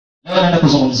Naenda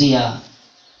kuzungumzia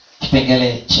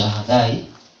kipengele cha Hagai,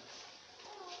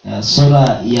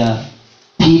 sura ya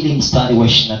 2 mstari wa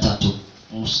 23,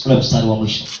 mstari wa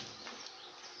mwisho.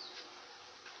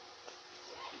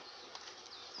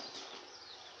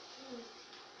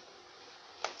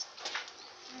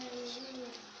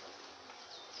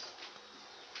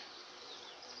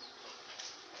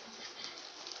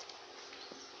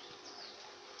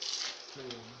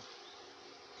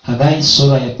 Hagai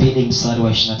sura ya 2 mstari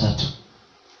wa 23.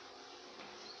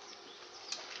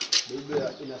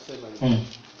 Biblia inasema hivi.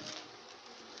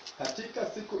 Katika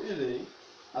siku ile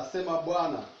asema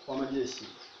Bwana wa majeshi,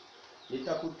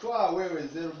 nitakutwaa wewe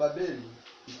Zerubabeli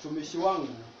mtumishi wangu,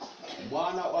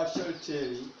 mwana wa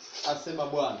Shealtieli, asema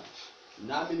Bwana,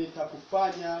 nami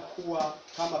nitakufanya kuwa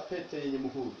kama pete yenye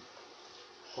muhuri,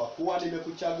 kwa kuwa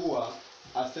nimekuchagua,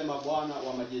 asema Bwana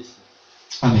wa majeshi.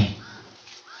 Amen.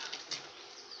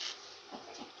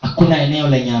 Hakuna eneo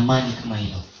lenye amani kama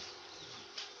hilo.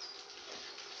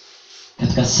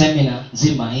 Katika semina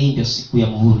nzima hii ndio siku ya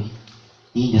muhuri.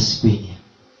 Hii ndio siku yenyewe.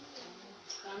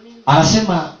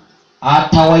 Anasema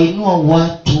atawainua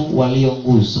watu walio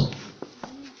nguzo.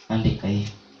 Andika hii.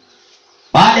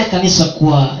 Baada ya kanisa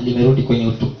kuwa limerudi kwenye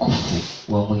utukufu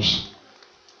wa mwisho,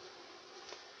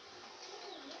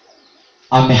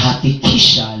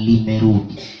 amehakikisha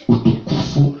limerudi.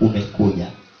 Utukufu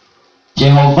umekuja.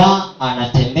 Jehova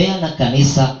anatembea na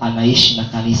kanisa, anaishi na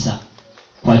kanisa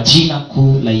kwa jina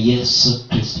kuu la Yesu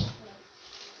Kristo.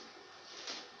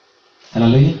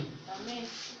 Haleluya. Amen.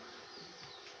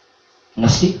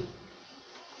 Nasikia?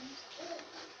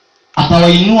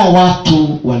 Atawainua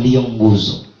watu walio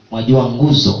nguzo. Wajua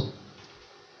nguzo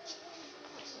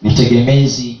ni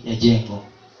tegemezi ya jengo.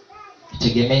 Ni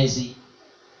tegemezi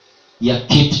ya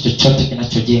kitu chochote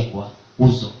kinachojengwa,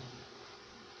 nguzo.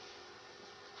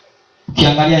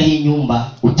 Ukiangalia hii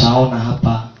nyumba utaona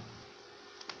hapa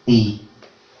hii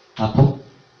hapo.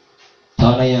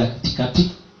 Utaona hii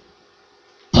katikati.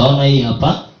 Utaona hii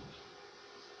hapa.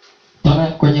 Utaona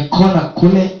kwenye kona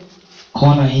kule,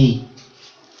 kona hii,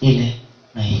 ile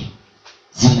na hii.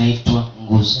 Zinaitwa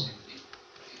nguzo.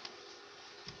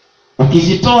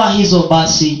 Ukizitoa hizo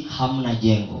basi hamna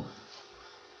jengo.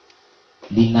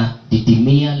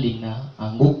 Linadidimia,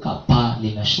 linaanguka, paa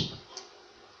linashuka.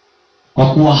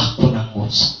 Kwa kuwa hakuna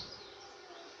nguzo.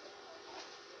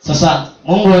 Sasa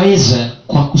Mungu wa Israeli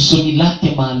kwa kusudi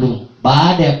lake maalum,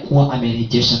 baada ya kuwa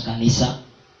amerejesha kanisa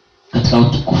katika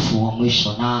utukufu wa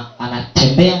mwisho na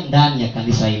anatembea ndani ya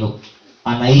kanisa hilo,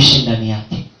 anaishi ndani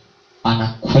yake,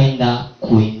 anakwenda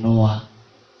kuinua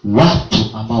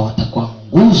watu ambao watakuwa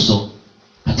nguzo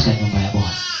katika nyumba ya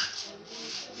Bwana.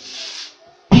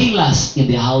 Pillars in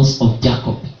the house of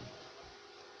Jacob,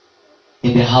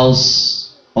 in the house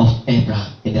of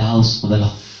Abraham, in the house of the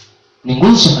Lord. Ni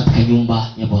nguzo katika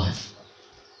nyumba ya Bwana.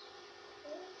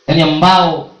 Yaani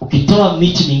ambao ukitoa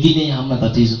miti mingine hamna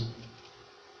tatizo,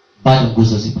 bado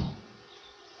nguzo zipo.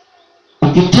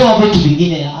 Ukitoa vitu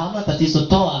vingine hamna tatizo,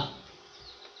 toa,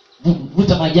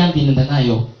 vuta majambi nenda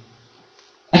nayo.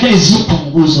 Lakini zipo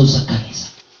nguzo za kanisa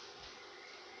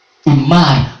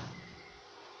imara.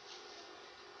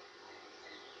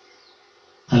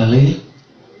 Haleluya.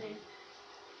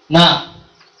 Na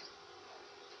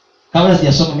kabla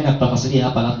sijasoma mimi nakutafasiria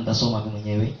hapa, alafu nitasoma mimi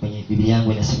mwenyewe kwenye Biblia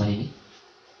yangu inasema nini.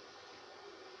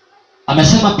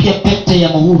 Amesema pia pete ya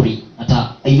muhuri,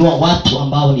 atainua watu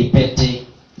ambao ni pete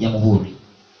ya muhuri.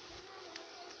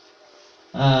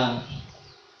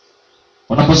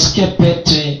 Unaposikia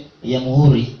pete ya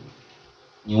muhuri,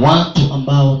 ni watu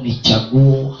ambao ni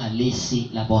chaguo halisi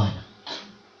la Bwana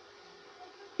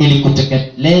ili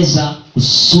kutekeleza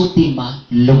kusudi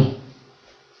maalum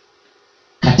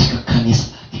katika kanisa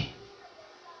lake.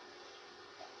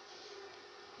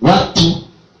 Watu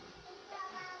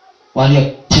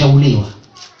walioteuliwa,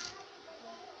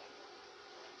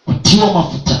 kutiwa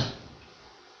mafuta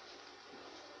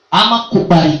ama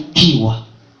kubarikiwa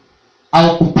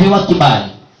au kupewa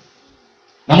kibali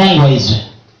na Mungu wa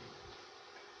Israeli,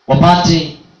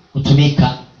 wapate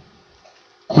kutumika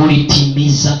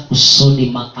kulitimiza kusudi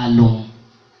maalum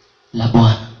la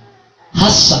Bwana,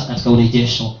 hasa katika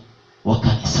urejesho wa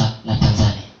kanisa la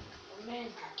Tanzania.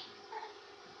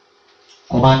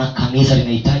 Kwa maana kanisa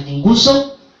linahitaji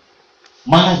nguzo,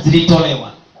 maana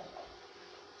zilitolewa.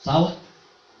 Sawa?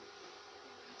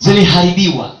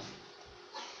 Ziliharibiwa.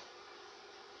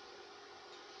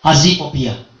 Hazipo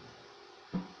pia.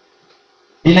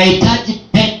 Linahitaji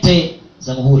pete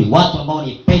za muhuri, watu ambao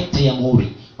ni pete ya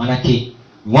muhuri. Manake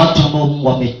watu ambao Mungu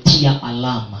ametia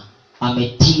alama,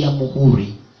 ametia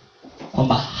muhuri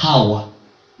kwamba hawa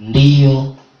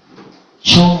ndiyo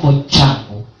chombo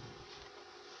changu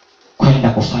kwenda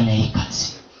kufanya hii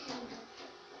kazi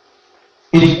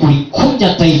ili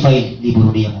kulikunja taifa hili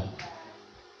liburudie Mungu.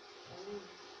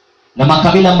 Na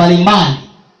makabila mbalimbali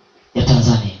ya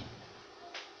Tanzania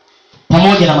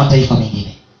pamoja na mataifa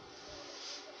mengine,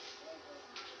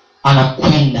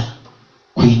 anakwenda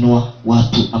kuinua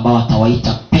watu ambao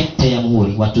atawaita pete ya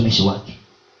muhuri, watumishi wake.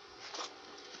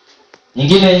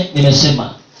 Nyingine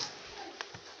nimesema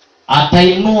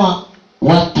atainua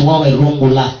watu wawe rungu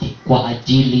lake kwa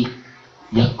ajili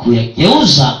ya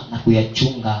kuyageuza na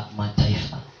kuyachunga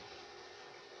mataifa.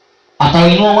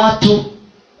 Atainua watu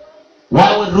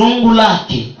wawe rungu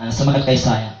lake. Anasema katika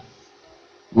Isaya,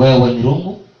 wewe ni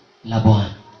rungu la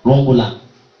Bwana, rungu la.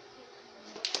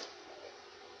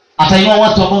 Atainua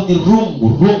watu ambao ni rungu.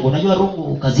 Unajua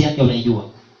rungu kazi yake unaijua,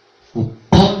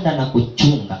 kuponda na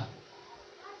kuchunga.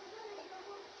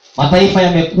 Mataifa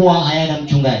yamekuwa hayana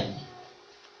mchungaji,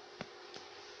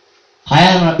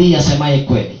 hayana nabii asemaye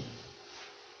kweli,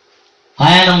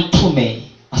 hayana mtume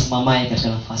asimamaye katika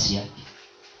nafasi yake,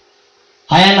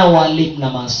 hayana walimu na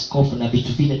maaskofu na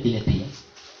vitu vile vile pia.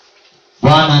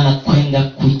 Bwana anakwenda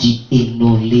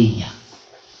kujiinulia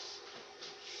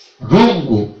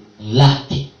rungu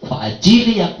lake kwa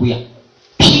ajili ya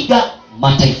kuyapiga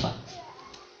mataifa.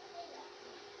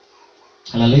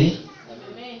 Haleluya.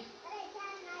 Amen.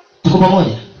 Tuko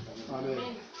pamoja? Amen.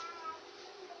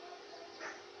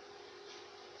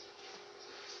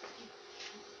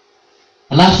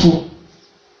 Alafu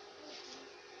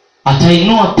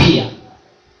atainua pia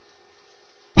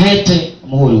pete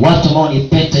muhuri, watu ambao ni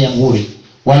pete ya muhuri,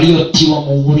 waliotiwa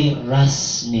muhuri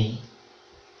rasmi.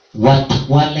 Watu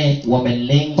wale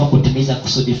wamelengwa kutimiza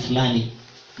kusudi fulani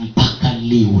mpaka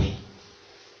liwe.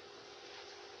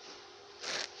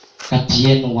 Kati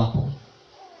yenu wapo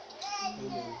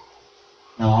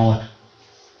na waona,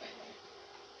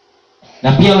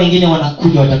 na pia wengine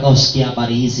wanakuja watakaosikia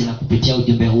habari hizi, na kupitia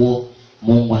ujumbe huo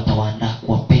Mungu atawaandaa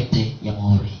kwa pete ya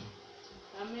muhuri.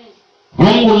 Amen.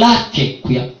 Mungu lake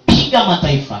kuyapiga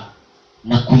mataifa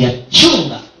na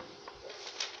kuyachunga.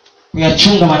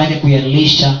 Kuyachunga maana yake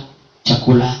kuyalisha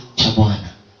chakula cha Bwana.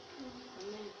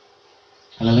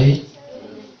 Haleluya.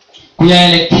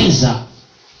 Kuyaelekeza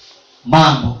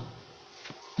mambo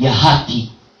ya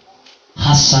haki,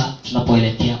 hasa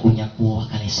tunapoelekea unyakuo wa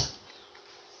kanisa.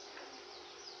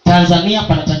 Tanzania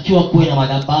panatakiwa kuwe na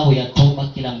madhabahu ya toba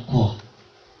kila mkoa.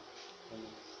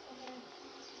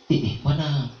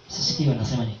 Bwana sisi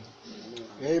wanasema nini?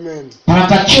 Amen.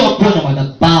 Panatakiwa kuwe na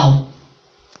madhabahu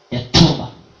ya toba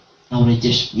na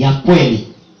urejesho ya kweli,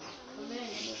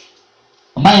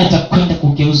 ambaye atakwenda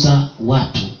kugeuza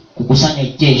watu, kukusanya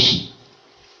jeshi,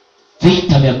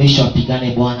 vita vya mwisho,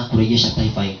 wapigane Bwana kurejesha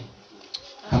taifa hili.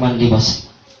 Kama nilivyosema,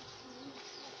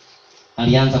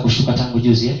 alianza kushuka tangu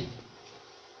juzi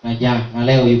na jana na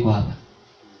leo yuko hapa.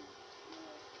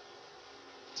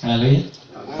 Haleluya.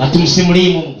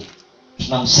 Hatumsimulii Mungu,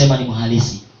 tunamsema ni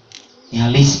mhalisi. Ni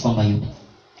halisi kwamba yupo.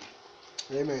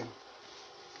 Amen.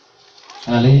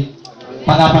 Haleluya.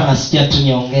 Mpaka hapa nasikia tu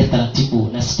niongee taratibu,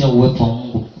 nasikia uwepo wa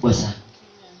Mungu mkubwa sana.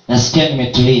 Nasikia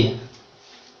nimetulia.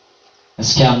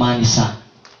 Nasikia amani sana.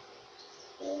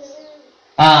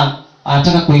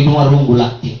 Anataka kuinua rungu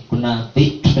lake. Kuna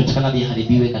vitu tunatakana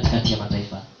viharibiwe katikati ya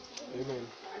mataifa. Amen.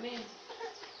 Amen.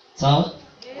 Sawa?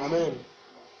 Amen.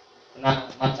 Na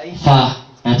mataifa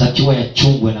yanatakiwa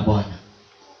yachungwe na Bwana,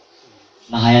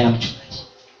 na hayana mchungaji.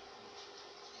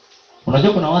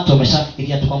 Unajua kuna watu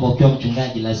wameshafikiria tu kwamba ukiwa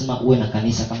mchungaji lazima uwe na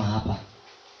kanisa kama hapa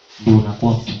ndio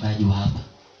unakuwa mchungaji wa hapa.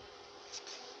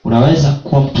 Unaweza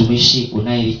kuwa mtumishi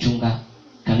unayelichunga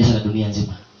kanisa la dunia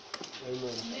nzima.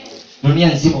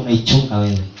 Dunia nzima unaichunga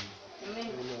wewe.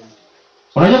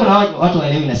 Unajua kuna watu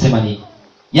waelewi nasema nini?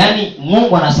 Yaani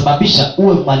Mungu anasababisha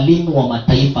uwe mwalimu wa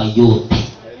mataifa yote.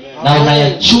 Na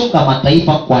unayachunga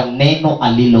mataifa kwa neno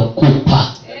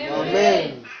alilokupa.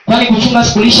 Amen. Kwani kuchunga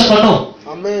sikulisha kondoo?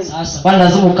 Amen. Sasa kwani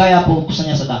lazima ukae hapo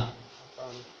kukusanya sadaka?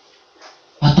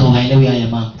 Watu waelewi haya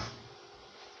mambo.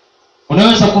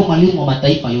 Unaweza kuwa mwalimu wa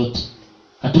mataifa yote,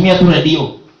 katumia tu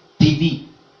radio, TV,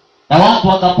 na watu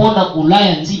wakapona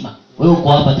Ulaya nzima. Wewe uko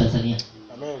hapa Tanzania.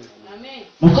 Amen. Amen.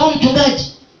 Ukawa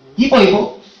mchungaji hivyo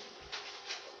hivyo.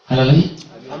 Haleluya.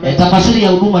 Tafasiri ya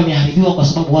huduma imeharibiwa kwa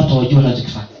sababu watu hawajui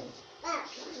wanachokifanya.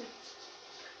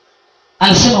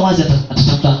 Anasema wazi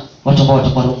atatafuta watu ambao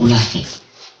watakuwa rungu lake,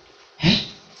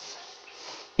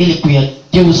 ili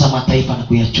kuyageuza mataifa na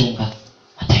kuyachunga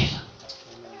mataifa.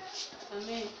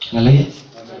 Amen. Haleluya.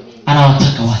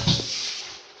 Anawataka watu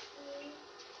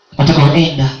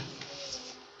watakaoenda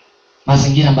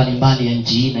mazingira mbalimbali ya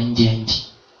nchi na nje ya nchi.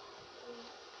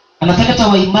 Anataka hata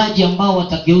waimbaji ambao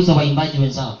watageuza waimbaji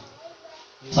wenzao,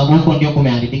 sababu huko ndio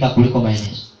kumeharibika kuliko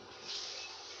maelezo.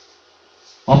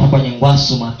 wapo kwenye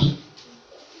ngwasuma tu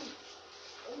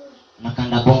na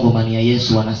kanda bongo mani ya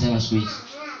Yesu, wanasema siku hizi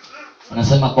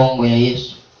wanasema bongo ya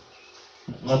Yesu,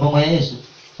 na bongo ya Yesu,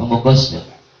 bongo gospel,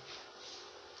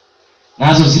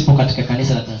 nazo zipo katika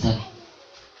kanisa la Tanzania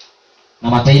na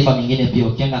mataifa mengine pia.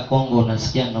 Ukienda Kongo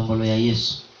unasikia ndombolo ya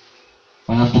Yesu,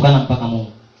 wanamtukana mpaka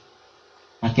Mungu.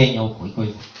 Na Kenya huko iko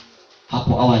hivyo.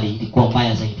 Hapo awali ilikuwa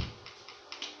mbaya zaidi.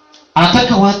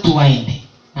 Anataka watu waende.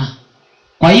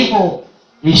 Kwa hivyo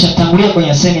nilishatangulia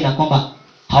kwenye semina kwamba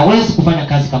hawezi kufanya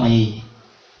kazi kama yeye.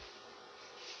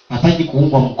 Hataki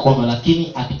kuungwa mkono,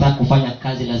 lakini akitaka kufanya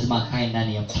kazi lazima akae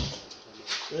ndani ya mtu.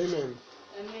 Amen.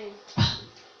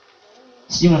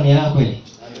 Sijui unanielewa kweli?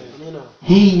 Amen.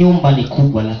 Hii nyumba ni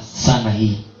kubwa sana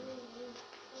hii.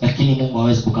 Lakini Mungu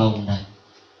hawezi kukaa huko ndani.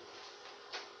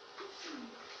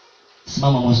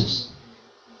 Simama Moses.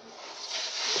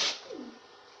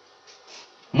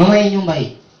 Mama, hii nyumba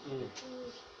hii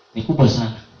ni kubwa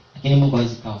sana, lakini Mungu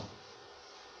hawezi kaa.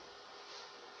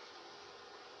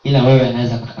 Ila wewe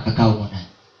anaweza akakaa huko ndani.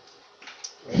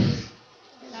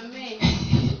 Amen.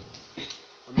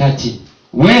 Kati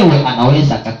wewe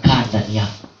anaweza akakaa ndani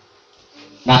yako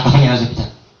na akafanya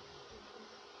anachotaka.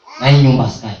 Na hii nyumba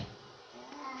sky.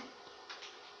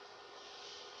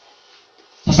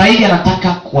 Sasa hivi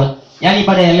anataka kwa, yani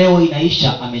baada ya leo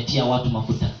inaisha ametia watu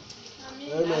mafuta.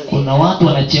 Amen. Kuna watu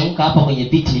wanachemka hapa kwenye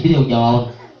viti, ni vile hujawaona.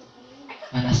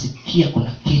 Anasikia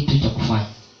kuna kitu cha kufanya.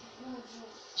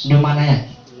 Ndio maana yake.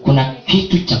 Kuna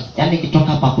kitu cha, yani kitoka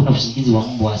hapa hakuna usingizi wa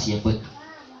mbwa asiyebweka.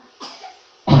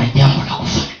 Kuna jambo la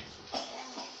kufanya.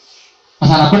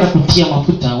 Sasa anakwenda kutia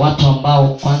mafuta watu ambao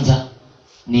kwanza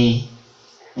ni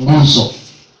nguzo,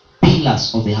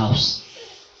 pillars of the house.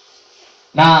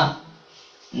 Na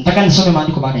nataka nisome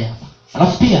maandiko baada ya hapa.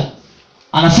 Alafu pia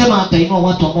anasema atainua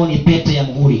watu ambao ni pete ya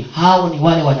muhuri. Hao ni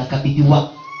wale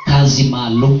wanakabidhiwa kazi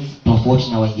maalum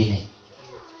tofauti na wengine.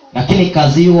 Lakini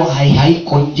kazi hiyo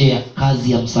haiko nje ya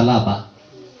kazi ya msalaba,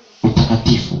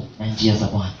 utakatifu na njia za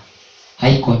Bwana.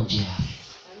 Haiko nje.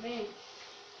 Amen.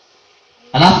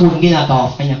 Alafu wengine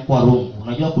akawafanya kuwa rungu.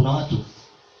 Unajua kuna watu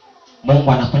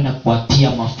Mungu anakwenda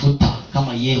kuwatia mafuta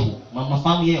kama Yehu.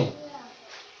 Mamafahamu Yehu?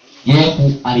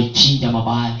 Yehu alichinja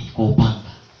Mabaali kwa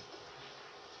upanga.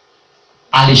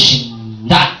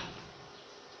 Alishinda.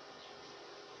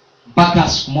 Mpaka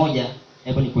siku moja,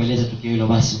 hebu nikueleze tukio hilo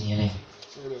basi unielewe.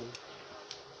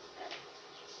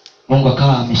 Mungu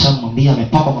akawa ameshamwambia,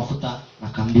 amepaka mafuta, na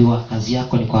kaambiwa kazi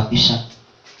yako ni kuhakikisha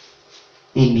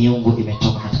hii miungu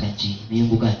imetoka katika nchi.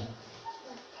 Miungu gani?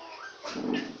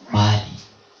 Baali.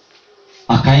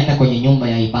 Akaenda kwenye nyumba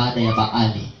ya ibada ya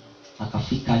Baali.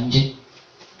 Akafika nje.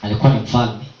 Alikuwa ni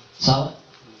mfalme. Sawa?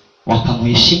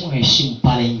 Wakamheshimu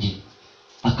pale nje.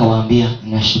 Akawaambia,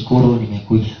 ninashukuru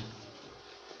nimekuja.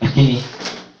 Lakini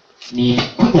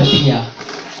nimekuja pia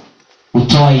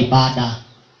kutoa ibada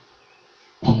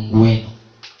kwa Mungu wenu.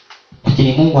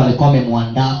 Lakini Mungu alikuwa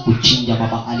amemwandaa kuchinja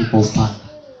Mabaali kwa upanga.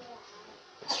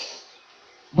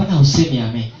 Mbona usemi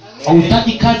amen?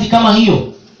 Hautaki kazi kama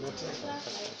hiyo?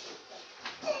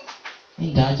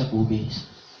 Mimi ndaacha kuhubiri.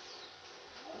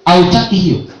 Hautaki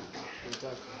hiyo?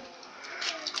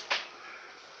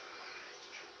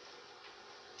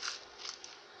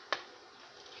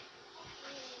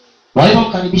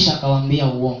 Walipomkaribisha akawaambia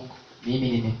uongo. Mimi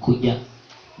nimekuja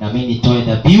na mimi nitoe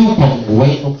dhabihu kwa Mungu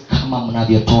wenu kama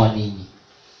mnavyotoa ninyi.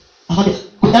 Akaambia,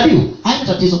 dhabihu haina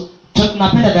tatizo.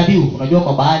 Tunapenda dhabihu. Unajua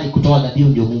kwa Baali kutoa dhabihu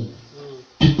ndio Mungu.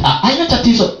 Haina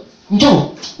tatizo.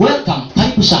 Njoo, welcome,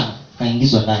 karibu sana.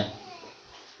 Kaingizwa ndani.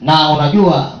 Na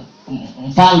unajua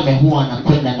mfalme huwa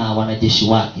anakwenda na wanajeshi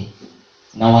wake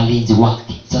na walinzi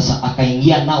wake. Sasa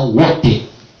akaingia nao wote,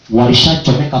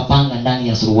 walishachomeka panga ndani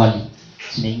ya suruali.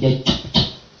 Zinaingia chap.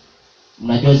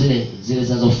 Unajua zile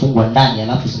zinazofungwa ndani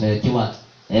alafu zimewekewa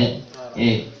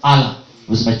ala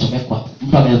zimechomekwa.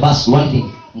 Mtu amevaa suruali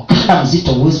mkanda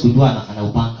mzito, huwezi kujua ana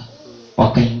upanga.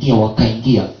 Wakaingia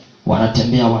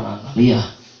wanatembea, wanaangalia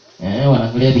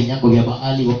wanaangalia vinyago vya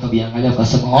Baali, wakaviangalia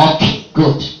wakasema okay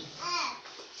good.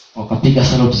 Wakapiga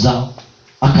salute zao,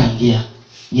 akaingia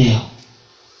yeo.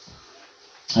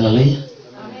 Haleluya. Amen.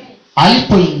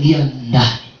 Alipoingia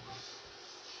ndani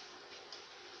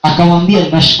akawaambia,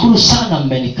 nashukuru sana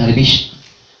mmenikaribisha.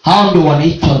 Hao ndio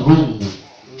wanaitwa rungu.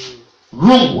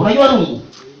 Rungu, unajua rungu?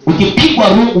 Ukipigwa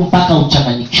rungu mpaka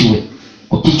uchanganyikiwe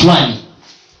kichwani.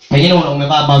 Pengine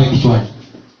umevaa mawe kichwani.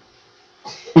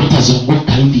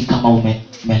 Utazunguka hivi kama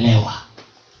umelewa.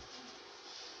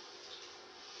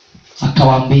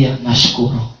 Akawaambia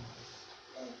nashukuru.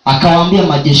 Akawaambia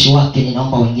majeshi wake,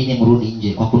 ninaomba wengine mrudi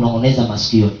nje kwa kunong'oneza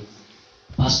masikioni.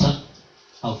 Pastor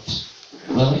out.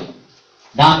 Wewe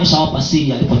na ameshawapa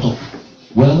siri alipotoka.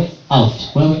 Wewe out,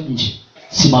 wewe nje.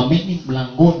 Simameni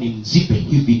mlangoni mzipe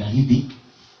hivi na hivi,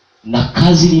 na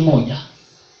kazi ni moja.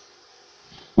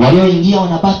 Walioingia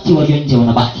wanabaki, walio nje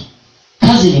wanabaki.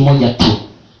 Kazi ni moja tu.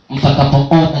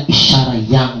 Mtakapoona ishara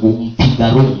yangu mpiga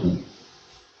rungu,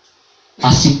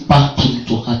 asibaki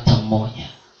mtu hata mmoja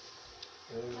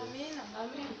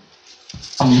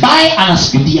ambaye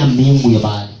anasujudia miungu ya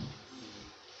Baali.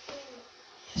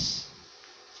 Yes.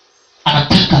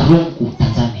 Anataka rungu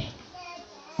Tanzania,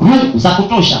 rungu za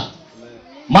kutosha,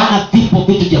 maana vipo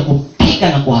vitu vya kupiga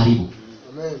na kuharibu.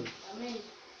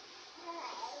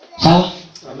 Sawa?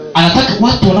 Anataka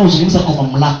watu wanaozungumza kwa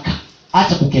mamlaka,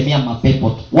 hata kukemea mapepo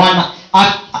tu.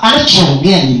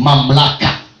 Anachoongea ni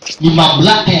mamlaka. Ni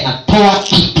mamlaka yanatoa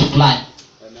kitu fulani.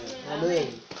 Amen.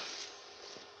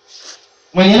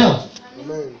 Mwenelewa?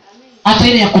 Amen. Hata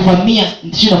ile ya kuvamia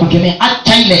sio kukemea,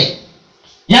 hata ile.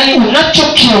 Yaani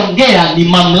unachokiongea ni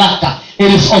mamlaka.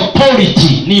 It is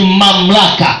authority, ni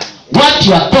mamlaka. What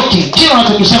you are talking, kile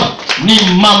unachokisema ni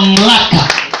mamlaka.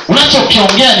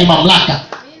 Unachokiongea ni mamlaka.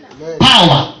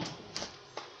 Power.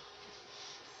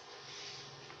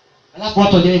 Alafu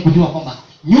watu waje kujua kwamba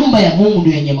nyumba ya Mungu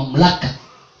ndio yenye mamlaka.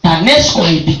 TANESCO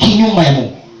haipiki nyumba ya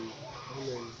Mungu.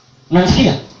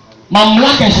 Unasikia?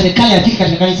 Mamlaka ya serikali yapiki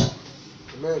katika kanisa.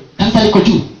 Amen. Kanisa liko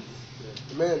juu.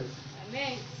 Amen.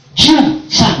 Amen. Juu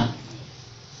sana.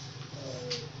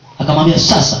 Akamwambia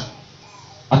sasa.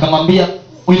 Akamwambia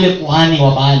yule kuhani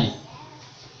wa Baali,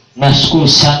 nashukuru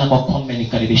sana kwa kuwa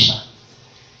mmenikaribisha.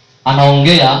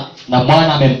 Anaongea na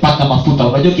Bwana amempaka mafuta.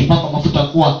 Unajua ukipaka mafuta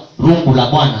kuwa rungu la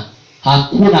Bwana,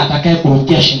 hakuna atakaye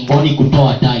kurukia shingoni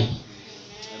kutoa dai.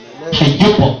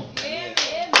 Hayupo.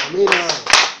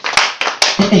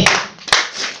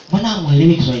 Bwana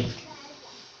mwelewi Kiswahili.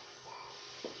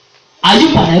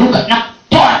 Ayupa anaruka na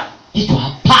toa kitu,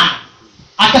 hapana.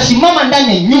 Akasimama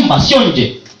ndani ya nyumba, sio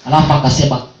nje. Alafu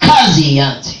akasema kazi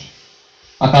ianze.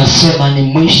 Akasema ni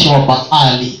mwisho wa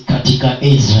Baali katika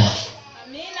Israeli.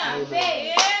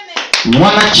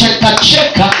 Wanacheka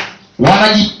cheka,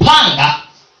 wanajipanga.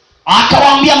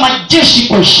 Akawaambia majeshi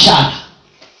kwa ishara.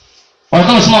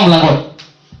 Walikuwa wamesimama mlangoni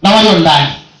na walio ndani.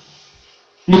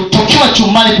 Tukiwa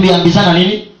chumbani tuliambizana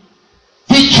nini?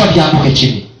 Vichwa vianguke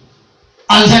chini.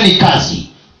 Anzeni kazi.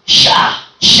 Sha.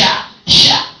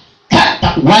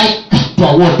 Kata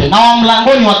walikatwa wote. Na wa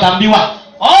mlangoni wakaambiwa,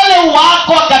 ole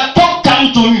wako akatoka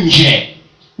mtu nje,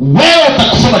 wewe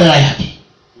utakufa badala yake.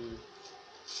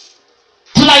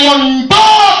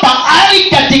 Tunaiondoa Baali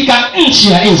katika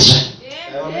nchi ya Israeli.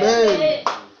 Amen.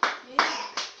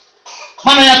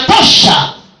 Maana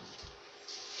yatosha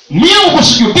miungu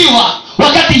kusujudiwa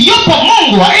wakati yupo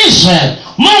Mungu wa Israeli,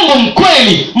 Mungu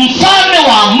mkweli, mfalme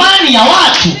wa amani ya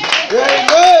watu.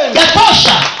 Amen.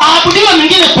 Yatosha aabudiwe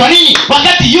mwingine kwa nini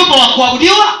wakati yupo wa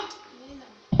kuabudiwa?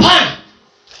 Hapana.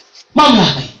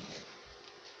 Mamlaka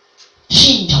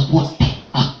chinja wote.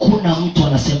 Hakuna mtu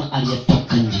anasema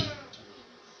aliyetoka nje.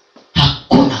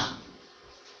 Hakuna.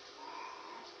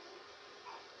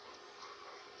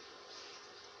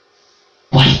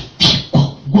 Walifyekwa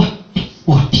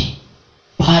wote.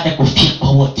 Baada ya kufyekwa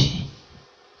wote,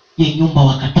 ye nyumba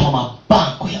wakatoa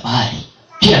mabango ya Baali,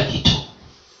 kila kitu.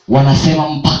 Wanasema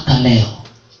mpaka leo.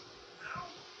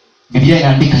 Biblia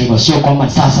inaandika hivyo, sio kwamba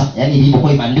sasa, yani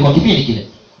ilivyokuwa imeandikwa kipindi kile.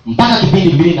 Mpaka kipindi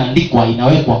Biblia inaandikwa,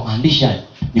 inawekwa maandishi hayo,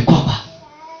 ni kwamba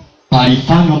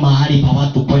palifanywa mahali pa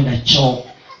watu kwenda choo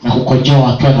na kukojoa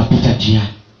wakiwa wanapita njiani.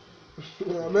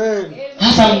 Amen.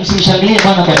 Sasa msimshangilie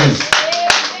Bwana kwa nini?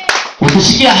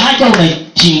 Ukisikia haja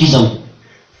unaitingiza huko.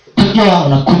 Kujoa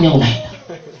unakunya unaenda.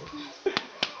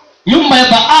 Nyumba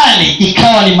ya Baali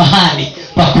ikawa ni mahali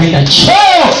pa kwenda choo.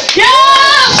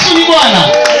 Yesu ni Bwana.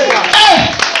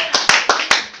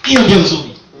 Hiyo ndio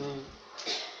nzuri.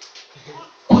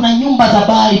 Kuna nyumba za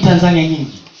Baali Tanzania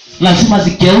nyingi, lazima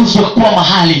zigeuzwe kuwa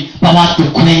mahali pa watu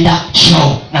kwenda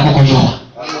choo na kukojoa.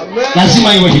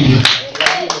 Lazima iwe hivyo.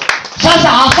 Sasa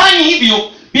hafanyi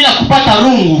hivyo bila kupata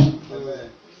rungu.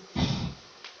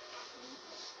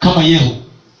 Kama Yehu.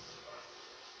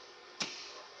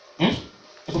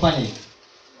 Kufanya hivyo.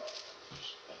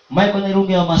 Kwenye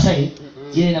rungu ya Masai,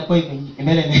 ile inakuwa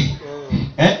mbele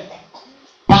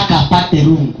paka apate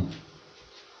rungu.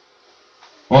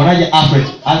 Waonaje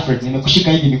Alfred,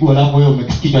 nimekushika hivi miguu alafu wewe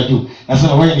umekisikia juu.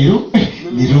 Nasema wewe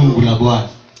ni rungu la Bwana.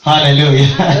 Haleluya.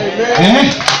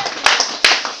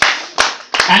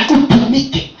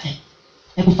 Anakutumike.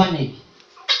 Hebu fanya hivi.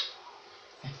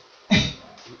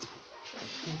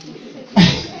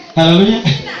 Haleluya.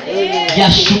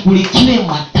 Yashughulikiwe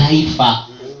mataifa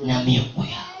na miungu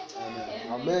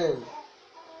yao. Amen.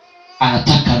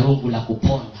 Anataka rungu la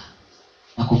kuponda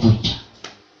na kuvunja.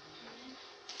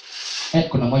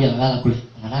 Kuna mmoja analala kule.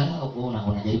 Analala au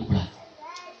unajaribu kulala?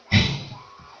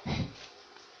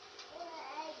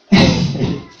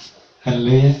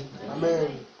 Haleluya. Amen.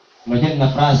 Unajua nina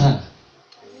furaha sana.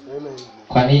 Amen.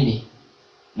 Kwa nini?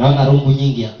 Naona rungu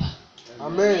nyingi hapa.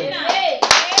 Amen.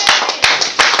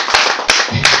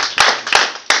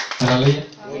 Haleluya.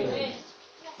 Amen.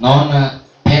 Naona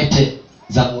pete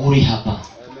za muhuri hapa.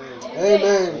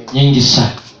 Amen. Nyingi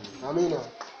sana. Amina.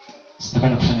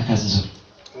 Sitapenda kufanya kazi nzuri.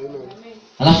 Amen.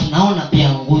 Alafu naona pia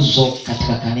nguzo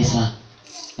katika kanisa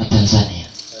la Tanzania.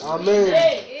 Amen.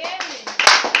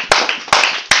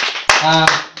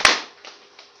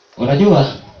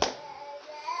 Unajua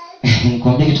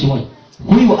nikwambia kitu kimoja.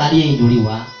 Huyu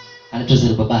aliyeinuliwa anaitwa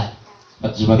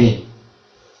Zerubabeli.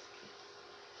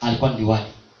 Alikuwa ni diwani.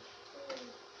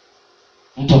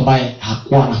 Mtu ambaye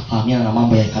hakuwa anafahamiana na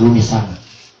mambo ya hekaluni sana.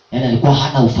 Yaani alikuwa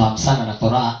hana ufahamu sana na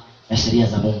Torah na sheria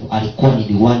za Mungu. Alikuwa ni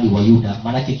diwani wa Yuda,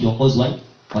 maana yake kiongozi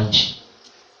wa nchi.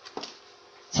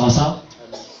 Sawa sawa?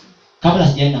 Kabla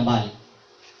sijaenda mbali,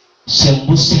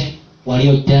 sembuse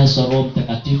waliojazwa Roho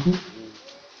Mtakatifu.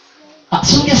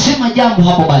 Singesema jambo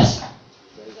hapo basi.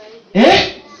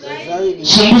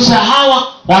 Sembuse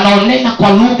hawa wanaonena kwa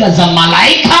lugha za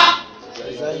malaika.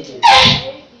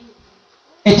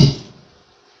 Eti.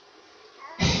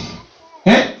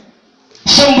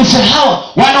 Sembuse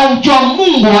hawa wanaomjua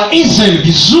Mungu wa Israeli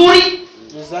vizuri.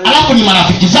 Alafu ni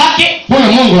marafiki zake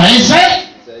huyo Mungu wa Israeli.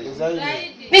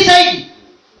 Ni zaidi.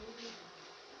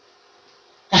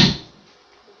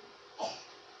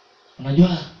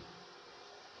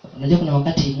 Unajua kuna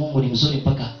wakati Mungu ni mzuri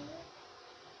mpaka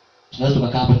tunaweza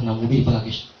tukakaa hapa tunamhubiri mpaka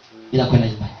kesho bila kwenda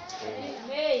nyumbani.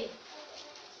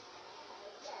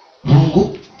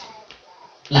 Mungu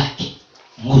lake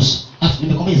nguzo. Alafu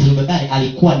nimekwambia Zerubabeli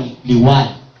alikuwa ni liwali.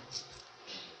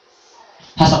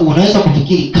 Sasa unaweza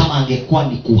kufikiri kama angekuwa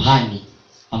ni kuhani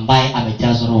ambaye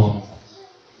amejazwa Roho wa Mungu.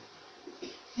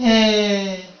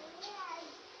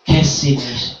 Kesi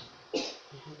imeisha.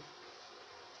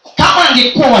 Kama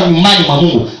angekuwa wa nyumbani mwa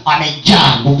Mungu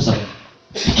amejaa nguvu za Mungu.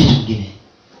 Kitu kingine.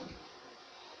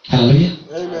 Haleluya.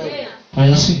 Amen.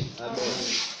 Praise the Lord.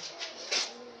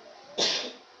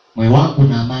 Moyo wangu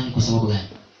na amani kwa sababu gani?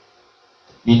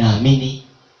 Ninaamini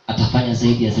atafanya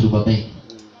zaidi ya Zerubabeli.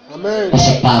 Amen. Kwa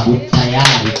sababu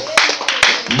tayari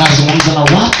nazungumza na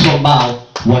watu ambao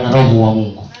wana Roho wa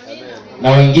Mungu.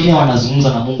 Na wengine wanazungumza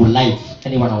na Mungu live,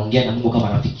 yani wanaongea na Mungu kama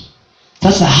rafiki.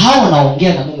 Sasa hao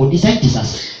wanaongea na Mungu ni zaidi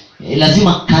sasa.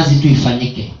 Lazima kazi tu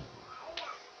ifanyike.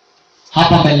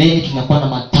 Hapa mbeleni tunakuwa na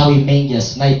matawi mengi ya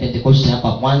Sinai Pentecost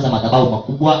hapa Mwanza, madhabahu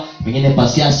makubwa, mengine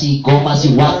Pasiasi, Goma, si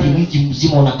wapi, mji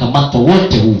mzima unakamatwa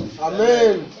wote huu.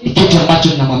 Amen. Ni kitu ambacho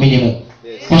ninamwamini Mungu.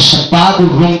 Kwa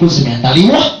sababu rungu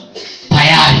zimeandaliwa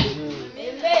tayari.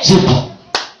 Zipo.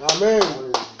 Amen.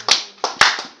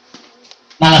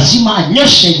 Na lazima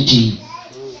anyoshe nchi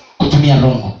kutumia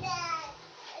rungu.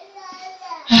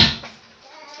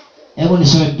 Hebu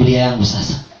nisome Biblia yangu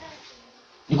sasa.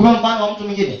 Nikupe mfano wa mtu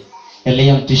mwingine.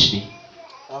 Elia Mtishbi.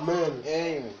 Amen.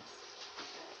 Amen.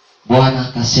 Bwana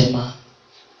akasema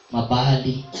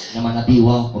Mabaali na manabii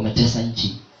wao wametesa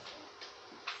nchi.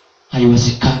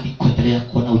 Haiwezekani kuendelea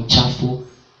kuona uchafu,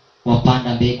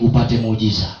 wapanda mbegu upate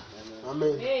muujiza.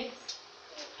 Amen.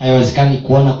 Haiwezekani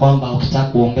kuona kwamba ukitaka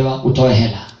kuombewa utoe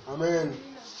hela. Amen.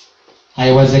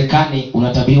 Haiwezekani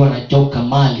unatabiwa na joka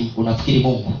mali unafikiri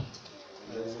Mungu.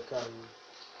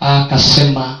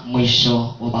 Akasema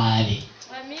mwisho wa Baali.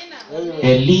 Amen.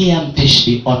 Elia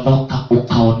Mtishbi, ondoka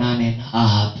ukaonane na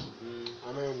Ahab.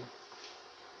 Amen.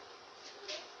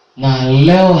 Na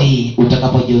leo hii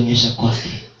utakapojionyesha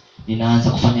kwake,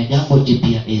 ninaanza kufanya jambo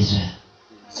jipya Israel.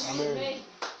 Amen.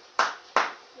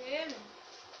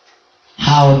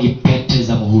 Hao ni pete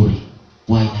za muhuri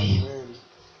wa aina hiyo.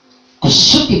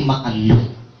 Kusudi maalum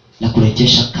la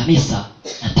kurejesha kanisa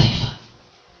na taifa.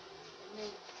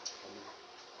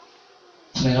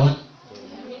 Tunaelewana?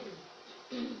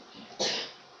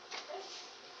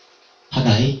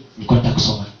 Hagai nilikuwa nataka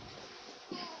kusoma.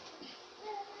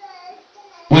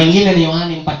 Wengine ni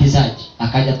Yohani Mbatizaji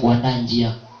akaja kuandaa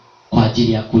njia kwa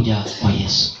ajili ya kuja kwa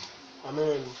Yesu.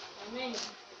 Amen.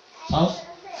 Sawa?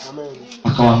 Amen.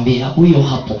 Akawaambia huyo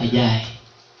hapo ajaye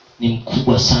ni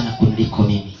mkubwa sana kuliko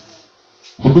mimi.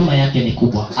 Huduma yake ni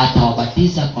kubwa,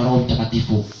 atawabatiza kwa Roho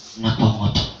Mtakatifu na kwa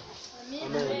moto.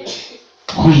 Amen.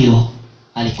 Huyo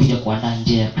alikuja kuandaa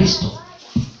njia ya Kristo.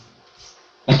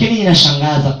 Lakini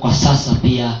inashangaza kwa sasa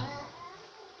pia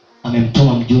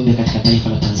amemtuma mjumbe katika taifa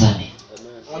la Tanzania.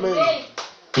 Amen.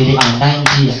 Ili aandae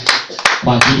njia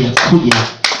kwa ajili ya kuja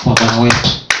kwa Bwana wetu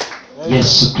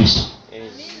Yesu Kristo.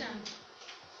 Amina.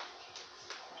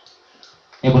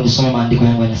 Hebu nisome maandiko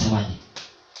yangu yanasemaje.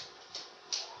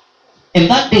 And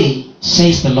that day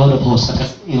says the Lord of hosts, katika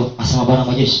hiyo asema Bwana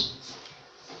majeshi,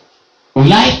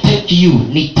 will I take you,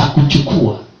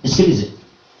 nitakuchukua. Nisikilize,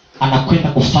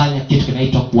 anakwenda kufanya kitu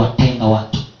kinaitwa kuwatenga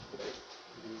watu.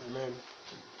 Amen.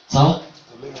 Sawa?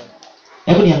 Amen.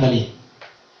 Hebu niangalie.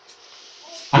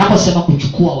 Anaposema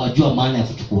kuchukua, wajua maana ya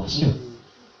kuchukua, si ndio?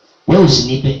 Wewe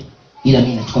usinipe, ila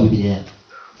mimi nachukua Biblia yako.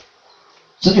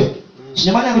 Si ndio?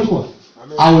 Si maana ya kuchukua?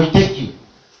 Amen. I will take you.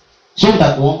 Sio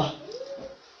nitakuomba.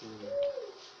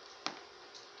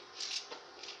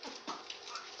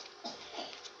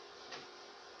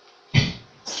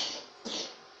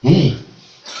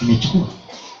 Nimechukua.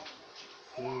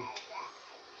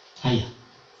 Haya.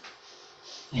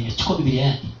 Nimechukua Biblia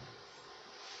yake.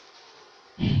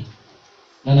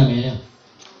 Nani ameelewa?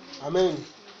 Amen.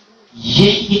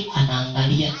 Yeye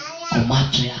anaangalia kwa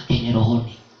macho yake ya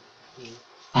rohoni.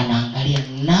 Anaangalia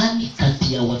nani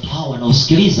kati ya watu hao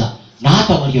wanaosikiliza na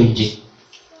hata walio nje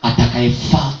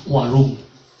atakayefaa kuwa rungu.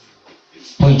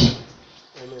 Point.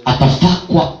 Atafaa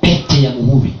kuwa pete ya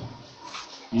muhuri.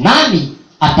 Nani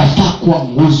atafaa kuwa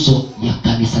nguzo ya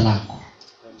kanisa langu?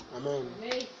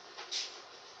 Amen.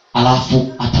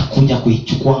 Alafu atakuja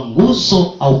kuichukua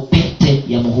nguzo au pete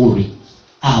ya muhuri,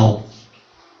 au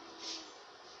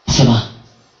sema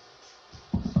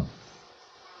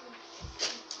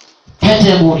pete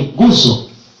ya muhuri, nguzo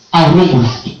au rungu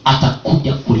lake,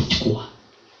 atakuja kulichukua.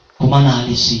 Kwa maana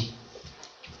halisi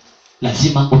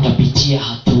lazima utapitia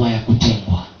hatua ya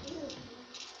kutengwa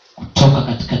kutoka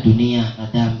katika dunia na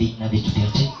dhambi na vitu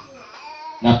vyote.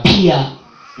 Na pia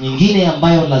nyingine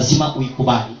ambayo lazima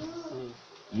uikubali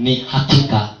ni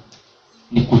hakika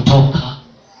ni kutoka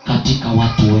katika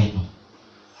watu wenu.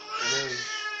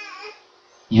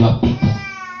 Your people.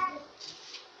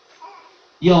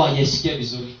 Yo hawajasikia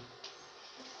vizuri.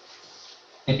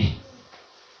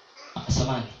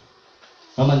 Samahani.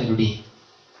 Naomba nirudie.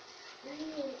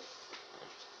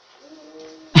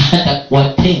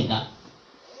 Atakuwatenga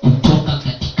kutoka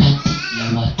katikati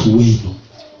ya watu wenu.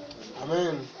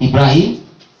 Amen. Ibrahim,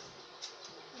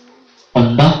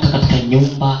 ondoka katika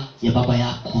nyumba ya baba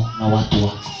yako na watu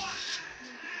wako.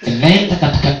 Nenda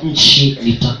katika nchi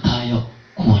nitakayo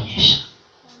kuonyesha.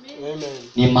 Amen.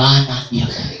 Ni maana ya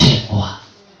kutengwa,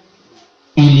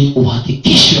 ili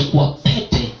uhakikishe kuwa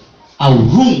pete au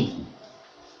rungu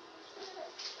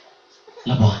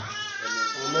la Bwana.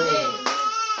 Amen.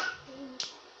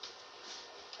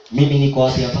 Mimi niko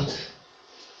wapi hapa?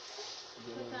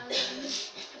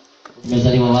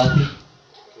 Nimezaliwa wapi?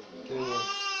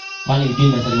 Kwani ujui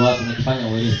nimezaliwa wapi? Nakifanya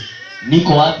uelewe.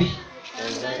 Niko wapi?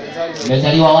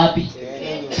 Nimezaliwa wapi?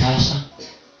 Sasa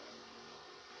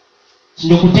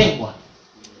ndio kutengwa.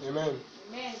 Amen.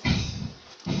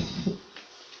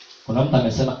 Kuna mtu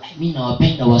amesema mimi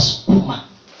nawapenda Wasukuma.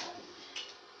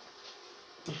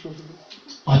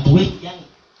 Watu wengi yani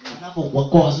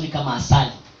wanapokuwa wazuri kama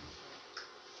asali.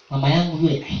 Mama yangu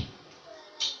yule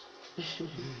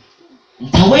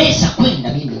nitaweza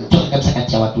kwenda mimi kutoka kabisa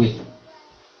kati ya watu wetu.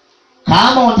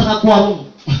 Kama unataka kuwa Mungu,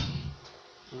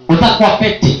 utakuwa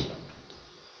pete,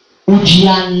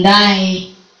 ujiandae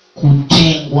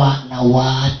kutengwa na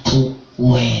watu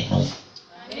wenu.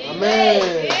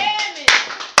 Amen.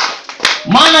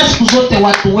 Maana siku zote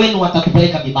watu wenu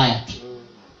watakupeleka vibaya tu.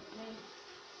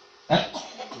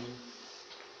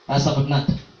 Sasa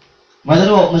Fortnite.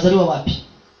 Umezaliwa wapi?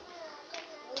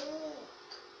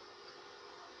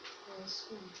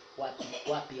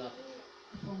 Wapi?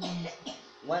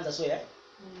 Mwanza sio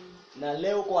na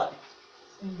leo uko wapi?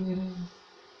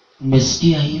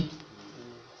 Mmesikia hiyo?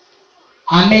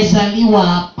 Amezaliwa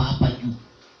hapa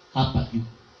juu.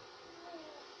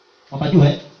 Hapa juu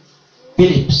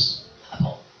Philips.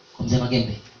 Hapo kwa Mzee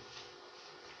Magembe.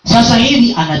 Sasa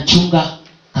hivi anachunga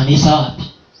kanisa wapi?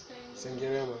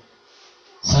 Sengerema.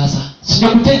 Sasa sio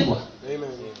kutengwa. Amen.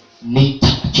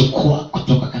 Nitachukua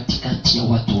kutoka katikati ya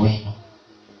watu wenu.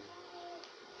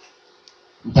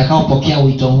 Mtakaopokea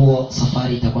wito huo,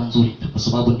 safari itakuwa nzuri kwa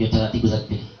sababu ndio taratibu za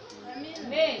Biblia.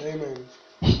 Amen.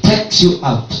 He takes you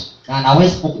out. Na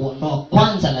anaweza kukuondoa.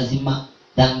 Kwanza lazima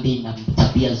dhambi na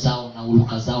tabia zao na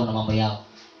uluka zao na mambo yao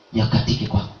yakatike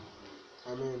kwako.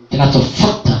 Amen.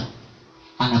 Kinachofuata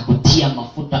anakutia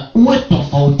mafuta uwe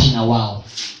tofauti na wao.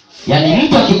 Yaani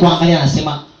mtu akikuangalia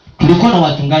anasema tulikuwa na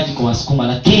wachungaji kwa Wasukuma,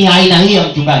 lakini aina hii ya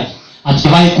mchungaji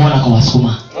hatujawahi kuona kwa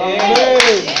Wasukuma.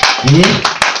 Amen.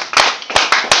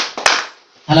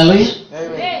 Haleluya.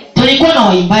 Amen. Tulikuwa na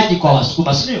waimbaji kwa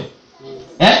Wasukuma, sio?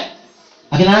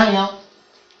 Akina nani hao?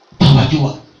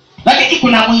 Tunajua. Lakini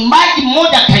kuna mwimbaji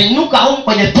mmoja kainuka huko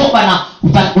kwenye toba na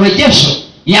utakurejesho.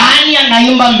 Yaani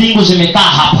anaimba mbingu zimekaa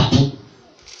hapa tu.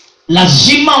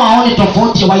 Lazima waone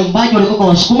tofauti ya waimbaji walioko kwa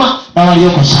Wasukuma na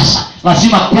walioko sasa.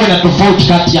 lazima kuwe na tofauti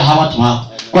kati ya hawa watu hao,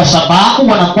 kwa sababu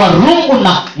wanakuwa rungu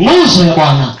na nguzo ya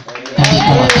Bwana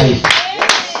katika mataifa.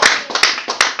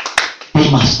 They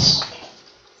must.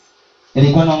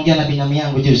 Nilikuwa naongea na binamu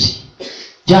yangu juzi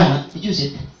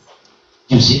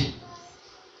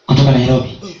kutoka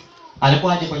Nairobi.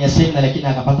 Alikuwa aje kwenye semina lakini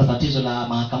akapata tatizo la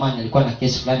mahakamani. Alikuwa na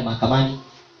kesi fulani mahakamani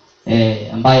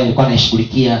ambayo alikuwa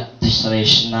anashughulikia tarehe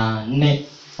 24,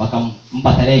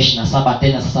 wakampa tarehe 27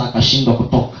 tena. Sasa akashindwa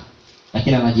kutoka,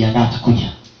 lakini anajiandaa atakuja.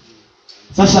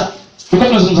 Sasa tulikuwa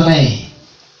tunazungumza naye,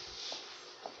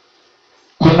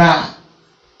 kuna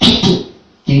kitu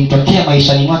kilitokea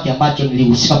maishani mwake ambacho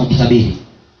nilihusika kukitabiri.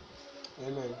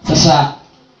 Sasa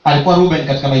alikuwa Ruben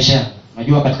katika maisha yangu.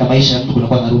 Unajua katika maisha ya mtu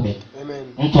kunakuwa na Ruben.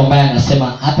 Mtu ambaye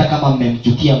anasema hata kama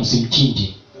mmemchukia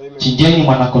msimchinje. Chinjeni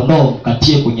mwana kondoo,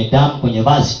 mkatie kwenye damu, kwenye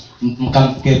vazi,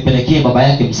 mkampelekee baba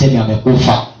yake, mseme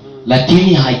amekufa.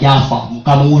 Lakini hajafa,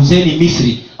 mkamuuzeni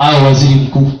Misri awe waziri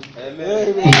mkuu.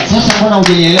 Sasa mbona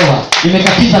hujanielewa?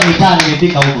 Nimekatiza mitaa,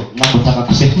 nimefika huko ninapotaka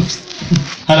kusema.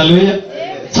 Haleluya.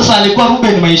 Sasa alikuwa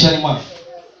Ruben maishani mwake.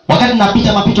 Wakati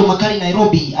napita mapito makali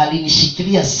Nairobi,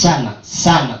 alinishikilia sana.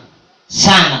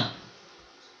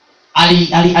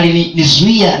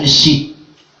 Alinizuia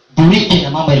nisibulike na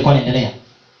mambo yalikuwa yanaendelea.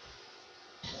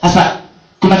 Sasa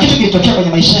kuna kitu kilitokea kwenye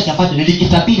maisha yake ambacho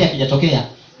nilikitabiri akijatokea,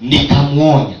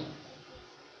 nikamuonya.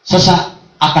 Sasa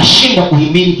akashindwa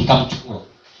kuhimili, kikamchukua.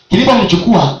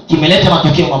 Kilipomchukua kimeleta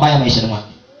matokeo mabaya maishani mwake.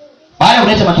 Baada ya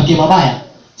kuleta matokeo mabaya,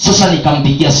 sasa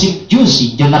nikampigia simu juzi,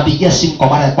 ndio napigia simu kwa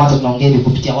mara ya kwanza, tunaongea hivi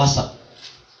kupitia WhatsApp.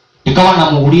 Nikawa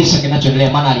namuuliza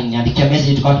kinachoendelea, maana aliniandikia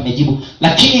message tukawa tumejibu.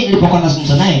 Lakini nilipokuwa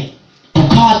nazungumza naye,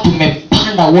 tukawa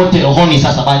tumepanda wote rohoni.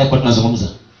 Sasa baada ya kuwa tunazungumza,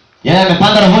 yeye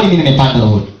amepanda rohoni, mimi nimepanda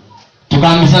rohoni.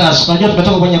 Tukaambizana, unajua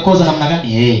tumetoka kwenye koza namna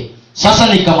gani?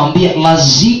 Sasa nikamwambia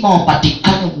lazima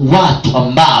wapatikane watu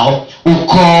ambao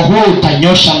ukoo huu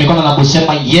utanyosha mikono na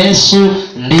kusema Yesu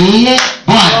ndiye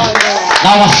Bwana,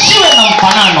 na wasiwe na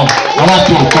mfanano wa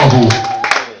watu wa ukoo huu.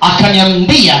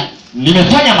 Akaniambia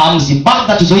nimefanya maamuzi baada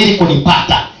tatizo hili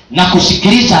kunipata na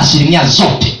kusikiliza asilimia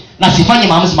zote, na sifanye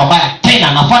maamuzi mabaya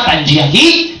tena, nafuata njia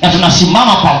hii na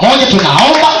tunasimama pamoja,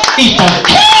 tunaomba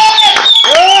itokee.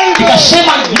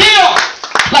 Nikasema ndio,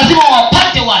 lazima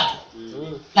wapate watu,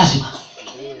 lazima.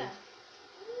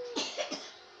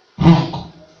 Mungu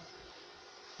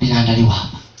linaandaliwa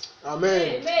hapa.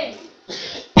 Amen.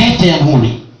 Pete ya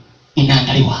muhuri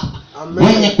inaandaliwa hapa.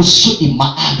 Wenye kusudi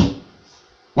maalum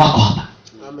wako hapa.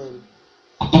 Amen.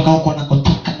 Kutoka huko na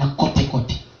kutoka na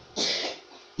kote.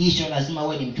 Hicho lazima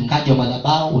wewe ni mchungaji wa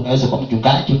madhabahu, unaweza kuwa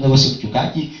mchungaji, unaweza si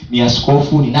mchungaji, ni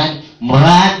askofu, ni nani,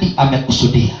 mradi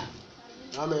amekusudia.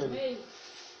 Amen.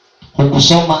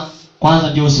 Hukusoma kwanza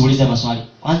ndio usiulize maswali.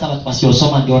 Kwanza watu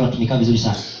wasiosoma ndio wanatumika vizuri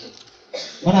sana.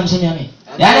 Bwana mseme amen.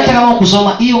 Yaani hata kama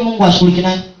ukusoma hiyo Mungu ashughuliki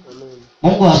naye.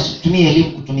 Mungu asitumie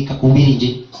elimu kutumika kuhubiri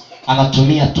injili.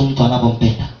 Anatumia tu mtu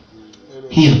anapompenda.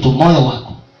 Hiyo tu moyo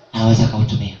wako anaweza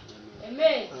kuutumia.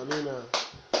 Amen. Amina.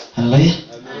 Haleluya.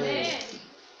 Amen.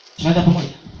 Tunaenda pamoja.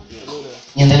 Amina.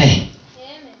 Niendelee. Amen.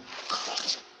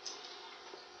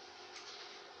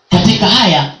 Katika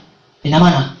haya ina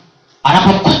maana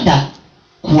anapokwenda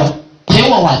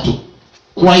kuwateua watu,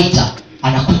 kuwaita,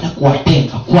 anakwenda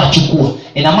kuwatenga, kuwachukua.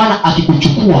 Ina maana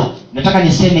akikuchukua, nataka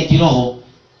niseme kiroho,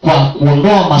 kwa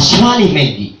kuondoa maswali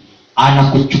mengi,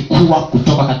 anakuchukua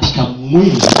kutoka katika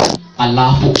mwili,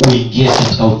 alafu uingie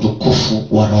katika utukufu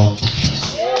wa Roho Mtakatifu.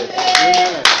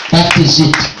 That is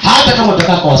it. Hata kama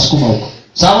utakaa kwa wasukuma huko,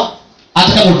 sawa?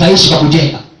 Hata kama utaishi kwa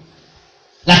kujenga,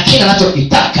 lakini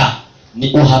anachokitaka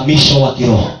ni uhamisho wa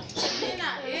kiroho.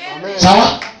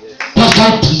 Sawa?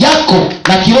 Tofauti yako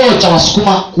na kiroho cha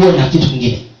wasukuma kuwe na kitu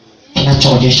kingine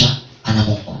kinachoonyesha ana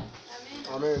Mungu.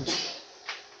 Amen.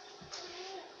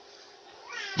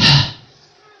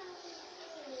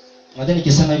 Mwadhani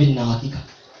nikisema hivi nina hakika.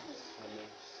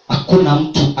 Hakuna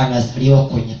mtu anazaliwa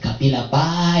kwenye kabila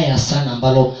baya sana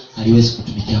ambalo haliwezi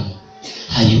kutumikia Mungu.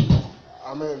 Hayupo.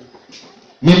 Amen.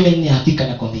 Mimi ni hakika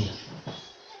nakwambia.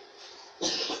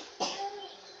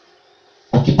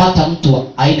 Ukipata mtu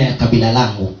aina ya kabila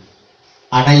langu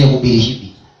anayehubiri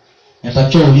hivi,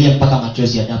 natakiwa ulie mpaka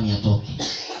machozi ya damu yatoke.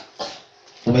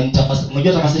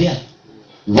 Umejua tafasiria?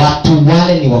 Watu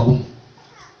wale ni wagumu.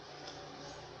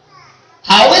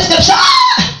 Hawezi kabisa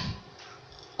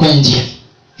kwenye njia.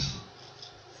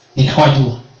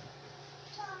 Ninawajua.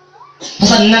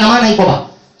 Sasa nina maana iko ba.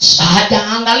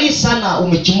 Hajaangalia sana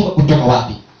umechimuka kutoka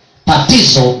wapi.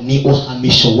 Tatizo ni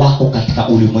uhamisho wako katika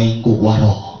ulimwengu wa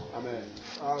roho.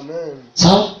 Amen.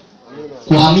 Sawa?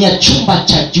 Kuhamia chumba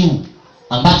cha juu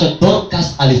ambacho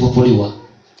Dorcas alifufuliwa.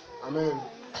 Amen.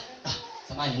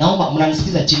 Jamani, naomba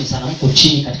mnanisikiza chini sana, mko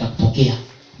chini katika kupokea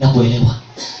na kuelewa.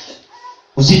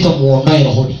 Uzito muondoe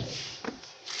rohoni.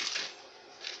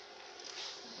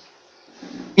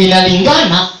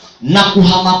 Inalingana na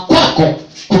kuhama kwako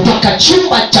kutoka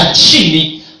chumba cha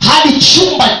chini hadi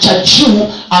chumba cha juu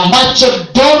ambacho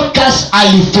Dorcas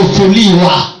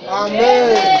alifufuliwa.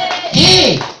 Amen.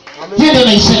 Hey, hiyo ndio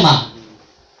naisema.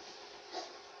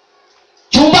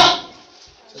 Chumba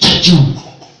cha juu.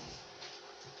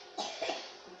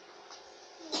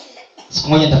 Siku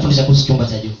moja nitafundisha kuhusu chumba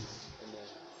cha juu.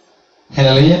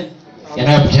 Haleluya.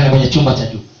 Yanayopatikana kwenye chumba cha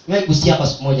juu. Niwahi kusikia hapa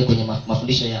siku moja kwenye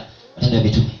mafundisho ya Matendo ya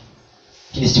Mitume.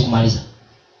 Lakini sikumaliza.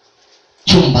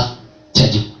 Chumba cha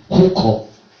juu. Huko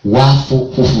wafu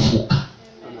hufufuka.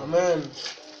 Amen.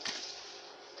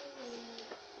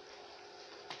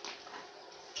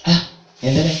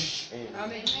 Endelee.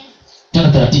 Amen. Tuna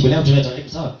taratibu leo, tuna taratibu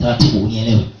sawa? Taratibu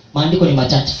unielewe. Maandiko ni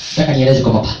machache. Nataka nieleze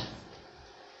kwa mapana.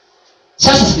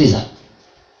 Sasa sikiliza.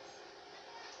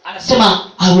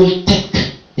 Anasema I will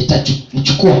take,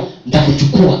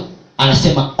 nitakuchukua.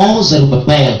 Anasema O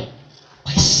Zerubbabel,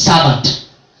 my servant,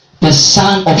 the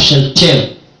son of Shealtiel,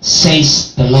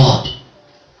 says the Lord.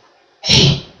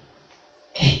 Hey.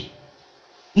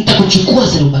 Nitakuchukua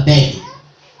Zerubbabel,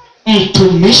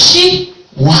 mtumishi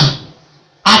wangu.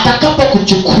 Atakapo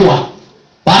kuchukua,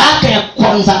 baraka ya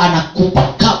kwanza anakupa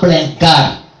kabla ya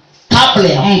gari, kabla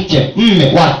ya mke, mme,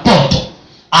 watoto.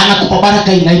 Anakupa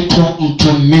baraka inaitwa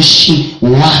mtumishi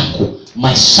wangu,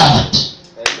 my servant.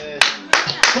 Amen.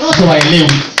 Kuna watu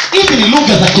waelewi. Hizi ni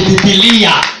lugha za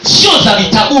kibiblia, sio za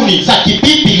vitabuni, za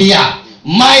kibiblia.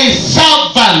 My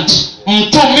servant,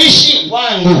 mtumishi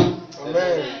wangu.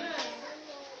 Amen.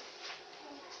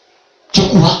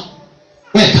 Chukua,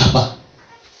 weka hapa,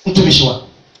 mtumishi wangu.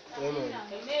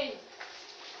 Amen.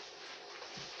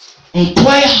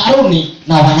 Mtwae Haruni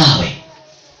na wanawe,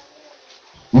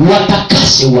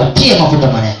 watakase, watie mafuta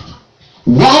maana yake,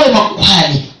 wawe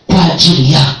makuhani kwa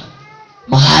ajili yangu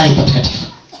mahali patakatifu.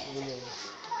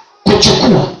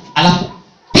 Kuchukua alafu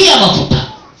pia mafuta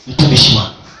mtumishi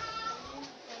wangu.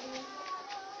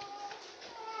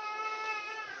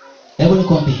 Hebu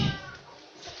nikwambie,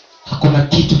 hakuna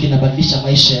kitu kinabadilisha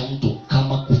maisha ya mtu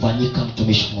kama kufanyika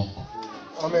mtumishi wa Mungu.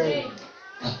 Amen.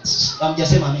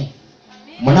 Hamjasema amen?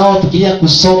 Mnaofikiria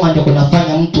kusoma ndio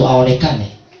kunafanya mtu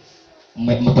aonekane,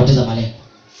 mmepoteza malengo.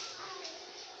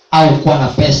 Au kuwa na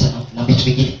pesa na vitu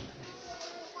vingine.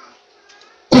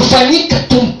 Kufanyika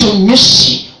tu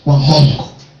mtumishi wa Mungu.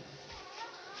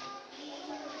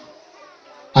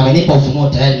 Amenipa ufunuo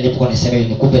tayari nilipokuwa nasema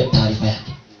nikupe taarifa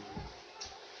yake.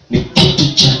 Ni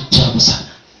kitu cha ajabu sana.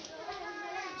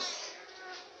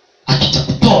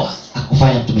 Akitakutoa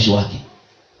akufanya mtumishi wake.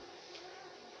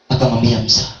 Akamwambia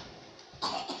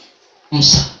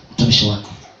Musa, mtumishi wangu.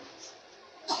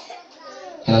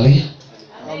 Haleluya.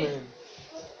 Amen.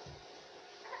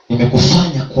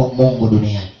 Nimekufanya kuwa Mungu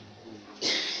duniani.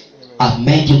 I've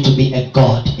made you to be a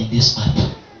God in this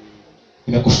earth.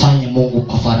 Nimekufanya Mungu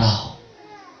kwa Farao.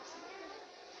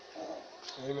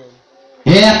 Amen.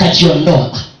 Yeye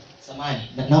akajiondoa. Samahani,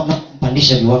 na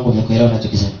kupandisha viwango vya kuelewa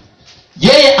ninachokisema.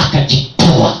 Yeye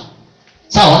akajitoa.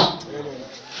 Sawa? Amen.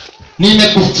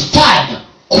 Nimekufanya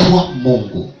kuwa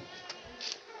Mungu.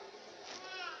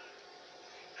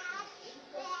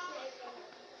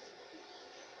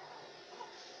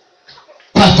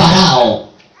 Kwa Farao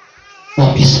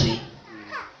wa Misri.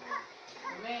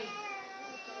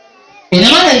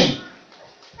 Ina maana hii,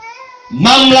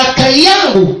 mamlaka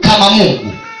yangu kama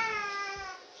Mungu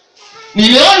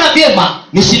niliona vyema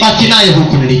nisibaki naye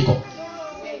huku niliko,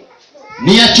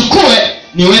 niyachukue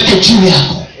niweke juu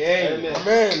yako.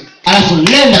 Amen. Alafu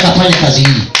nenda kafanya kazi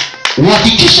hii,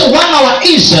 uhakikishe wana wa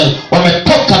Israeli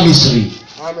wametoka Misri.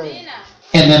 Amen.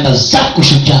 Enenda zako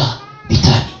shujaa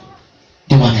vitani.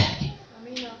 Ndio maana yake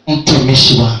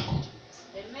mtumishi wangu.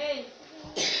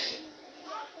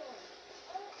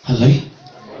 Haleluya.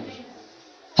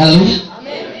 Haleluya.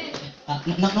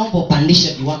 Naomba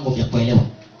upandishe viwango vya kuelewa.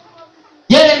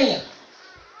 Yeremia,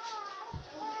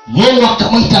 Mungu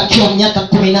akamwita akiwa miaka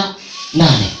 18.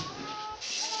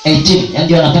 18,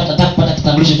 ndio anataka kupata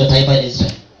kitambulisho cha taifa la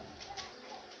Israeli.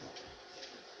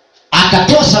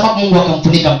 Akatoa sababu, Mungu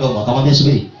akamfunika mdomo, akamwambia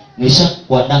subiri,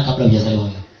 nilishakuandaa kabla hujazaliwa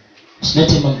wewe.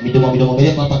 Usilete midomo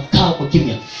mirefu hapa, kaa kwa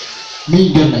kimya. Mimi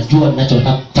ndio najua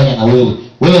ninachotaka kufanya na wewe.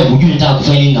 Wewe hujui nataka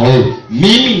kufanya nini na wewe.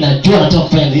 Mimi najua nataka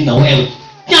kufanya nini na wewe.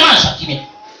 Nyamaza kimya.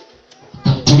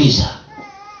 Akamtuliza.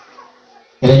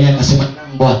 Yeremia akasema,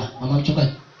 Bwana, mama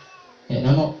mchungaji.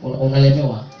 Nano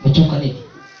unalemewa, umechoka nini?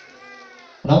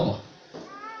 Unaumwa?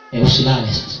 Usilale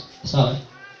sasa. Sawa?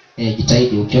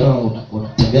 Jitahidi ukiona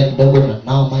unatembea kidogo na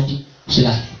nao maji,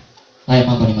 usilale. Haya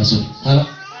mambo ni mazuri. Sawa?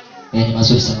 Ni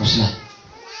mazuri sana usilani.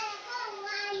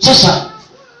 Sasa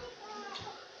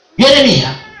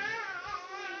Yeremia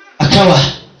akawa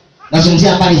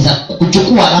nazungumzia habari za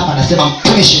kuchukua, hapa anasema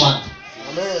mtumishi wangu.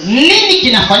 Amen. Nini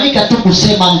kinafanyika tu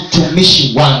kusema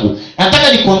mtumishi wangu?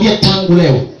 Nataka nikwambie tangu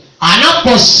leo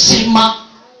anaposema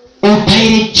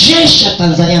utairejesha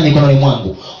Tanzania mikononi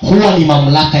mwangu, huwa ni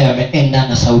mamlaka yameenda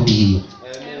na sauti hiyo.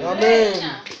 Amen.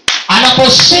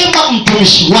 Anaposema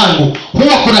mtumishi wangu,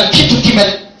 huwa kuna kitu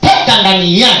kimetoka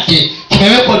ndani yake,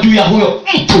 kimewekwa juu ya huyo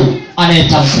mtu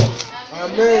anayetamkwa.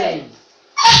 Amen.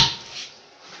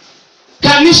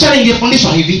 Kanisa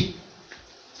lingefundishwa hivi,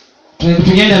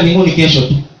 tungeenda mbinguni kesho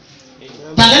tu.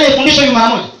 Tanzania ifundishwe hivi mara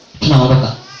moja,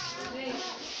 tunaondoka.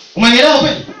 Umeelewa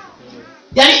kweli?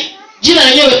 Yaani jina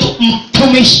lenyewe tu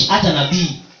mtumishi, hata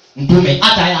nabii, mtume,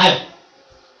 hata hayo.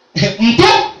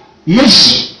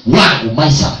 Mtumishi wangu,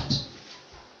 my servant.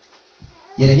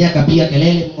 Yeremia akapiga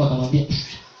kelele, Mungu akamwambia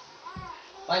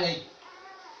fanya hivi.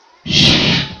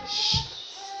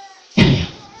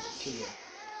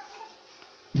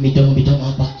 Midomo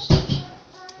hapa staki.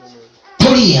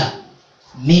 Tulia.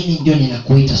 Mimi ndio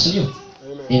ninakuita, sio?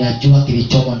 Ninajua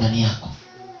kilichomo ndani yako.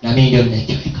 Na mimi ndio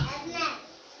ninakiweka.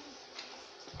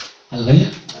 Haleluya.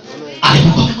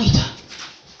 Alipokuwa amemuita,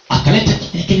 akaleta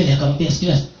kelele akamwambia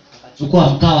sikia, chukua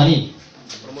mkawa nini?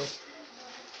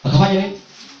 Akafanya nini?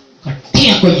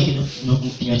 Katia kwenye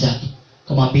kinywa chake.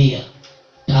 Akamwambia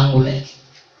tangu leo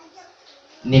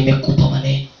nimekupa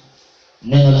maneno.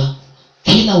 Neno la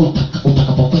kila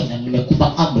utakapokwenda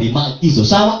nimekupa amri, maagizo,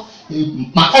 sawa?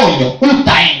 Maonyo,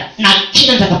 utaenda. Na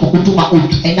kila nitakapokutuma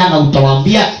utaenda na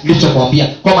utawaambia nilichokuambia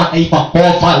kwa mataifa,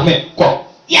 kwa falme, kwa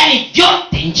yaani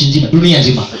vyote nchi nzima, dunia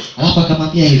nzima. Alafu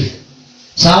akamwambia hivi,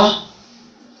 sawa?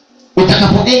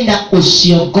 Utakapoenda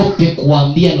usiogope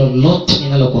kuambia lolote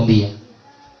ninalokuambia.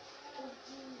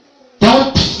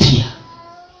 Don't fear.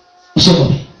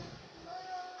 Usiogope.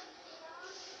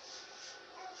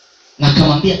 Na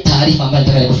akamwambia taarifa ambayo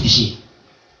nataka nikufikishie.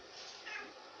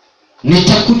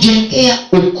 Nitakujengea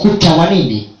ukuta wa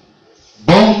nini?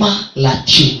 Boma la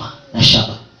chuma na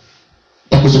shaba.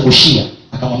 Nitakuzungushia.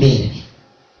 Akamwambia Yeremia,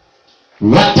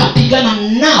 watapigana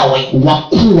nawe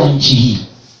wakuu wa nchi hii,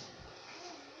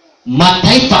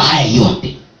 mataifa haya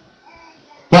yote,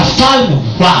 wafalme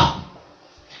wao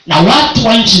na watu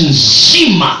wa nchi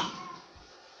nzima.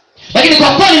 Lakini kwa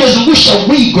kuwa nimezungusha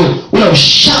wigo ule wa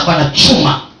shaba na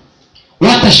chuma,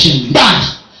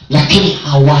 watashindana lakini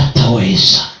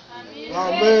hawataweza.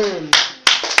 Amen.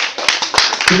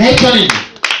 Inaitwa nini?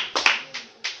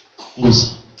 Nguzo.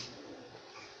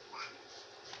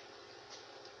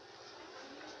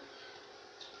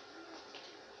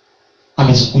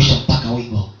 Amezungusha mpaka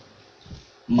wigo.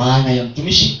 Maana ya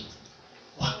mtumishi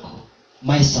wako,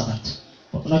 my servant.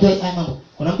 Unajua haya mambo,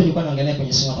 kuna mtu nilikuwa naongelea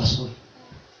kwenye simu hapa asubuhi.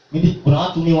 Mimi kuna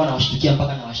watu mimi wanawashtukia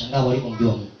mpaka na washangaa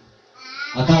walipomjua Mungu.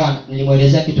 Akawa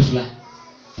nilimwelezea kitu fulani.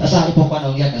 Sasa alipokuwa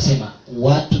anaongea akasema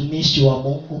watumishi wa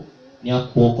Mungu ni wa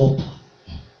kuogopa,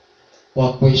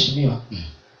 wa kuheshimiwa.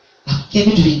 Akiwa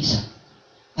vitu vingi sana.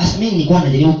 Sasa mimi nilikuwa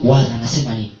najaribu kuwaza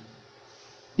anasema nini.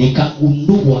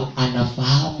 Nikagundua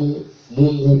anafahamu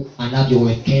Mungu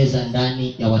anavyowekeza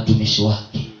ndani ya watumishi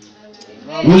wake.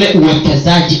 Ule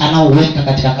uwekezaji anaoweka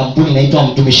katika kampuni inaitwa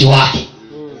mtumishi wake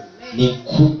ni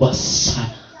kubwa sana.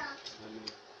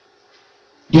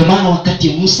 Ndio maana wakati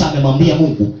Musa amemwambia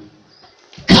Mungu,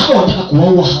 kama unataka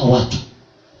kuwaua hawa watu,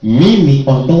 mimi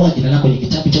ondoa jina lako kwenye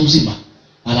kitabu cha uzima,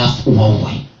 alafu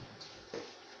uwaue.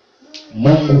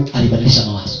 Mungu alibadilisha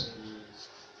mawazo.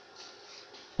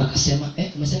 Akasema,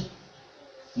 umesema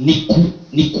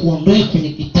nikuondoe kwenye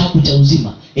kitabu cha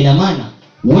uzima. Ina maana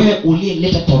wewe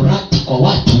uliyeleta Torati kwa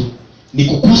watu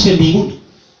nikukose mbinguni.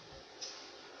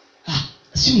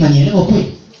 Si mnanielewa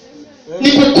kweli?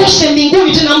 Nikukose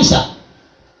mbinguni tena Musa.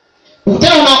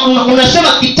 Tena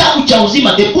unasema kitabu cha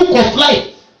uzima, the book of life.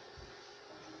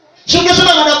 Si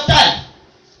ungesema madaftari.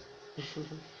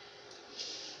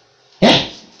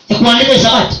 Ya kuandika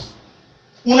hisabati.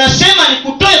 Unasema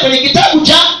nikutoe kwenye kitabu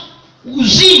cha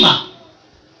uzima.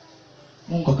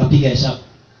 Mungu akapiga hesabu.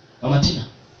 Mama Tina,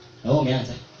 na wewe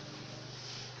umeanza.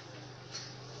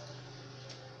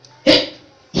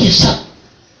 Hesabu.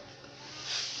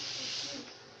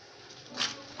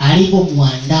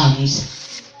 Alipomwandaa Musa,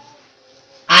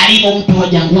 alipomtoa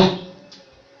jangwani,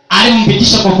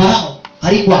 alimpitisha kwa Farao,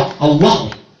 alikuwa auawe.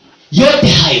 Yote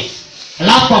hayo,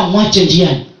 alafu amwache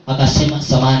njiani, akasema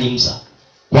samahani Musa,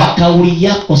 kwa kauli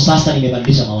yako sasa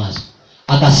nimebadilisha mawazo.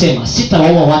 Akasema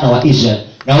sitawaua wana wa Israeli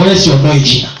na wewe siondoi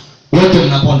jina. Wote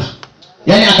mnapona.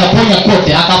 Yaani akaponya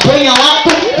kote, akaponya watu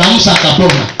na Musa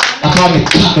akapona. Akawa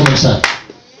amekaa kwa Musa.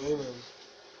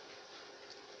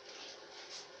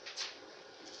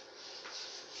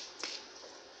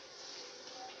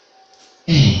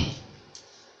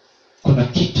 Kuna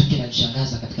kitu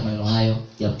kinanishangaza katika maneno hayo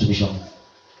ya mtumishi wa Mungu.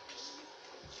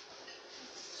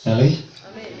 Haleluya.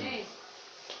 Amen.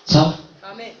 Sawa?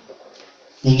 Amen.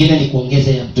 Nyingine ni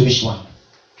kuongeza ya mtumishi wangu.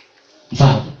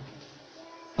 Mfano,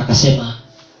 akasema,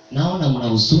 naona mna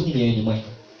huzuni mioyoni mwenu.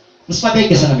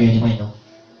 Msifadhaike sana mioyoni mwenu.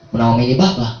 Mnaamini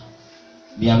Baba,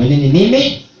 niaminini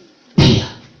mimi pia.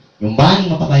 Nyumbani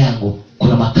mwa Baba yangu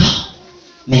kuna makao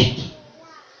mengi.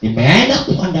 Nimeenda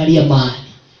kuandalia mahali,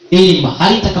 ili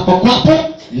mahali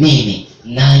nitakapokuwapo mimi,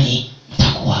 nanyi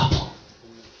mtakuwapo.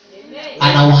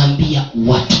 Anawaambia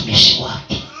watumishi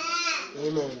wake.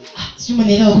 Sio,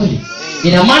 mnaelewa kweli?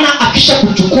 Ina maana akisha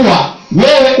kuchukua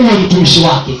wewe uwe mtumishi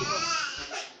wake,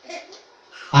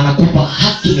 anakupa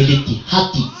haki miliki,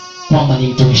 haki kwamba ni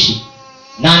mtumishi,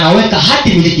 na anaweka haki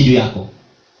miliki juu yako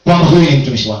kwamba huyu ni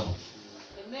mtumishi wako.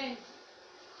 Amen.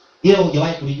 Hiyo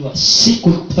hujawahi kulijua.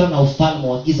 Siku kutana na ufalme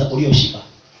wa giza ulioshiba,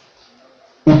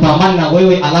 upambane na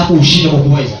wewe alafu ushinde kwa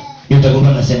kuweza, ndio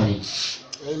utakuwa unasema nini?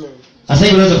 Amen. Sasa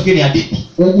hivi unaweza kufikiri hadithi.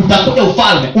 Utakuja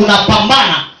ufalme,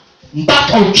 unapambana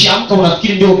mpaka ukiamka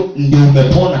unafikiri ndio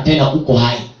umepona, tena uko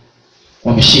hai.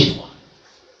 Wameshindwa.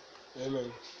 Amen.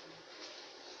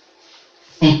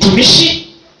 Mtumishi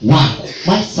wangu,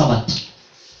 my servant.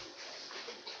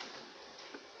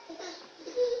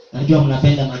 Najua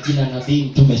mnapenda majina nabii,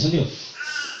 mtume, si ndio?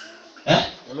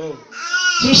 Amen.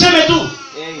 Tumseme tu. Amen.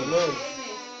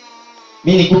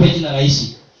 Mimi nikupe jina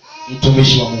rahisi,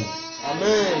 mtumishi wa Mungu.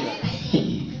 Amen.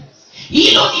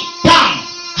 Hilo ni tamu.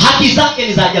 Haki zake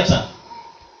ni za ajabu sana.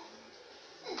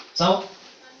 Sawa?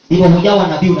 Hivyo hujawa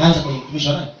nabii unaanza kwenye mtumishi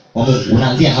wa nani? Wa Mungu.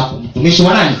 Unaanzia hapo, mtumishi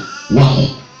wa nani? Wa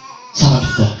Mungu. Sawa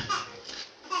tu.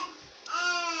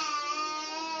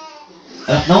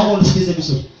 Naomba unisikilize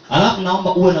vizuri. Alafu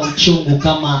naomba uwe na uchungu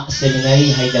kama semina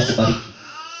hii haijakubariki.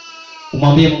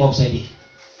 Umwambie Mungu akusaidie.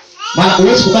 Maana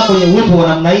huwezi kukaa kwenye uwepo wa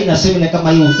namna hii na semina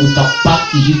kama hii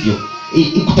ukabaki hivyo.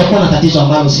 Kutakuwa na tatizo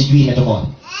ambalo sijui inatoka wapi.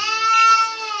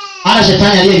 Hata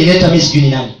shetani aliyelileta mimi sijui ni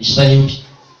nani. Shetani yupi?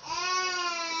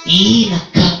 Hii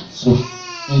inakaa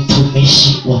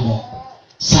mtumishi wa Mungu.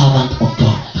 Servant of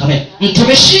God. Amen.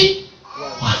 Mtumishi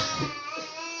wa Mungu.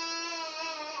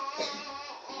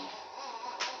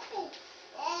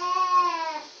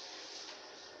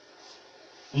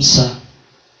 Musa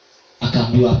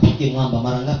akaambiwa apige mwamba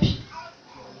mara ngapi?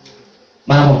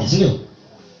 Mara moja, si ndio?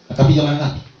 Akapiga mara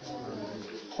ngapi?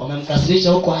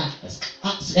 Wamemkasirisha huko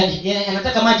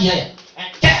anataka maji haya.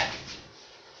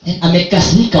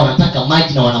 Amekasirika, wanataka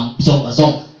maji na wanamzonga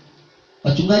zonga.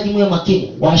 Wachungaji mwe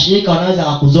makini, washirika wanaweza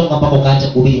kukuzonga mpaka ukaacha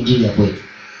kuhubiri injili ya kweli.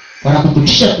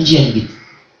 Wanakupitisha njia nyingine.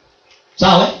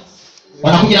 Sawa?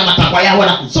 Wanakuja na matakwa yao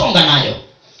wanakuzonga nayo.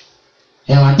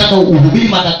 Wanataka uhubiri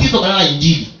matatizo badala ya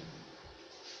injili.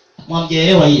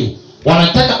 Mwamjeelewa hiyo?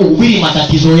 Wanataka uhubiri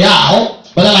matatizo yao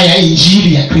badala ya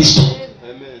injili ya Kristo.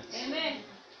 Amen.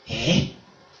 Amen.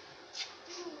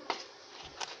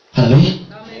 Haleluya.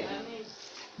 Amen.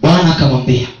 Bwana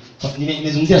akamwambia,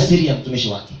 nimezungumzia siri ya mtumishi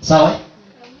wake. Sawa?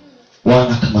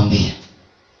 Bwana akamwambia,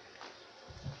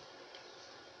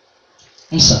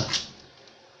 Musa,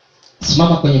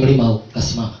 simama kwenye mlima huu.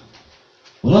 Kasimama.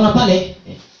 Unaona pale?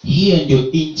 Hiyo ndio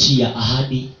nchi ya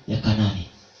ahadi ya Kanani.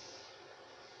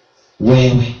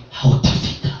 Wewe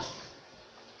hautafika.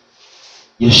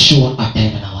 Yoshua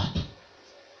ataenda na watu,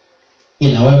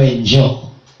 ila wewe njoo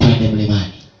twende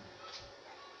mlimani.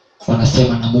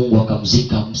 Wanasema na Mungu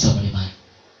akamzika Musa mlimani.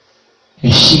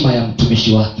 Heshima ya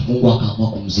mtumishi wake, Mungu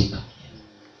akaamua kumzika.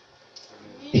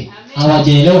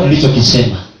 Hawajaelewa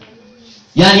nilichokisema.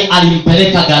 Yaani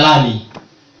alimpeleka galani.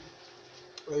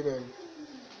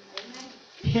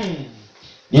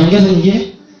 Niongeze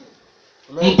nyingine?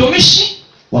 Mtumishi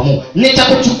wa Mungu.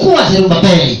 Nitakuchukua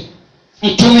Zerubabeli,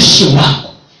 mtumishi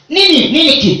wako.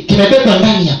 Nini kimebebwa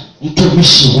ndani ya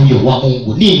mtumishi huyo wa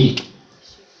Mungu? Nini?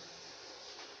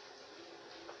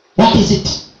 What is it?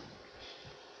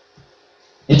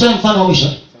 Nitoe mfano wa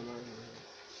mwisho.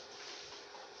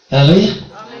 Haleluya.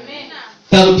 Amen.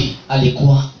 Daudi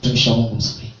alikuwa mtumishi wa Mungu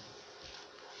mzuri.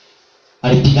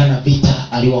 Alipigana vita,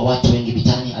 aliua watu wengi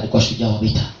vitani, alikuwa shujaa wa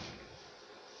vita.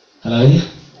 Haleluya.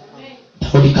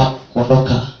 Daudi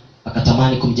kaondoka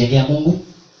akatamani kumjengea Mungu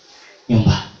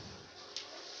nyumba.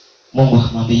 Mungu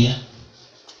akamwambia,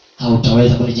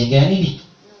 hautaweza kunijengea nini?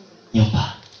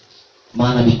 Nyumba.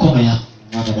 Maana mikono yako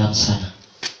mwaga damu sana.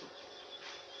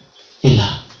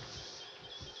 Ila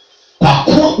kwa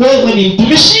kuwa wewe ni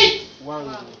mtumishi wangu.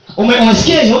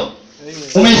 Umesikia hiyo?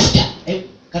 Umesikia?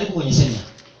 Karibu kwenye semina.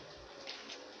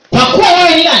 Kwa kuwa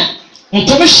wewe ni nani?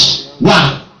 Mtumishi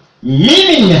wangu.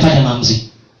 Mimi nimefanya maamuzi.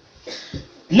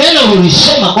 Neno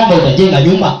ulisema kwamba utajenga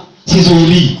nyumba,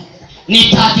 sizuilii.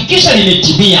 nitahakikisha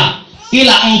limetimia,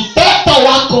 ila mtoto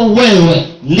wako wewe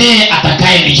ndiye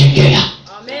atakayenijengea.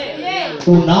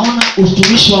 Unaona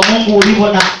utumishi wa Mungu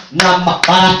ulivyo na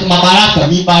mabaraka,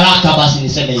 mibaraka, basi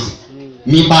niseme hivi,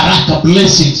 mibaraka,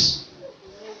 blessings.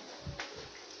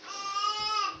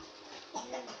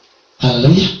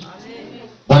 Haleluya.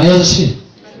 Bwana Yesu asifiwe.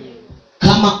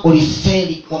 Kama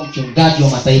ulifeli kwa mchungaji wa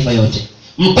mataifa yote,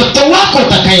 mtoto wako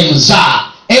utakayemzaa,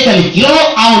 aidha ni kiroho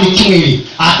au ni kimwili,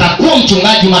 atakuwa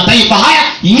mchungaji wa mataifa haya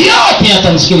yote,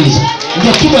 atamsikiliza.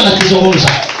 Ndio kitu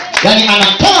anakizungumza. Yaani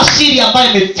anatoa siri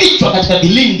ambayo imefichwa katika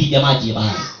vilindi vya maji ya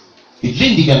bahari,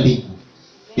 vilindi vya mbingu,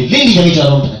 vilindi vya mito ya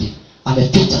Roho Mtakatifu.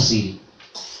 Ameficha siri.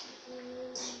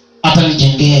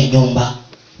 Atanijengea nyumba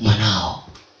mwanao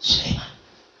Suleiman.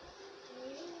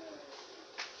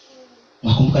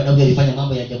 Nakumbuka Daudi alifanya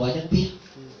mambo ya ajabu ajabu pia.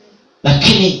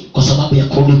 Lakini kwa sababu ya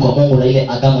kurudi kwa Mungu na ile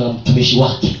agano la mtumishi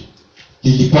wake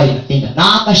lilikuwa linapinda,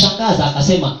 na akashangaza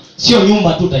akasema, sio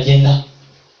nyumba tu utajenga,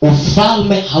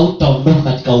 ufalme hautaondoka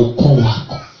katika ukoo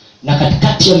wako, na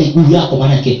katikati ya miguu yako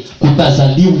maana yake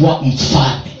kutazaliwa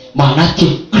mfalme. Maana yake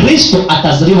Kristo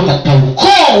atazaliwa katika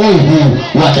ukoo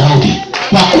huu wa Daudi.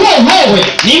 Kwa kuwa wewe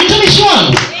ni mtumishi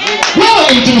wangu.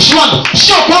 Wewe ni mtumishi wangu.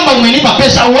 Sio kwamba umenipa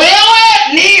pesa, wewe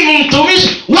ni mtumishi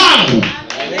wangu.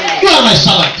 You are my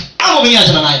servant. Au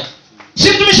mniacha naye. Si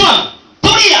mtumishi wangu.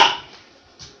 Tulia.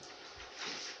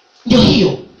 Ndio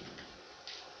hiyo.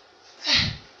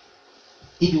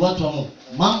 Hivi watu wa Mungu,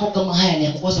 mambo kama haya ni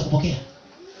ya kukosa kupokea?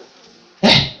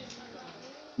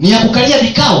 Ni ya kukalia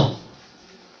vikao?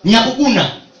 Ni ya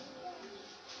kuguna?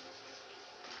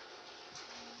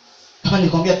 Kama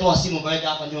nilikwambia toa simu kaweka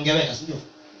hapa ndio ungeweka, si ndio?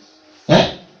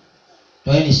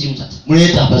 Toeni simu sasa.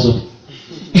 Mleta hapa zote.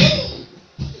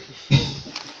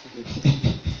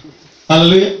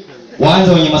 Haleluya.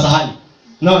 Waanze wenye masahani.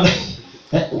 No.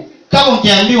 Kama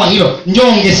ungeambiwa hilo, njoo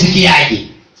ungesikiaje?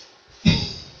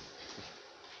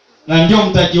 Na ndio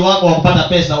mtaji wako wa kupata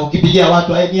pesa. Ukipigia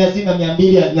watu ni hazina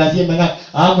 200, ni hazina ngapi?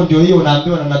 Hapo ndio hiyo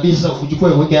unaambiwa na nabii, sasa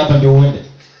uchukue uweke hapa ndio uende.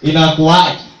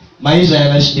 Inakuaje? Maisha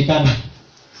yanashindikana.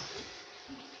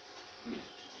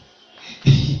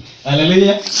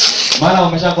 Haleluya. Maana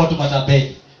wameshakuwa tu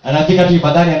matapeli. Anafika tu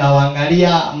ibadani,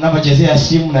 anawaangalia mnapochezea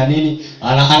simu na nini,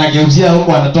 anageuzia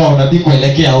huko, anatoa unabii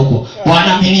kuelekea huko.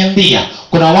 Bwana ameniambia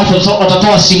kuna watu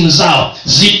watatoa simu zao,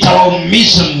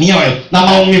 zitawaumiza mioyo, na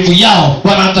maumivu yao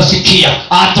Bwana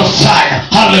atasikia, atafanya.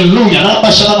 Haleluya. Na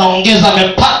bashara naongeza,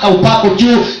 amepaka upako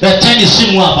juu, leteni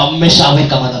simu hapa,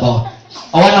 mmeshaweka madhabahu.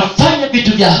 Wanafanya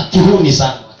vitu vya kuruni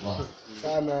sana watu wao.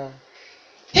 Sana.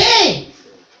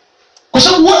 Kwa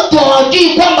sababu watu hawajui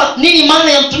kwamba nini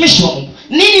maana ya mtumishi wa Mungu.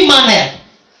 Nini maana yake?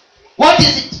 What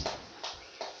is it?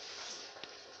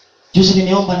 Juzi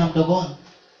nimeomba na mdogo wangu.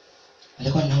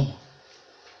 Alikuwa anaumwa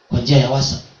kwa njia ya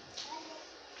WhatsApp.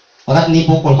 Wakati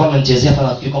nipo huko alikuwa ananichezea pale,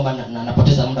 nafikiri kwamba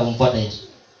napoteza muda kumfuata Yesu.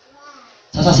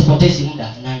 Sasa sipotezi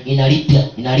muda, na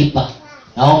inalipa.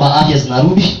 Naomba afya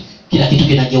zinarudi, kila kitu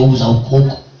kinageuza huko.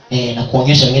 Na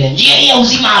kuonyesha wengine njia ya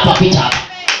uzima hapa, pita hapa.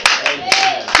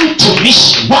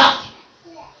 Mtumishi wa.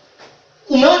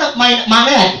 Umeona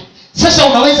maana yake? Sasa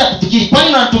unaweza kufikiri, kwani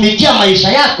unatumikia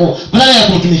maisha yako badala ya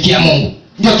kumtumikia Mungu?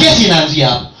 Ndio kesi inaanzia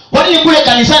hapo. Kwani kule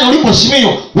kanisani uliposimio,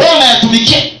 wewe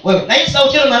unayatumikia wewe. Na hii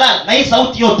sauti yote unalala, na hii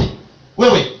sauti yote.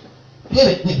 Wewe.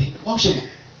 Wacha.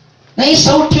 Na hii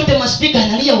sauti yote maspika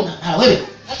yanalia unalala wewe.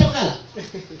 Hata ukala.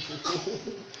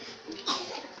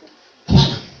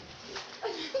 Hapana.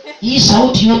 Hii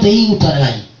sauti yote hii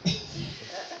utalalaje?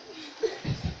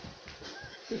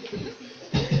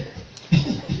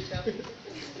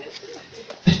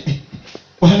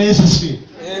 Bwana Yesu asifiwe.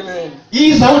 Amen.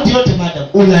 Hii sauti yote madam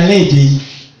unaleje hii?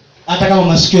 Hata kama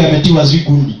masikio yametiwa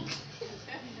zigundi.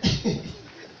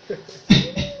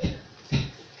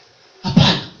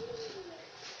 Hapana.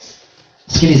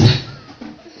 Sikiliza.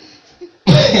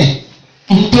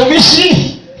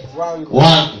 Mtumishi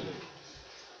wangu.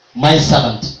 My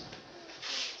servant.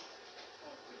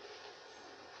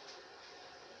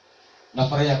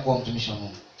 Nafurahia kuwa mtumishi wa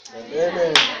Mungu.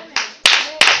 Amen.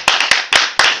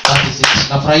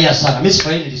 Nafurahia sana. Mimi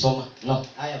sifurahi nilisoma. No.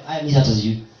 Haya mimi hata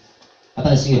sijui. Hata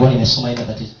nisingekuwa nimesoma hiyo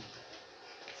tatizo.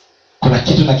 Kuna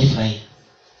kitu nakifurahia.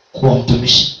 Kuwa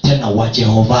mtumishi tena wa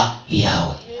Jehova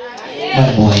Yahweh.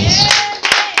 Mungu wa Yesu.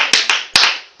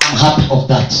 I'm happy of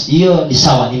that. Hiyo ni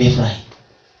sawa, nimefurahi.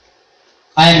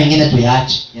 Haya mengine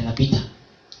tuyaache, yanapita.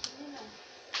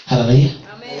 Haleluya.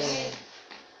 Amen.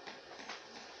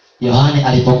 Yohane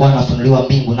alipokuwa anafunuliwa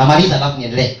mbingu, na maliza alafu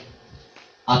niendelee.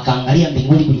 Akaangalia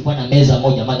mbinguni, kulikuwa na meza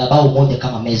moja, madhabahu moja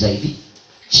kama meza hivi.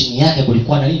 Chini yake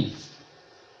kulikuwa na nini?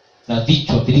 Na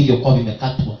vichwa vilivyokuwa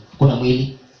vimekatwa. Kuna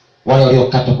mwili, wale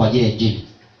waliokatwa kwa ajili ya injili.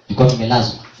 tulikuwa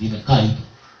tumelazwa, vimekaa hivi.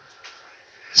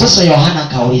 Sasa Yohana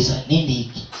akauliza, nini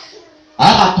hiki?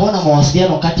 Hapa kuona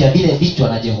mawasiliano kati ya vile vichwa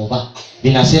na Jehova.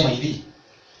 Vinasema hivi,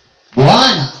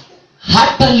 Bwana,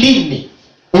 hata lini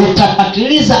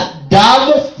utapatiliza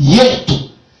damu yetu,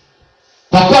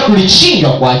 kwa kuwa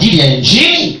tulichinjwa kwa ajili ya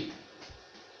Injili?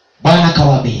 Bwana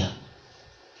akawaambia,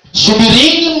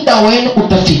 subirini, muda wenu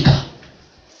utafika,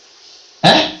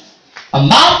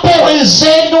 ambapo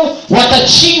wenzenu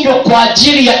watachinjwa kwa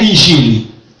ajili ya Injili,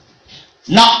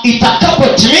 na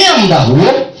itakapotimia muda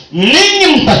huo, ninyi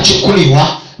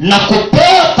mtachukuliwa na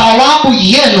kupewa thawabu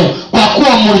yenu, kwa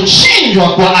kuwa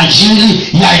mlichinjwa kwa ajili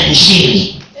ya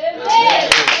Injili.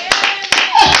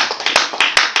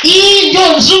 Hii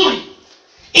ndio nzuri.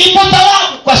 Ipo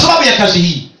thawabu kwa sababu ya kazi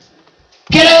hii.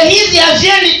 Kelele hizi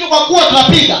haziendi tu kwa kuwa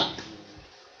tunapiga.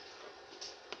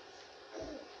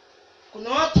 Kuna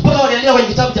watu pale waliandika kwenye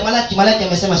kitabu cha Malaki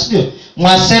amesema, sio?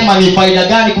 Mwasema ni faida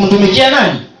gani kumtumikia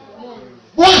nani?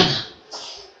 Bwana.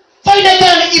 Faida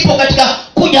gani ipo katika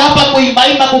kuja hapa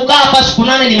kuimba, kukaa hapa siku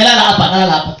 8 nimelala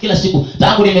hapa kila siku.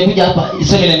 Tangu nimekuja hapa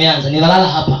iseme nimeanza, nilala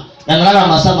hapa. Na nalala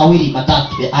masaa 2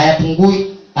 matatu.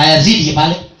 Hayapungui, hayazidi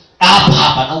pale.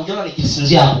 Hapa na unaona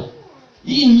nikisinzia hapo.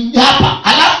 Hapa.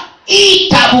 Alafu hii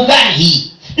tabu gani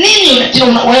hii? Nini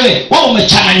wewe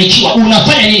umechanganyikiwa?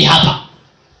 Unafanya nini hapa?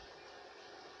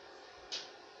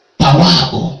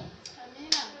 Thawabu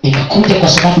inakuja kwa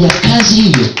sababu ya kazi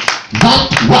hiyo.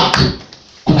 That work,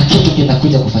 kuna kitu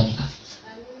kinakuja kufanyika.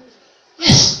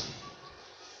 Yes.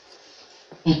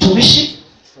 Mtumishi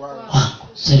wangu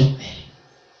Selumeli.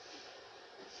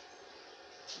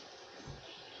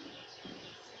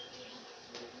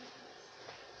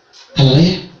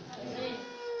 Haleluya.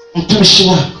 Mtumishi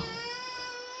wangu,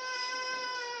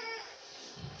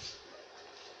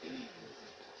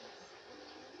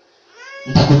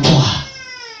 nitakutoa.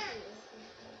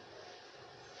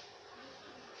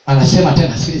 Anasema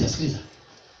tena, sikiliza.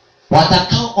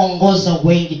 Watakaoongoza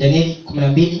wengi, Danieli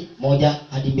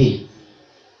 12:1-2.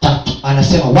 3.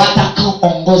 Anasema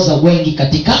watakaoongoza wengi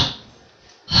katika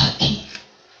haki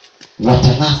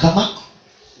watang'aa kama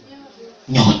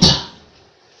nyota.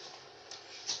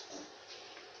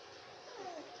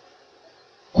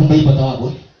 Kumbe ipo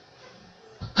thawabu.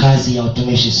 Kazi ya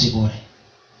utumishi si bure.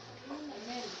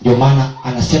 Ndio maana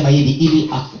anasema hivi, ili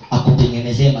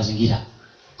akutengenezee mazingira.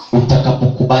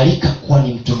 Utakapokubalika kuwa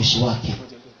ni mtumishi wake,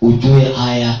 ujue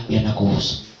haya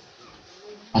yanakuhusu.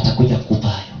 Atakuja kukupa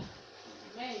hayo.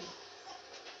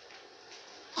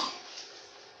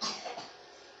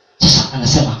 Sasa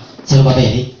anasema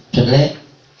Zerubabeli, tuendelee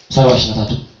mstari wa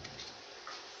 23.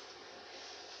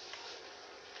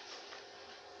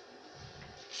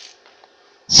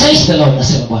 Says the Lord,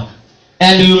 anasema Bwana,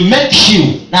 and will make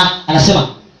you, na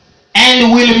anasema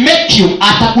and will make you,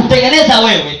 atakutengeneza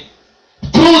wewe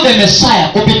through the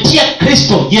Messiah, kupitia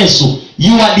Kristo Yesu,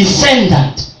 your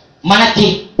descendant,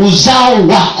 manake uzao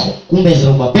wako. Kumbe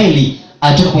Zerubabeli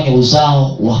alitoka kwenye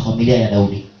uzao wa familia ya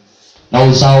Daudi, na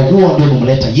uzao huo ndio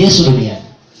umemleta Yesu duniani.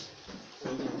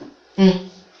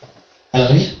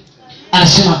 Haleluya.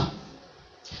 Anasema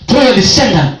through your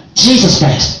descendant Jesus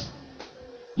Christ,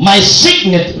 my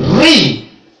signet ring.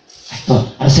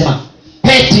 Anasema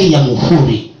pete ya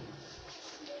muhuri.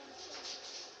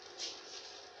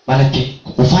 Manake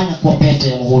kufanya kuwa pete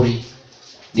ya muhuri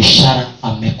ni ishara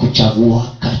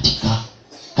amekuchagua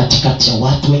katikati ya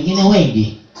watu wengine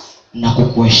wengi, na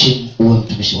kukuheshimu uwe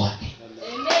mtumishi wake.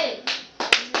 Amen.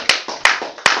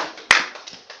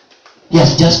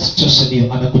 Yes, just chosen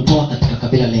you. Amekutoa katika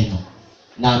kabila lenu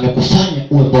na amekufanya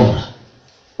uwe bora,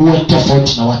 uwe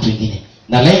tofauti na watu wengine,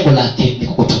 na lengo lake ni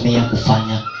kukutumia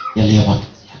kufanya yaliyo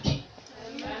mapenzi yake.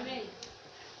 Amen.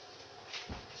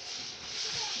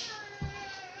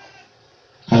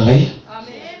 Haleluya.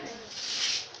 Amen.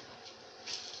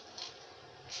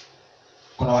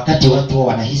 Kuna wakati watu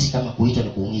wanahisi kama kuitwa ni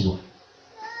kuumizwa,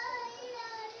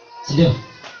 si ndio?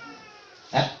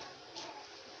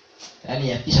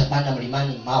 Yaani akisha panda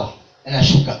mlimani mawe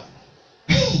yanashuka.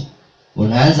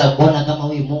 Unaanza kuona kama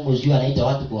huyu Mungu sijui anaita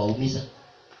watu kuwaumiza,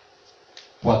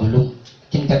 kuwadhulumu.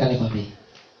 Lakini nataka nikwambie,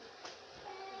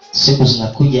 siku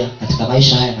zinakuja katika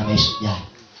maisha haya na maisha yajayo,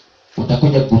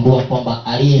 utakuja kugundua kwamba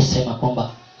aliyesema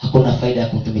kwamba hakuna faida ya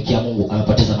kumtumikia Mungu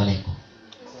amepoteza malengo.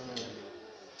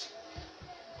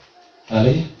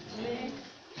 Haleluya.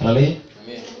 Haleluya.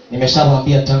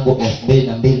 Nimeshawaambia tangu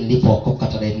 2002 nilipookoka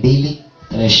tarehe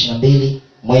 22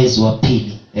 mwezi wa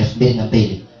 2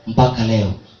 2002 mpaka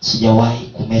leo sijawahi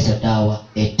kumeza dawa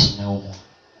eti naumwa.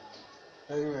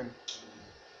 Amen.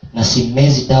 Na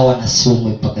simezi dawa na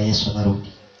siumwi mpaka Yesu anarudi.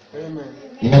 Amen.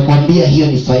 Nimekwambia hiyo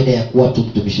ni faida ya kuwa tu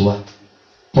mtumishi wake.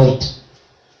 Point.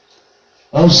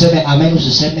 Au useme amen,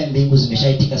 usiseme mbingu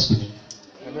zimeshaitika siku nyingi.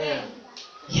 Amen.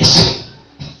 Yes.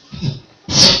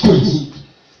 Siku nyingi.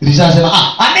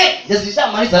 Nilisema amen. Yes,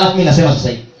 nilishamaliza alafu mimi nasema sasa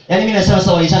hivi. Yaani mimi nasema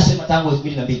sasa walishasema tangu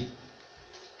 2002.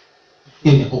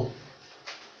 Hiyo imekuwa.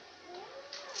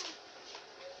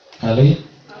 Haleluya.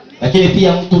 Lakini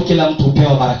pia kila mtu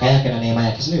hupewa baraka yake na neema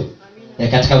yake, si ndio?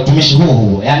 Katika utumishi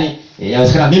huo. Yaani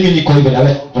yawezekana mimi niko hivyo na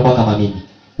wewe utakuwa kama mimi.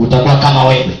 Utakuwa kama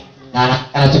wewe.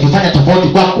 Na anachokifanya tofauti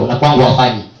kwako na kwangu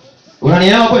hafanyi.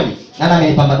 Unanielewa kweli? Nani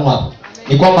amenipambanua hapo?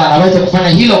 Ni kwamba anaweza kufanya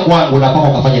hilo kwangu na kwako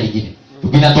ukafanya lingine.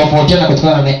 Vinatofautiana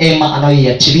kutokana na neema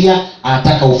anayoiachilia,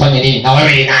 anataka ufanye nini na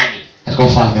wewe ni nani katika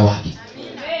ufalme wake.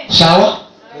 Sawa?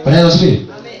 Bwana asifiwe.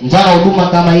 Mfano huduma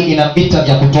kama hii ina vita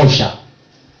vya kutosha.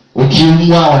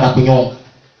 Ukiumwa wanakunyonga.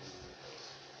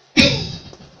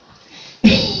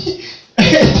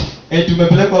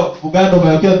 Tumepelekwa Uganda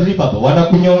umewekea drip hapa,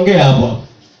 wanakunyongea hapo.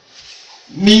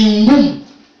 Ni ngumu.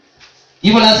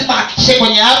 Hivyo lazima hakikishe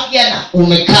kwenye afya na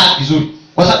umekaa vizuri.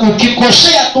 Kwa sababu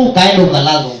ukikosea tu ukaenda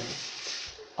ukalazo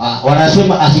huko.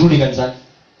 Wanasema asirudi kanisani.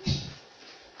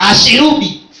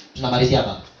 Asirudi. Tunamalizia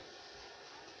hapa.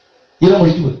 Hilo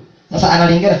mlijue. Sasa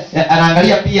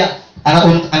anaangalia pia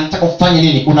anataka ufanye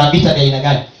nini? Una vita vya aina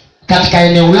gani? Katika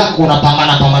eneo lako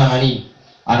unapambana na nini?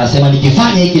 Anasema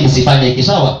nikifanya hiki nisifanye hiki,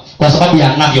 sawa? Kwa sababu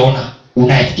ya anavyoona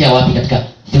unafikia wapi katika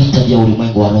vita vya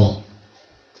ulimwengu wa roho.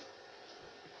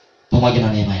 Pamoja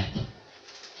na neema yake.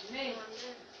 Amen.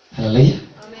 Haleluya.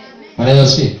 Amen. Bwana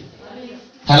asifiwe.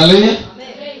 Haleluya.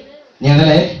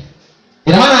 Niendelee.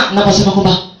 Ina maana naposema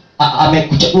kwamba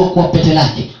amekuchagua kuwa pete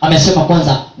lake, amesema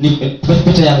kwanza ni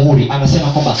pete ya muhuri,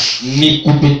 anasema kwamba ni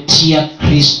kupitia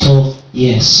Kristo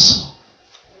Yesu.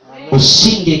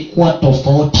 Usingekuwa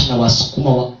tofauti na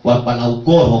Wasukuma wana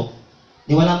ugoro.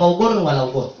 Ni wanamba ugoro, ni wala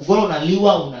ugoro. Ugoro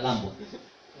unaliwa, unalambwa.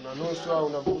 Unanuswa,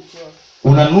 unavutwa.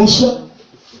 Unanuswa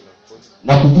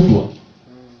na kuvutwa.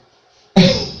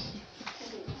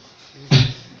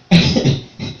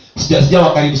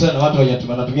 Sijawa karibu sana na watu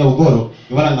wanatumia ugoro,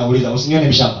 ni maana ninauliza usinione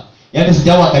mshamba. Yaani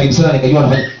sijawa karibu sana nikajua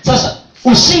wanafanya. Sasa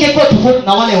usingekuwa tofauti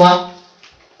na wale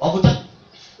wavuta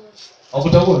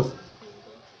ugoro.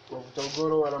 Wavuta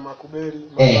ugoro wala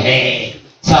makubeli.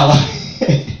 Sawa.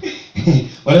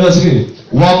 Wale wasifiri.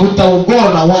 Wavuta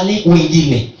ugoro na wale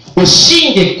wengine.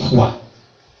 Usingekuwa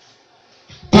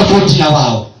tofauti na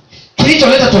wao.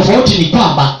 Kilicholeta tofauti ni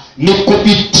kwamba ni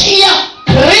kupitia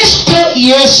Kristo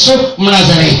Yesu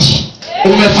Mnazareti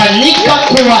umefanyika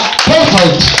kuwa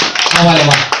tofauti na wale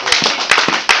watu.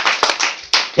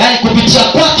 Yaani kupitia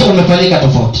kwake umefanyika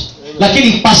tofauti.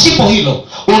 Lakini pasipo hilo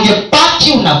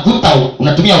ungebaki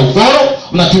unatumia ugoro,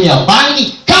 unatumia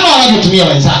bangi kama wanavyotumia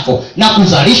wenzako na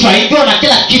kuzalishwa hivyo na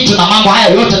kila kitu na mambo haya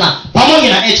yote na pamoja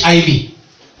na HIV.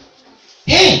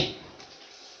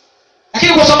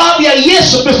 Lakini kwa sababu ya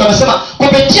Yesu Kristo amesema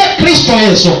kupitia Kristo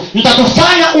Yesu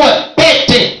nitakufanya uwe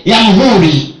pete ya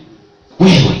muhuri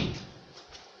wewe.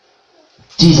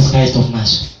 Jesus Christ of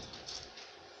Nazareth.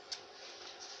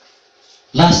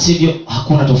 La sivyo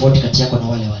hakuna tofauti kati yako na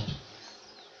wale watu.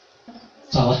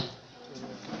 Sawa?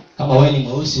 Kama wewe ni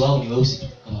mweusi wao ni weusi tu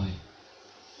kama wewe.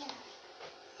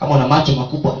 Kama una macho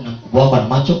makubwa na mkubwa wako na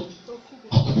macho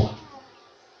makubwa.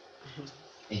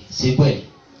 Si kweli?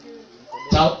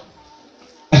 Sawa?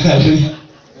 Haleluya.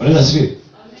 Bwana asifiwe.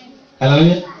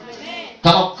 Haleluya.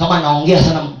 Kama naongea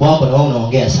sana mkubwa wako na wewe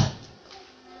unaongea sana.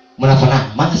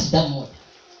 Mnafanana, maana si damu moja.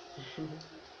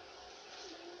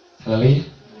 Haleluya.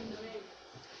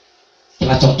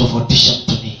 Kinachomtofautisha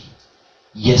mtu ni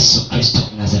Yesu Kristo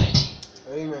Nazareti.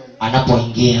 Amen.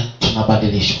 Anapoingia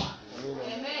tunabadilishwa.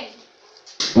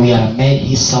 Amen. We are made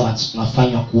his servants,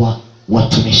 tunafanywa kuwa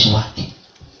watumishi wake.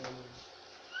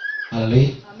 Haleluya.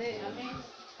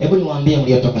 Hebu niwaambie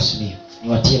mliotoka Simiyu,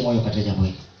 niwatie moyo katika jambo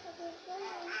hili.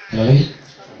 Haleluya.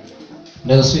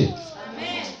 Ndio sio?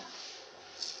 Amen.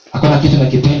 Hakuna kitu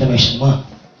nakipenda maishani mwangu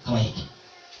kama hiki.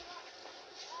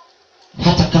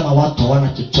 Hata kama watu hawana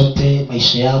chochote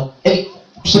maisha yao,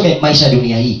 tuseme maisha ya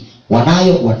dunia hii,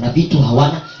 wana vitu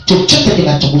hawana chochote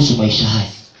kinachohusu maisha haya.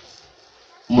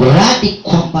 Mradi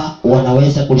kwamba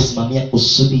wanaweza kulisimamia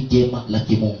kusudi jema la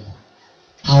kimungu.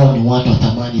 Hao ni watu wa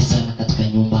thamani sana katika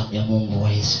nyumba ya Mungu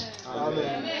wa Yesu. Amen.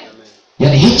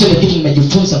 Yaani hicho ndio kitu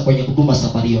nimejifunza kwenye huduma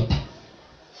safari yote.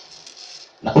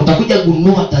 Na utakuja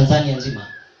gundua Tanzania nzima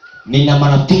nina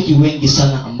marafiki wengi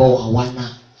sana ambao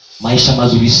hawana maisha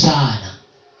mazuri sana,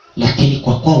 lakini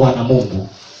kwa kuwa wana Mungu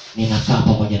ninakaa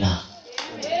pamoja nao.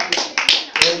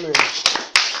 Amen.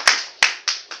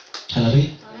 Haleluya.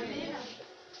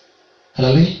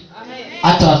 Haleluya.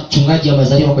 Hata wachungaji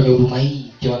wamezaliwa kwenye huduma hii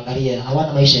kiangalia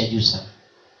hawana maisha ya juu sana.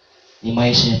 Ni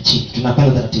maisha ya chini.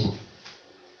 Tunapenda taratibu.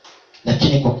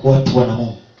 lakini kwa kuwa tu wana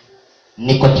Mungu,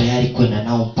 niko tayari kwenda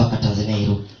nao mpaka Tanzania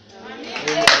irudi.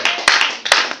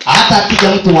 Hata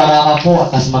akija mtu wa Ramapo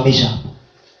akasimamisha hapo,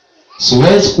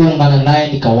 siwezi kuungana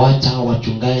naye nikawacha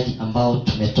wachungaji ambao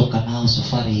tumetoka nao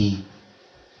safari hii.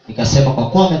 Nikasema kwa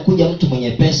kuwa amekuja mtu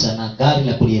mwenye pesa na gari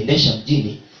la kuliendesha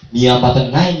mjini,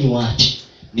 niambatane naye niwache,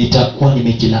 nitakuwa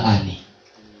nimejilaani.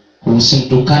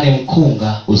 Usimtukane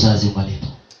mkunga, uzazi umalipo.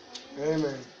 Amen.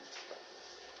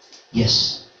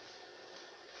 Yes.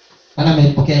 Ana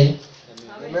amepokea hiyo?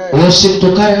 Amen.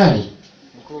 Usimtukane nani?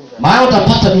 Mkunga. Maana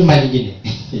utapata mimba nyingine.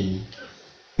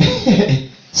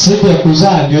 Siku ya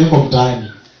kuzaa ndio iko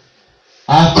mtaani.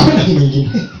 Hakuna mwingine.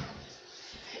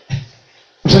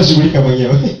 Utashughulika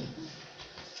mwenyewe.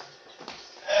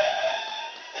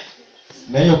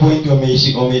 Na hiyo point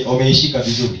wameishika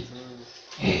vizuri.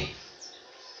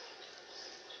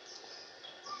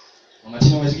 Mama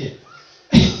Tina umesikia?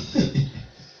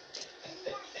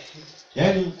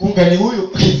 Yaani mkunga ni huyu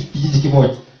kijiji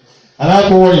kimoja.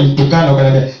 Alafu wewe mtukano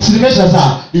ukaniambia, "Si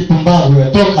nimeshazaa, ipumbavu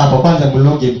wewe, toka hapo kwanza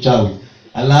mloge mchawi."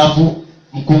 Alafu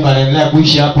mkunga anaendelea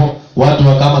kuishi hapo, watu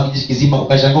wa kama kijiji kizima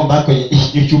ukashangaa mpaka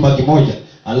kwenye chumba kimoja.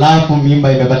 Alafu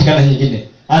mimba imepatikana nyingine,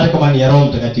 hata kama ni ya Roho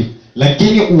Mtakatifu.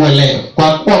 Lakini uelewe,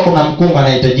 kwa kuwa kuna mkunga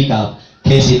anahitajika hapa,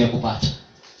 kesi imekupata.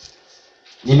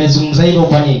 Nimezungumza hilo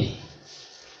kwa nini?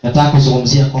 Nataka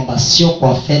kuzungumzia kwamba sio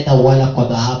kwa fedha wala kwa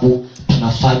dhahabu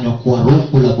tunafanywa kuwa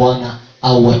rungu la Bwana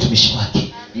au watumishi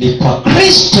wake. Ni kwa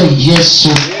Kristo Yesu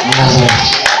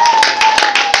Nazareti.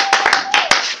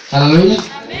 Haleluya.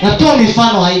 Natoa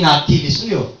mifano haina akili,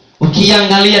 sio?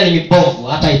 Ukiangalia ni mipofu,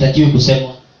 hata haitakiwi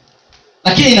kusemwa.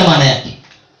 Lakini ina maana yake.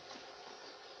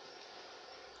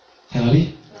 Haleluya.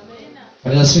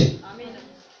 Amen. Amen.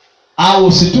 Au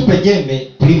usitupe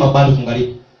jembe kulima bado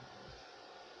kungalipo.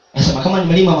 Nasema kama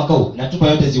nimelima makao, natupa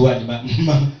yote ziwani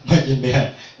majembe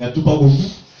haya. Natupa nguvu.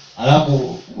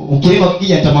 Alafu ukilima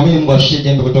kija nitamwamini Mungu ashushe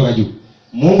jembe kutoka juu.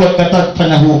 Mungu akikataa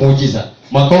kufanya huo muujiza,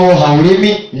 makao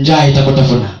haulimi, njaa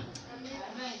itakutafuna.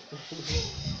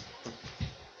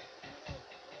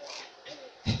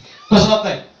 Kwa sababu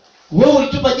gani? Wewe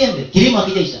ulitupa jembe, kilimo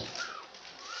kijaisha.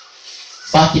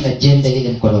 Baki na jembe lile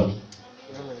mkononi.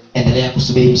 Endelea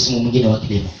kusubiri msimu mwingine wa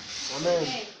kilimo. Amen.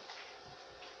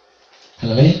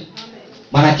 Haleluya.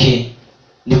 Manake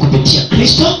ni kupitia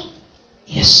Kristo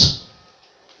Yesu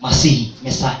Masihi,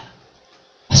 Mesaya.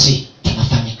 Masihi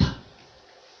tunafanyika.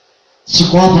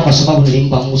 Siko hapa kwa sababu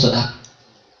nilimpa Mungu sadaka.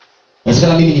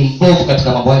 Inawezekana mimi ni mbovu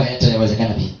katika mambo haya, hata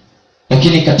inawezekana pia.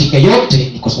 Lakini katika yote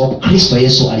ni kwa sababu Kristo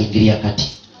Yesu aliingilia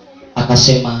kati.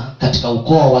 Akasema katika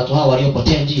ukoo wa watu hao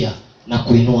waliopotea njia na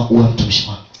kuinua uwe mtumishi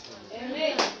wangu.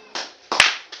 Amen.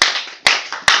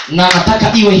 Na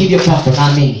nataka iwe hivyo kwako,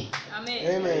 naamini.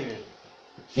 Amen.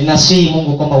 Ninasihi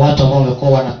Mungu kwamba watu ambao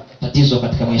wamekuwa wana tatizo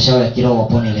katika maisha yao ya kiroho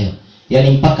wapone leo.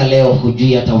 Yaani mpaka leo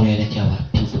hujui hata unaelekea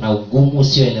wapi. Kuna ugumu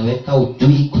usioeleweka,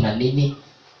 hujui kuna nini.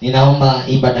 Ninaomba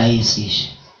ibada hii isiishe.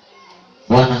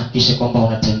 Bwana hakikishe kwamba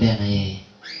unatembea na yeye.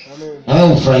 Amen. Na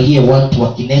wewe ufurahie watu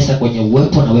wakinesa kwenye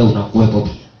uwepo, na wewe unakuwepo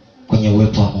pia kwenye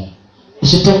uwepo wa Mungu.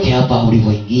 Usitoke hapa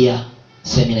ulivyoingia,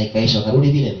 semina ikaisha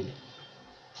ukarudi vile vile.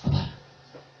 Hapana.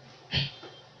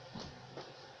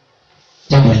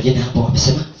 Jambo lingine hapo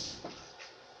wamesema,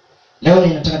 leo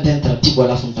ninataka nitaenda taratibu,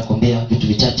 alafu nitakombea vitu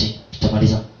vichache,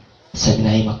 tutamaliza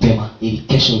semina hii mapema ili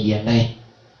kesho ujiandae.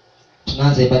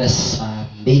 Tunaanza ibada saa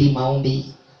 2 maombi,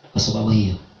 kwa sababu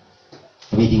hiyo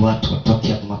inabidi watu watoke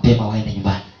hapo mapema waende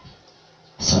nyumbani.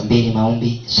 Saa 2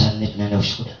 maombi, saa 4 tunaenda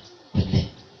ushuhuda. Tuendelee.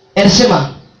 Anasema,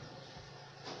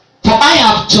 "For I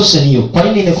have chosen you." Kwa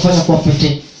nini nimekufanya kuwa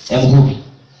pete ya muhuri?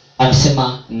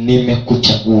 Anasema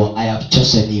nimekuchagua. I have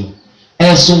chosen you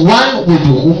as one with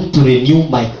whom to renew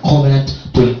my covenant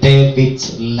to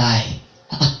David's life.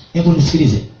 Hebu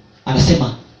nisikilize.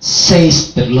 Anasema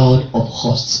says the Lord of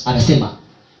hosts. Anasema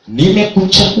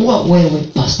nimekuchagua wewe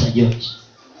Pastor George.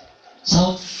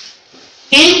 Sawa?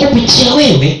 Ili kupitia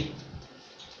wewe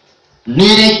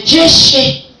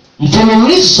nirejeshe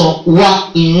mfululizo wa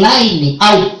laini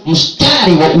au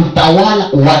mstari wa utawala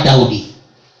wa Daudi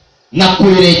na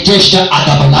kuirejesha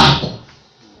agano lako.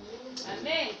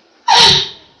 Amen.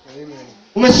 Amen.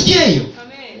 Umesikia hiyo?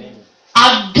 Amen.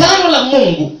 Agano la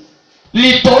Mungu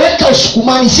lilitoweka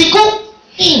usukumani siku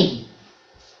nyingi.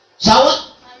 Sawa?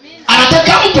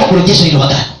 Anataka mtu akurejesha hilo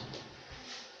agano.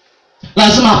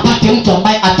 Lazima apate mtu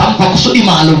ambaye atampa kusudi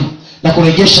maalum na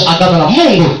kurejesha agano la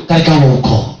Mungu katika huo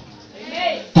ukoo,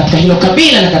 katika hilo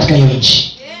kabila na katika hiyo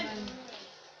nchi.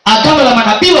 Agano la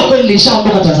manabii wa kweli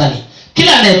lilishaondoka Tanzania.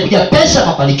 Kila anayekuja pesa,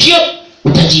 mafanikio,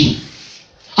 utajiri.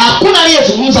 Hakuna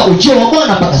aliyezungumza ujio wa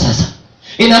Bwana mpaka sasa.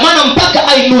 Ina maana mpaka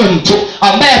ainue mtu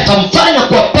ambaye atamfanya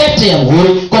kwa pete ya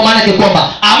muhuri, kwa maana yake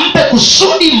kwamba ampe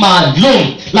kusudi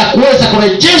maalum la kuweza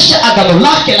kurejesha agano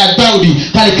lake la Daudi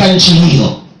katika nchi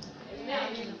hiyo.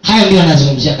 Hayo ndio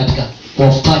anazungumzia katika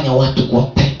kuwafanya watu kwa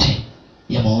pete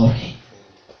ya muhuri.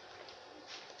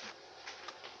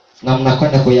 Na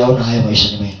mnakwenda kuyaona hayo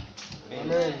maishani mwenu.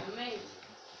 Amen.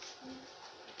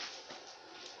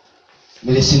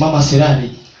 Nilisimama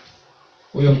Sirari,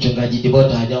 huyo mchungaji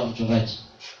Dibota hajawa mchungaji,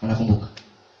 anakumbuka.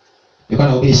 Nilikuwa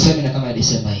nahubiri semina kama ya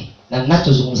Desemba hii. Na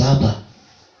ninachozungumza hapa,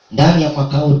 ndani ya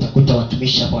mwaka huu utakuta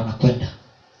watumishi hapa wanakwenda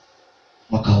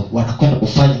mwaka huu wanakwenda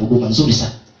kufanya huduma nzuri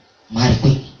sana mahali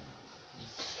kwingi.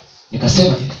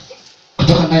 Nikasema hivi,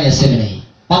 kutoka ndani ya semina hii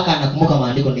mpaka anakumbuka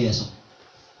maandiko ndio yasoma.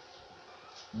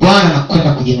 Bwana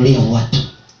anakwenda kujinulia watu.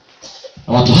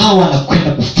 Na watu hao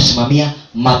wanakwenda kusimamia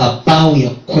madhabahu ya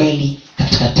kweli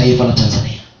katika taifa la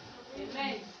Tanzania.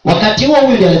 Amen. Wakati huo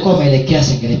huyo ndiye alikuwa ameelekea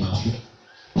Sengerema huyo,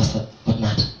 Pastor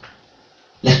Bwana.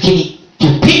 Lakini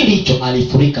kipindi hicho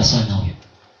alifurika sana huyo.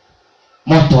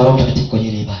 Moto wa Roho Mtakatifu kwenye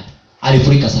ile ibada.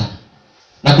 Alifurika sana.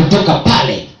 Na kutoka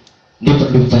pale ndipo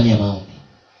tulimfanyia maombi.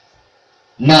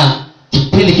 Na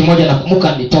kipindi kimoja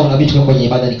nakumbuka nilitoa na vitu kwenye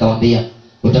ibada, nikamwambia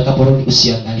utakaporudi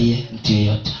usiangalie mtu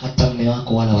yeyote, hata mume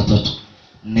wako wala watoto.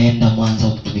 Nenda Mwanza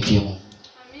umtumikie Mungu.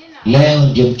 Amina. Leo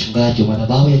ndio mchungaji wa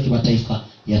madhabahu ya kimataifa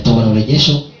ya toba na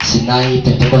urejesho Sinai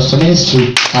Pentecostal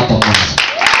Ministry hapa Mwanza.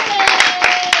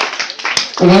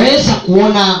 Unaweza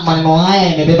kuona maneno haya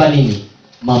yamebeba nini?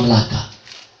 Mamlaka.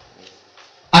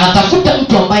 Anatafuta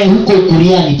mtu ambaye huko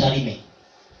Ukuriani Tarime.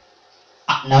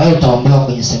 Na wewe utaombewa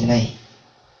kwenye semina hii.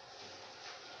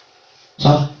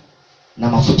 Sawa? Na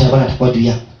mafuta ya Bwana yatakuwa juu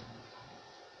yako.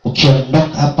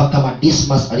 Ukiondoka hapa kama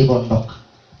Dismas alivyoondoka,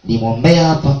 nimwombea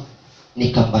hapa,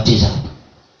 nikambatiza hapa.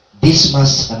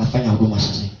 Dismas anafanya huduma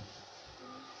sasa hivi.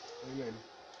 Amen.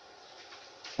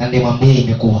 Na nimwambie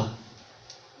imekuwa.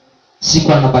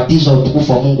 Siku anabatizwa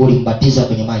utukufu wa Mungu ulimbatiza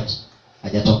kwenye maji,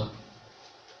 hajatoka.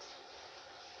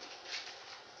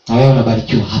 Na wewe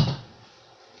unabarikiwa hapa.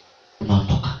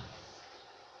 Unaondoka.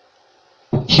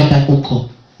 Ukienda huko,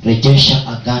 rejesha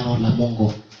agano la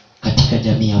Mungu katika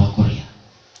jamii ya Wakorea.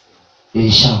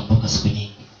 Ilishaondoka siku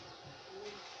nyingi.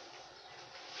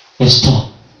 Esto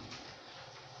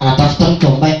anatafuta mtu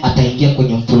ambaye ataingia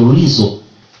kwenye mfululizo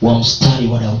wa mstari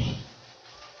wa Daudi,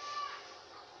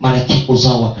 maana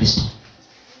uzao wa Kristo.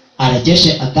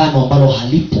 Arejeshe agano ambalo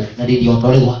halipo na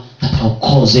liliondolewa katika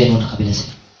ukoo zenu na kabila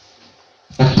zenu,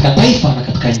 na katika taifa na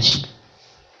katika nchi.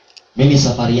 Mimi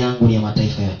safari yangu ni ya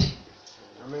mataifa yote.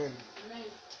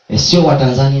 Amen. Sio wa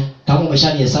Tanzania. Kama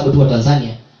umeshanihesabu tu wa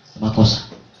Tanzania, makosa.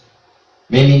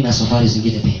 Mimi na safari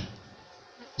zingine pia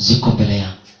ziko mbele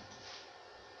yangu,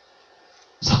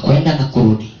 za kwenda na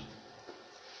kurudi,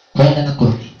 kwenda na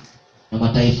kurudi, na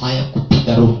mataifa haya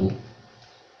kupiga rungu,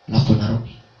 alafu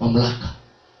narudi. Mamlaka,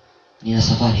 nina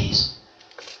safari hizo.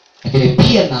 Lakini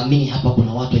pia naamini hapa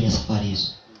kuna watu wenye safari hizo.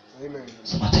 Amen.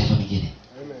 Za mataifa mengine,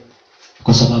 Amen.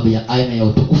 kwa sababu ya aina ya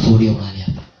utukufu ulio mahali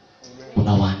hapa. Amen.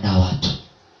 Unawaandaa watu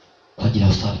kwa ajili ya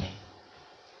ufalme.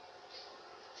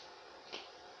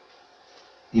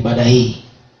 Ibada hii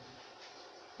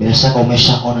bila shaka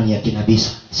umeshaona ni ya kinabii,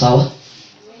 sawa?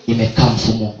 Imekaa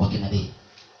mfumo wa kinabii.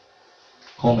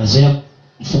 Kama umezoea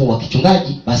mfumo wa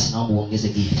kichungaji, basi naomba uongeze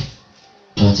gift.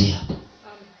 Tuanzie hapo.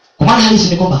 Kwa maana halisi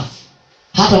ni kwamba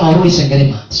hata unaorudi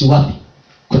Sengerema, si wapi,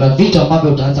 kuna vitu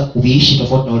ambavyo utaanza kuviishi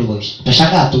tofauti na ulivyoishi.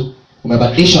 Utashangaa tu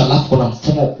umebadilishwa, alafu kuna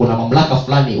mfumo, kuna mamlaka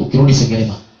fulani ukirudi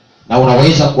Sengerema, na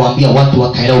unaweza kuambia watu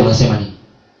wakaelewa unasema nini.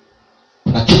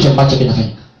 Kuna kitu ambacho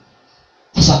kinafanyika.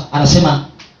 Sasa anasema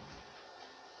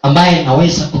ambaye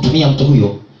naweza kutumia mtu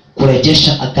huyo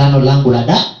kurejesha agano langu la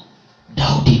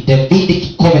Daudi.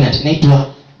 Davidic covenant, inaitwa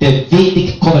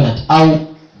Davidic covenant au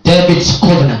David's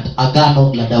covenant,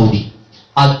 agano la Daudi.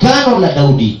 Agano la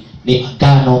Daudi ni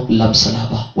agano la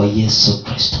msalaba wa Yesu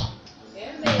Kristo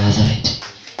wa Nazareti.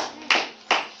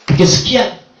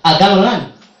 Ukisikia agano la nani?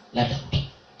 La Daudi,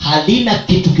 halina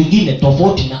kitu kingine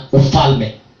tofauti na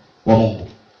ufalme wa Mungu.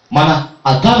 Maana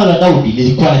agano la Daudi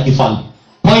lilikuwa la kifalme.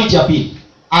 Point ya pili,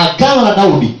 agano la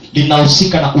Daudi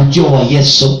linahusika na ujio wa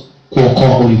Yesu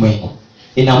kuokoa ulimwengu.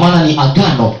 Ina maana ni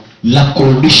agano la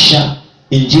kurudisha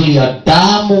injili ya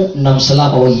damu na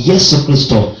msalaba wa Yesu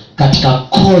Kristo katika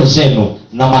koo zenu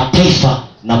na mataifa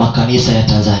na makanisa ya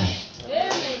Tanzania.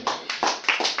 Amen.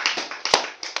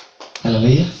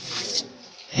 Haleluya.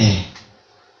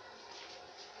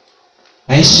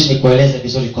 Naishi ni kueleza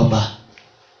vizuri kwamba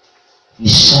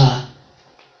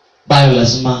bado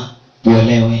lazima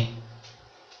uelewe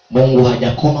Mungu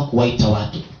hajakoma kuwaita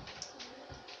watu,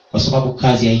 kwa sababu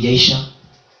kazi haijaisha.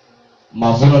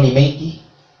 Mavuno ni mengi,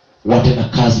 watenda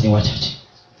kazi ni wachache.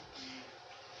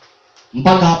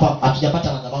 Mpaka hapa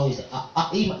hatujapata madhabahu hizi.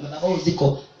 Hii madhabahu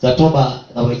ziko za toba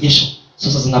na urejesho.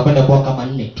 Sasa zinakwenda kuwa kama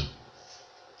 4 tu.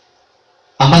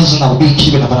 Ambazo zinahubiri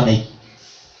kitu kinafanana na hiki.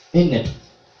 4 tu.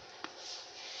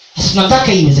 Sasa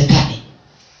tunataka iwezekane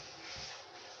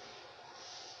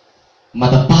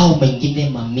madhabahu mengine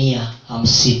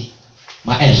 150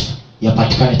 maelfu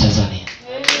yapatikane Tanzania.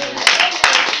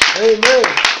 Amen.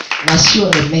 Na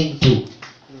sio amen tu.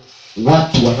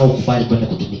 Watu wanaokubali kwenda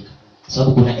kutumika.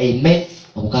 Sababu kuna amen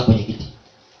na kukaa kwenye kiti.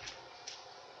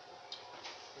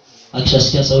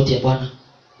 Akishasikia sauti ya Bwana,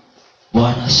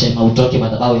 Bwana sema utoke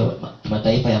madhabahu ya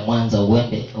mataifa ya Mwanza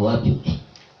uende wapi?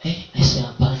 Nasema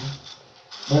hapana.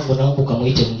 Mungu naomba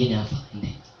kamuite mwingine hapa.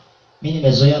 Mimi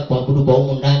nimezoea kuabudu kwa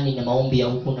huko ndani na maombi ya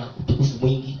huko na utukufu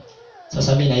mwingi.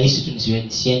 Sasa mimi nahisi tu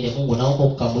nisiende. Mungu naomba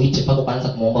ukamuite pako kaanza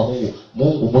kumuomba Mungu.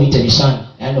 Mungu muite visana.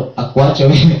 Yaani akuache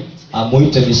wewe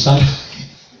amuite visana.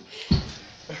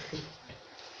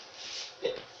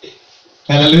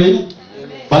 Haleluya.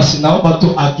 Basi naomba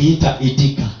tu akiita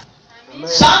itika.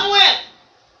 Samuel.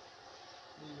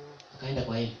 Akaenda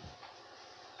kwa Eli.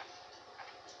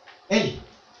 Eli.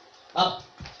 Baba.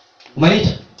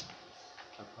 Umeniita?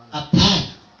 Hapana.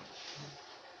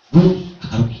 Rudi,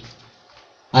 akarudi.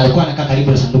 Alikuwa anakaa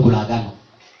karibu na sanduku la agano.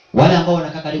 Wale ambao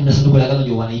wanakaa karibu na sanduku la agano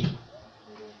ndio wanaitwa.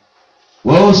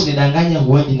 Wewe usinidanganye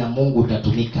huendi na Mungu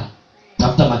utatumika.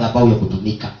 Tafuta madhabahu ya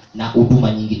kutumika na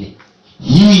huduma nyingine.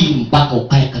 Hii mpaka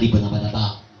ukae karibu na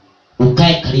madhabahu.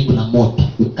 Ukae karibu na moto,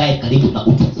 ukae karibu na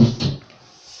utukufu.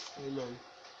 Amen.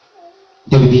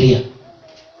 Ndio Biblia.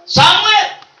 Samuel.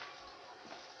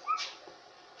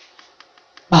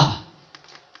 Baba,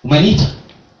 umeniita?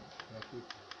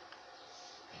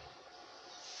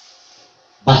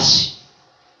 Basi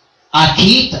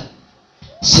akiita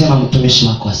sema mtumishi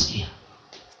wako asikia.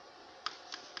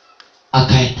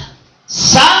 Akaenda.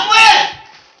 Samuel,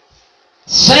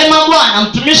 sema Bwana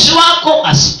mtumishi wako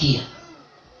asikia.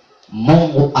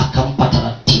 Mungu akampa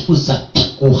taratibu za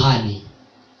kikuhani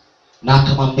na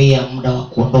akamwambia muda wa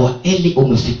kuondoa Eli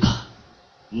umefika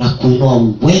na kuinua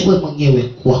wewe mwenyewe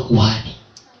kuwa kuhani.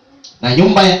 Na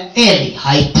nyumba ya Eli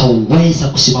haitaweza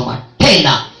kusimama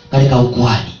tena katika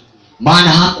ukuhani.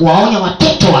 Maana hakuwaonya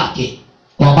watoto wake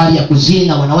kwa habari ya kuzini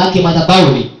na wanawake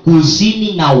madhabahuni,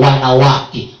 kuzini na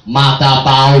wanawake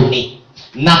madhabahuni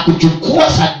na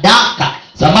kuchukua sadaka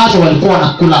ambazo walikuwa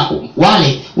wanakula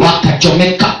wale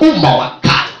wakachomeka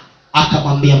wakala.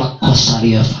 Akamwambia makosa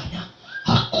aliyofanya,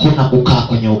 hakuna kukaa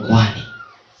kwenye ukuhani.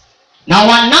 Na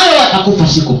wanawe watakufa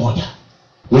siku moja.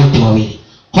 Wote wawili,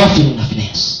 Hofni na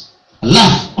Finehasi.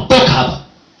 Alafu kutoka hapa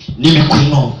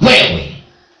nimekuinua wewe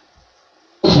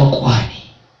kuwa kuhani.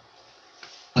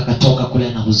 Akatoka kule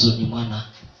na huzuni mwana.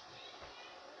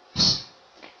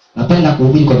 Napenda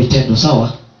kuhubiri kwa vitendo,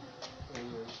 sawa?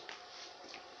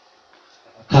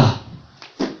 Kaa.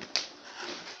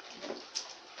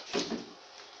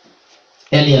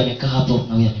 Eli amekaa hapo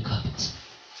na huyu amekaa hapo.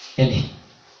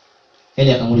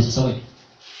 Eli akamuuliza Samuel,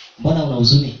 mbona una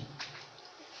huzuni?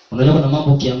 Unajua kuna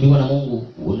mambo ukiambiwa na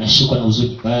Mungu unashikwa na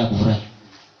huzuni baada ya kufurahi.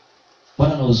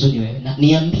 Mbona una huzuni wewe? Na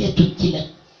niambie tu kila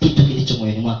kitu kilicho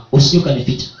moyoni mwako. Usije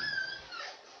kanificha.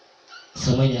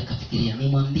 Samuel akafikiria,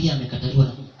 nimwambie amekataliwa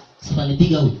na Mungu. Sasa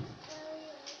nipiga huyu.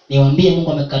 Niwaambie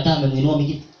Mungu amekataa amemuinua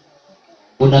mwingine.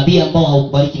 Unabii ambao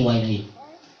haukubaliki ni wa aina hiyo.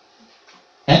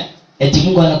 Eti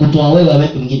Mungu anakutoa wewe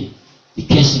aweke mwingine. Ni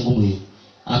kesi ngumu hiyo.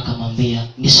 Akamwambia,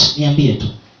 niambie tu.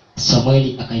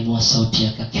 Samueli akainua sauti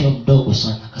yake akiwa mdogo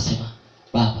sana akasema,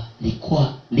 Baba,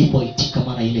 nilipoitika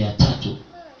mara ile ya 3,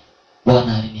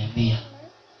 Bwana aliniambia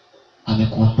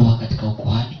amekuondoa katika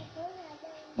ukuhani.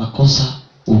 Makosa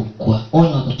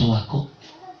ukuwaonya watoto wako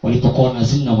walipokuwa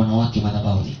wanazini na wanawake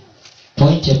madhabahuni.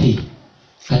 Point ya pili,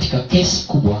 katika kesi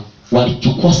kubwa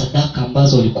walichukua sadaka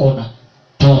ambazo walikuwa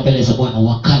wanatoa mbele za Bwana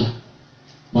wakala.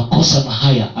 Makosa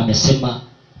haya amesema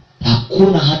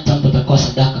hakuna hata mtu atakao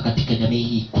sadaka katika jamii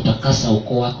hii kutakasa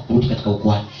ukoo wako kurudi katika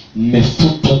ukuhani.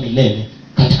 Mmefutwa milele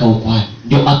katika ukuhani.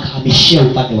 Ndio akahamishia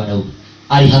upande wa Daudi.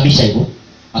 Alihamisha hivyo.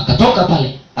 Akatoka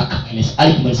pale akamweleza,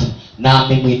 alimweleza na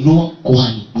amemwinua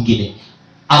kuhani mwingine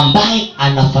ambaye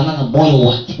anafanana moyo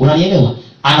wake. Unanielewa?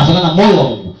 Anafanana moyo wa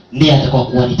Mungu. Ndiye atakuwa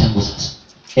kuhani tangu sasa.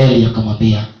 Eli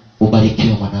akamwambia,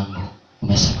 ubarikiwe mwanangu,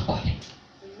 umesema kweli.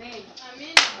 Amen.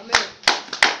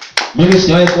 Mimi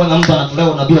sijawahi kuona mtu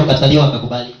anatolewa unabii akataliwa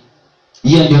akakubali.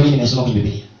 Hiyo ndio mimi nimesoma kwenye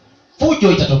Biblia.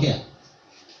 Fujo itatokea.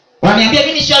 Wananiambia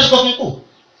mimi sio askofu mkuu.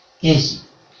 Yes.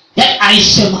 Yaani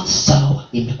alisema sawa,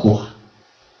 imekuwa.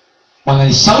 Maana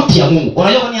ni sauti ya Mungu.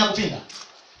 Unajua kwa nini hakupinga?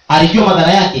 Alijua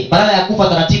madhara yake. Badala ya kufa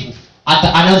taratibu,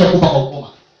 anaweza kufa kwa ukoma.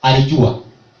 Alijua.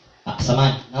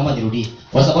 Samani, naomba nirudie.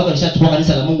 Kwa sababu alishachukua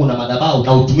kanisa la Mungu na madhabahu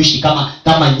na utumishi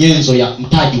kama nyenzo ya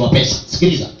mtaji wa pesa.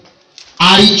 Sikiliza.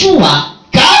 Alijua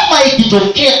kama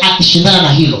ikitokea akishindana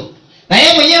na hilo. Na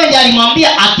yeye mwenyewe ndiye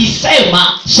alimwambia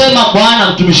akisema, sema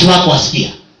Bwana mtumishi wako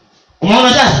asikia. Umeona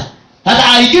sasa?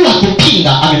 Sasa alijua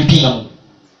kupinga, amempinga Mungu.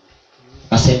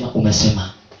 Akasema umesema.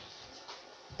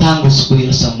 Tangu siku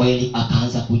hiyo Samueli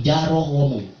akaanza kujaa roho wa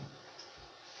Mungu.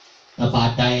 Na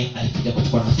baadaye alikuja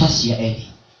kuchukua nafasi ya Eli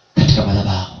katika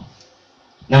madhabahu.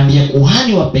 Na ndiye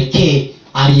kuhani wa pekee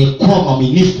aliyekuwa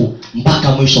mwaminifu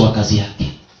mpaka mwisho wa kazi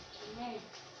yake.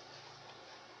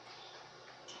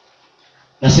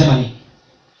 Nasema nini?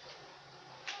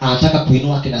 Anataka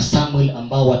kuinua kina Samuel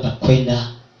ambao watakwenda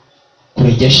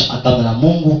kurejesha agano la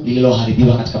Mungu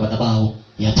lililoharibiwa katika madhabahu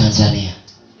ya Tanzania.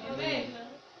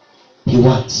 He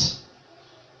wants.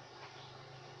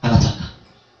 Anataka.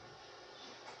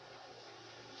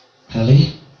 Haleluya.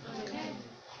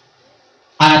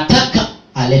 Anataka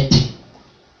alete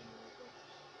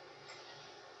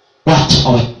watu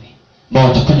ambao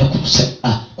watakwenda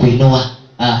kuinua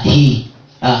hii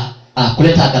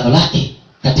kuleta agano lake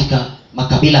katika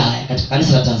makabila haya, katika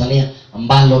kanisa la Tanzania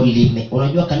ambalo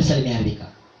unajua kanisa limeharibika.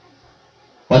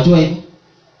 Wajua hivyo?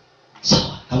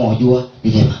 Sawa, kama wajua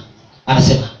ni vyema.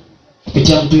 Anasema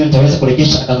kupitia mtu huyo nitaweza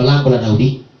kurejesha agano langu la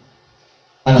Daudi.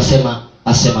 Anasema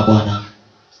asema Bwana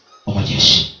wa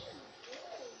majeshi.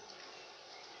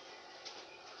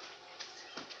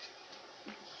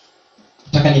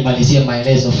 Nataka nimalizie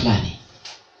maelezo fulani.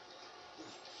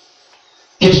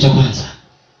 Kitu cha kwanza,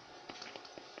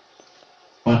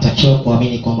 wanatakiwa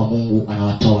kuamini kwamba Mungu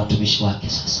anawatoa watumishi wake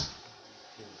sasa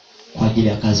kwa ajili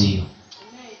ya kazi hiyo.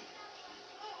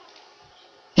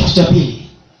 Kitu cha pili,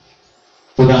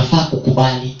 unafaa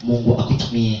kukubali Mungu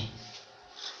akutumie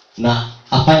na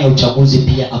afanye uchaguzi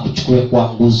pia akuchukue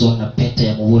kwa nguzo na pete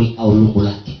ya muhuri au lungu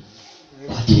lake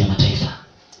kwa ajili ya mataifa.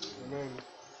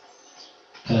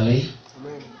 Haleluya.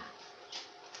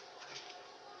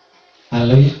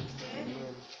 Haleluya.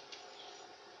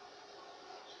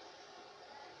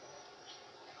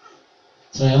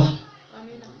 Sawa?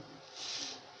 Amina.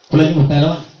 Kule nyuma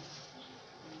kaelewana?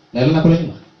 Naelewana kule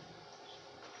nyuma?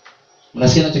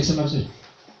 Mnasikia ninachosema vizuri?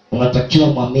 Unatakiwa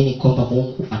muamini kwamba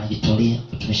Mungu anajitolea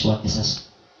utumishi wake sasa.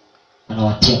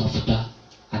 Anawatia mafuta,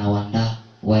 anawaandaa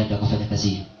waende wakafanya kazi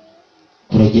hiyo.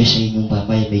 Kurejesha hii nyumba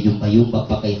ambayo imeyumba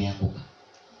mpaka imeanguka.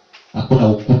 Hakuna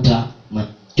ukuta,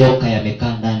 majoka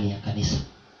yamekaa ndani ya kanisa.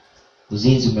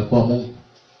 Uzinzi umekuwa Mungu.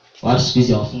 Watu siku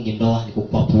hizi hawafungi ndoa, ni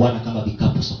kupapuana kama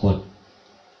vikapu sokoni.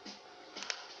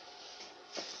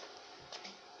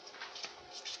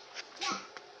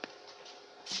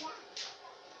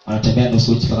 Anatembea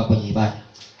nusu uchi mpaka kwenye ibada.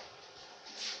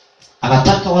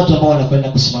 Anataka watu ambao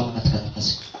wanakwenda kusimama katika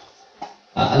nafasi.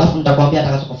 Alafu nitakwambia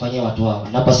atakachofanyia watu hao.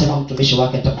 Ninaposema mtumishi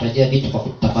wake nitakutajia vitu kwa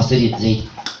kutafasiri zaidi.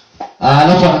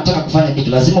 Alafu anataka kufanya kitu,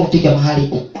 lazima ufike mahali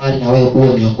na wewe uwe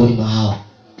miongoni mwa hao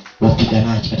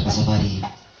wapiganaji katika safari hii.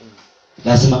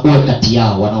 Lazima uwe kati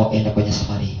yao wanaoenda kwenye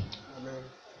safari hii.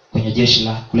 Kwenye jeshi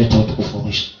la kuleta utukufu wa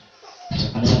mwisho katika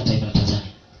kanisa la taifa la Tanzania.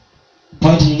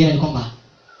 Point nyingine ni kwamba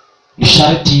ni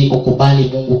sharti ukubali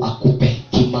Mungu akupe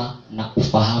hekima na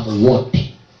ufahamu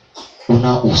wote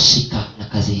unaohusika na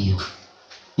kazi hiyo.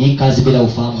 Hii kazi bila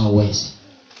ufahamu hauwezi.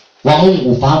 Wa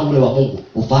Mungu, ufahamu ule wa Mungu,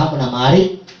 ufahamu na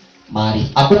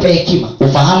maarifa. Akupe hekima,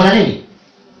 ufahamu na nini?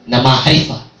 Na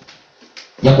maarifa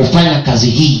ya kufanya kazi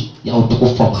hii ya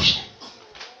utukufu wa mwisho.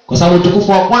 Kwa sababu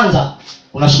utukufu wa kwanza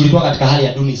unashughulikiwa katika hali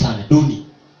ya duni sana, duni.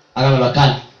 Agano la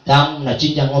kale, damu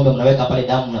mnachinja ng'ombe, mnaweka pale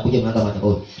damu, mnakuja mnaanza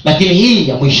madhabahu. Lakini hii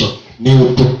ya mwisho ni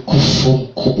utukufu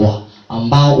mkubwa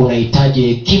ambao unahitaji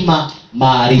hekima,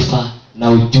 maarifa na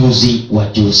ujuzi wa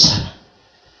juu sana.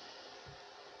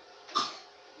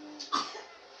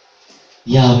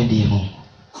 Yawe ndiye Mungu.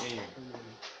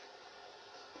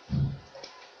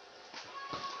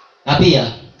 Na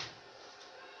pia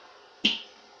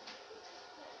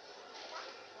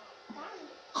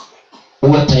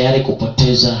uwe tayari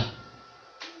kupoteza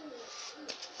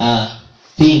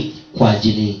vingi kwa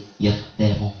ajili ya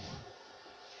Mungu.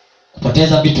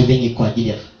 Kupoteza vitu vingi kwa ajili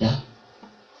ya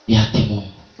yake Mungu.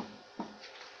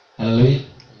 Haleluya.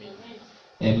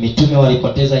 Mitume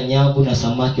walipoteza nyavu na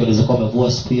samaki walizokuwa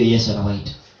wamevua siku hiyo Yesu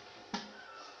anawaita.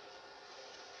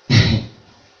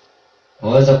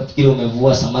 Waweza kufikiri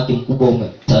umevua samaki mkubwa,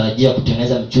 umetarajia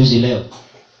kutengeneza mchuzi leo.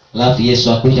 Alafu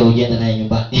Yesu akuita ujenda naye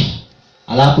nyumbani.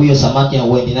 Alafu hiyo samaki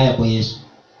hauendi naye kwa Yesu.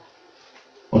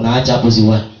 Unaacha hapo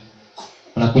ziwani.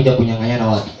 Unakuja kunyang'anyana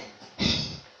watu.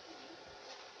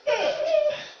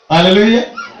 Haleluya.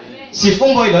 Si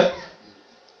fungo hilo.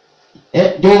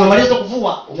 Ndio umemaliza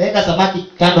kuvua, umeweka samaki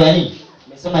kando ya nini?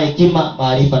 Sema hekima,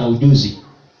 maarifa na ujuzi.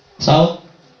 Sawa?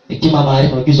 Hekima,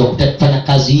 maarifa na ujuzi wa kufanya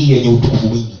kazi hii yenye utukufu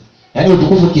mwingi. Yaani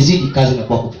utukufu kizidi, kazi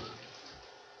inakuwa kubwa.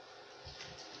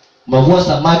 Umevua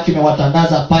samaki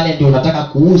umewatandaza pale, ndio unataka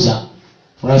kuuza.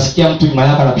 Unasikia mtu nyuma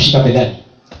yako anakushika begani.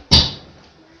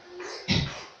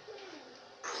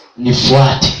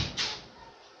 Nifuate.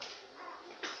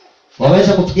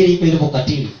 Waweza kufikiri hivyo ilivyo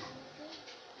katili?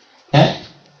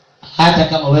 Hata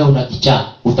kama wewe una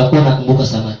kichaa, utakuwa unakumbuka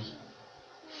samaki.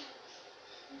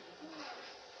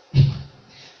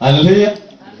 Haleluya.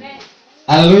 Amen.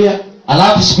 Haleluya.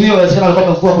 Alafu siku hiyo inawezekana alikuwa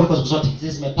amevua kuliko siku zote. Hizi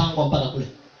zimepangwa mpaka kule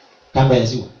kando ya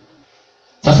ziwa.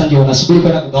 Sasa ndio wanasubiri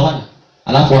kwenda kugawana.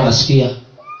 Alafu wanasikia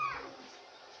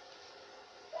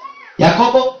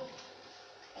Yakobo,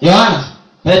 Yohana,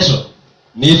 Petro,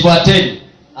 nifuateni.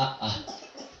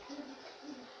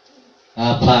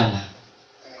 Hapana.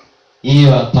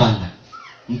 Hiyo hapana.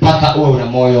 Mpaka uwe una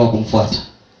moyo wa kumfuata.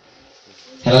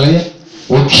 Haleluya.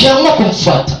 Ukiamua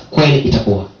kumfuata, kweli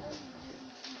itakuwa.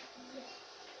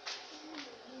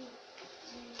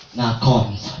 Na akawa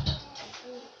mfuata.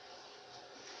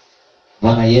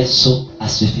 Bwana Yesu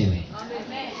asifiwe.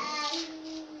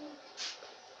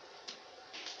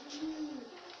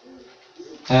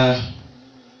 Amen.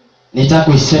 Nitaka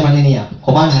kuisema nini hapa?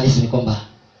 Kwa maana halisi ni kwamba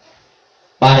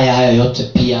baada ya hayo yote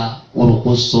pia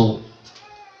uruhusu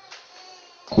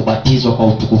kubatizwa kwa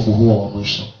utukufu huo wa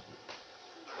mwisho.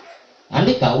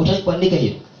 Andika, utaki kuandika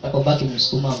hiyo. Utakobaki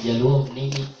Msukuma, Mjaluo,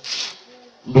 nini?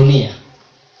 Dunia.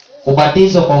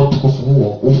 Kubatizwa kwa utukufu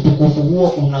huo. Utukufu huo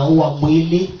unaua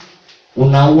mwili,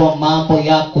 unaua mambo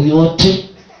yako yote,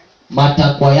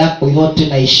 matakwa yako yote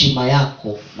na heshima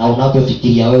yako na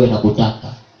unavyofikiria wewe na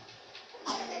kutaka.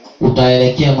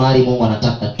 Utaelekea mahali Mungu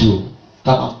anataka tu.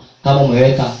 Kama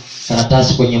umeweka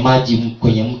karatasi kwenye maji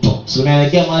kwenye mto, si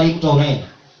unaelekea mahali mto unaenda.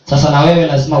 Sasa na wewe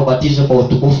lazima ubatizwe kwa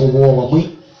utukufu huo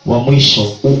wa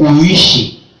mwisho.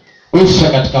 Uishi, ufe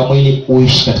katika mwili,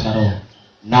 uishi katika roho.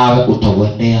 Nawe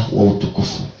utauendea wa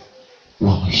utukufu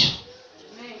wa mwisho.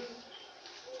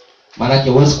 Maana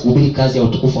huwezi kuhubiri kazi ya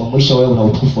utukufu wa mwisho wewe una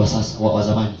utukufu wa sasa wa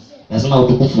zamani. Lazima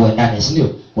utukufu uendane, si ndio?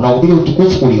 Unahubiri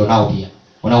utukufu ulionao pia.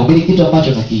 Unahubiri kitu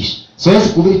ambacho unakiishi. Siwezi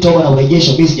kuhubiri toba na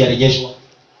urejesho bila sijarejeshwa.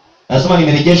 Lazima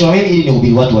nimerejeshwa mimi ili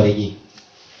nihubiri watu warejee.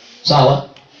 Sawa?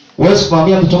 Huwezi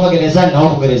kumwambia mtu toka gerezani na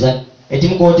wako gerezani. Eti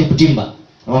mko wote kutimba.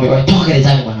 Namwambia toka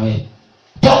gerezani bwana wewe.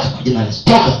 Toka kwa jina la Yesu.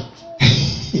 Toka.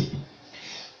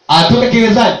 Atoka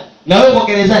gerezani na wewe uko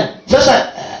gerezani.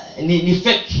 Sasa ni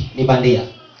fake, ni bandia.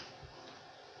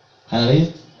 Haleluya.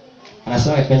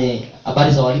 Anasema kwenye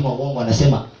habari za walimu wa uongo,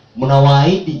 anasema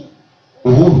mnawaahidi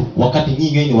uhuru wakati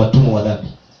nyinyi ni watumwa wa dhambi.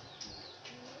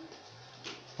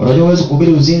 Unajua huwezi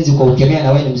kuhubiri uzinzi kwa ukemea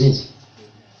na wewe ni mzinzi.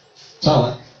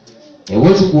 Sawa?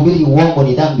 Huwezi kuhubiri uongo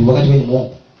ni dhambi wakati wewe ni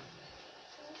muongo.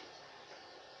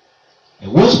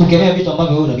 Huwezi kukemea vitu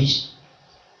ambavyo wewe unabishi.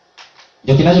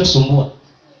 Ndio kinachotusumbua.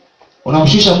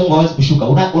 Unamshusha Mungu, hawezi kushuka.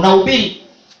 Unahubiri,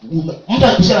 mtu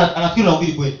anakusema anafikiri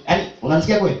unahubiri kweli. Yaani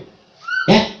unanisikia kweli?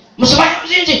 Msemaji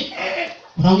mzinzi.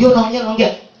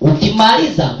 Unaongea.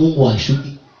 Ukimaliza Mungu hashuki.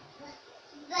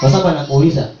 Kwa sababu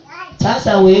anakuuliza,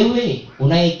 sasa wewe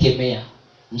unayekemea,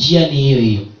 njia ni hiyo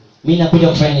hiyo. Mimi nakuja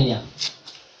kufanya nini hapa?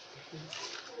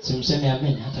 Simseme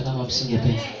amen hata kama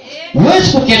msingependa.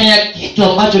 Huwezi kukemea kitu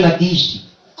ambacho nakiishi.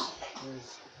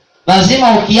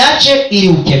 Lazima ukiache ili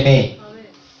ukemee.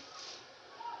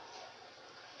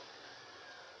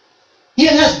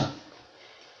 Hiyo lazima.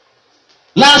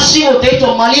 La sio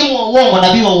utaitwa mwalimu wa uongo,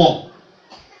 nabii wa uongo.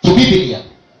 Biblia.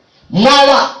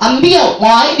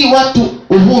 Mwaahidi watu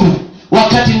uhuru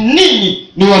wakati ninyi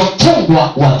ni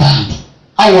wafungwa wa dhambi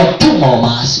au watumwa wa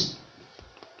maasi.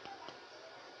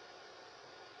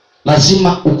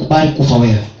 Lazima ukubali kufa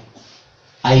wewe,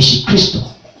 aishi Kristo,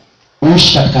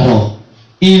 uishi katika roho,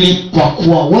 ili kwa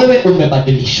kuwa wewe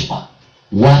umebadilishwa,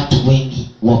 watu wengi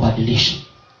wabadilishwe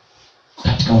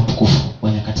katika utukufu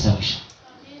wa nyakati za mwisho.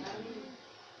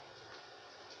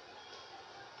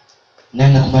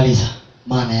 Nenda kumaliza,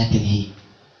 maana yake ni hii.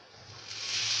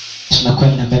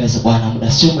 Tunakwenda mbele za Bwana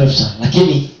muda sio mrefu sana,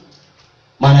 lakini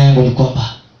maana yangu ni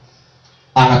kwamba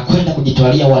anakwenda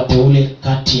kujitwalia wateule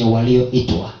kati ya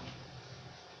walioitwa.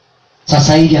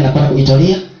 Sasa hivi anakwenda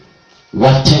kujitwalia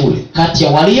wateule kati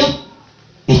ya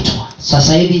walioitwa.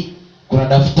 Sasa hivi kuna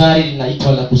daftari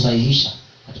linaitwa la kusahihisha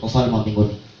katika ufalme wa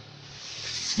mbinguni.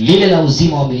 Lile la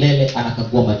uzima wa milele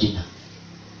anakagua majina.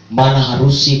 Maana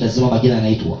harusi lazima majina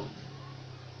yanaitwa.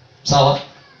 Sawa?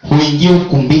 Huingia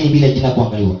ukumbini bila jina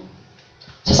kuangaliwa.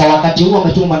 Sasa wakati huo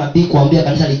ametuma manabii kuambia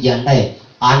kanisa lijiandae,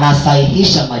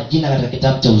 anasahihisha majina katika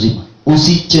kitabu cha uzima.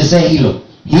 Usichezee hilo.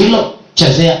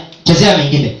 Chezea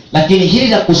mengine. Lakini hili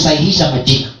la kusahihisha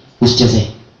majina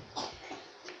usichezee.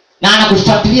 Na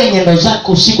anakufuatilia nyendo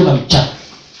zako usiku na mchana,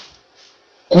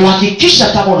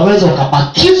 kuhakikisha kama unaweza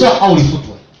ukabakizwa au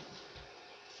ulifutwe.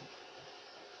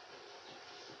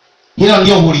 Hilo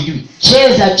ndio hulijui.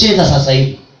 Cheza sasa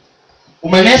hivi.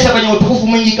 Umenesa kwenye utukufu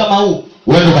mwingi kama huu,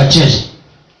 wewe ukacheze,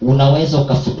 unaweza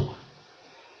ukafutwa.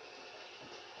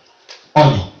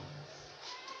 Onyo.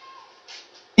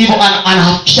 Hivyo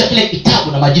anahakikisha kile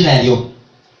kitabu na majina yaliyo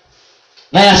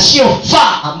na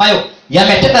yasiyofaa ambayo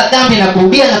yametenda dhambi na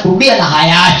kurudia na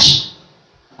hayaachi,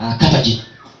 anakata jina,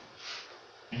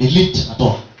 delete,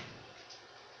 atoa.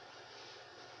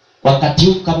 Wakati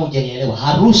huu kama hujanielewa,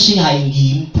 harusi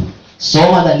haingii mtu.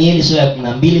 Soma Danieli sura ya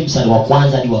 12 mstari wa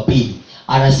kwanza hadi wa 2.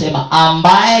 Anasema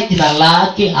ambaye jina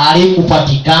lake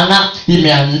halikupatikana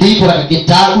imeandikwa katika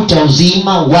kitabu cha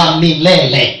uzima wa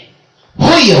milele,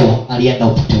 huyo alienda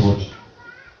upotevuni.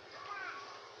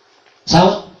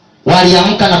 Sawa?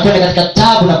 Waliamka na kwenda katika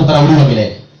taabu na kudharauliwa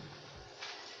milele.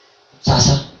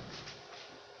 Sasa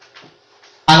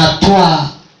anatoa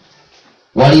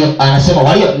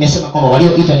nimesema kwamba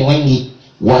walioitwa ni wengi,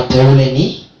 wateule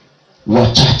ni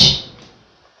wachache.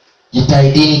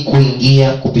 Jitahidini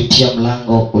kuingia kupitia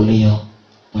mlango ulio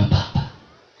mwembamba.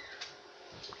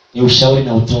 Ni ushauri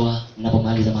na utoa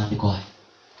ninapomaliza maandiko haya.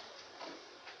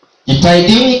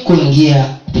 Jitahidini kuingia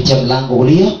kupitia mlango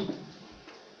ulio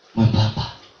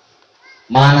mwembamba,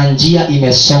 maana njia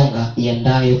imesonga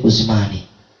iendayo uzimani,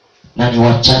 na ni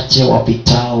wachache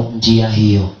wapitao njia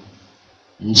hiyo.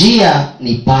 Njia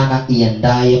ni pana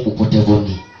iendayo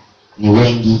upotevuni, ni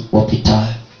wengi wapitao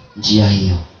njia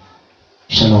hiyo.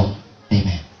 Shalom.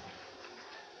 Amen.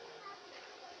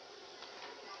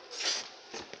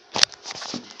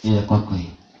 Ile kwako hii.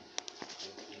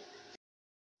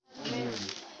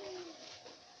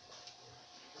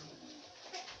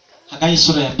 Hagai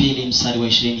sura ya 2 mstari wa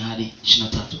 20 hadi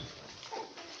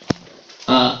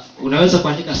 23. Unaweza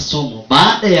kuandika somo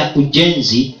baada ya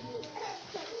ujenzi,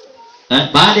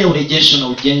 baada ya urejesho na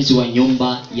ujenzi wa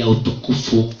nyumba ya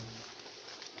utukufu.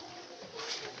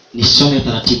 Nisome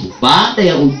taratibu. Baada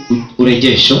ya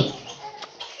urejesho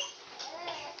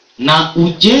na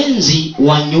ujenzi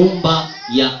wa nyumba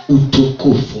ya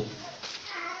utukufu.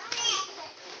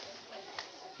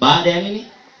 Baada ya nini?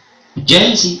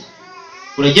 Ujenzi,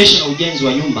 urejesho na ujenzi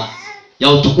wa nyumba ya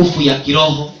utukufu ya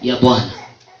kiroho ya Bwana.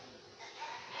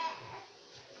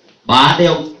 Baada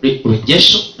ya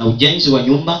urejesho na ujenzi wa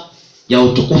nyumba ya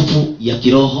utukufu ya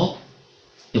kiroho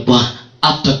ya Bwana,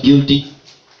 after building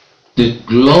the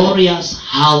glorious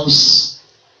house,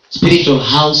 spiritual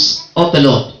house of the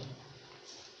Lord.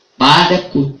 Baada ya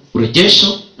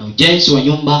urejesho na ujenzi wa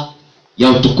nyumba ya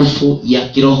utukufu ya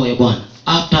kiroho ya Bwana,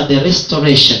 after the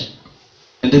restoration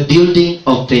and the building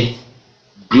of the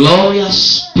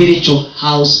glorious spiritual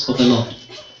house of the Lord,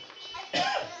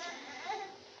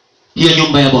 hiyo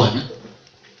nyumba ya Bwana,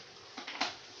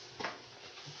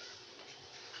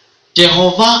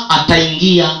 Jehova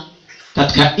ataingia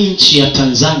katika nchi ya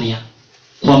Tanzania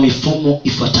kwa mifumo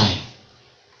ifuatayo.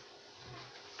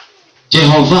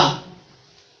 Jehova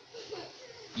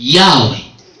Yawe,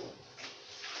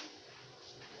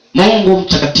 Mungu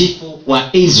mtakatifu wa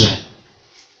Israel,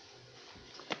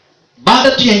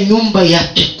 baada tu ya nyumba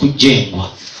yake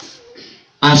kujengwa,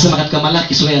 anasema katika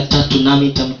Malaki sura ya 3, nami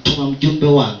nitamtuma mjumbe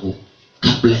wangu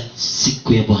kabla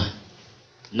siku ya Bwana,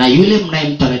 na yule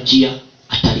mnayemtarajia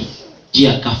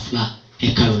atalijia ghafla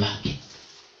hekalu lake.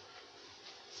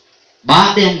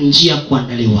 Baada ya njia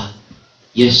kuandaliwa,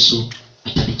 Yesu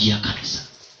atalijia kanisa.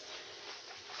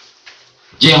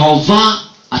 Jehova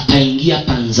ataingia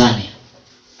Tanzania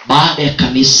baada ya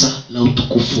kanisa la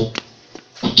utukufu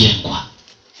kujengwa.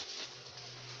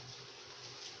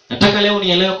 Nataka leo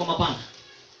nielewe kwa mapana.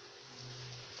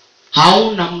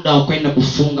 Hauna muda wa kwenda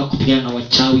kufunga kupigana na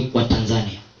wachawi wa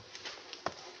Tanzania.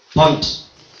 Point.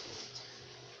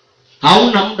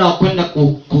 Hauna muda wa kwenda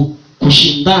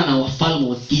kushindana na wafalme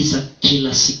wa giza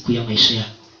kila siku ya maisha yako.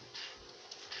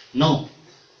 No.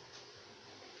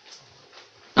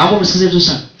 Naomba msikize vizuri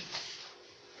sana.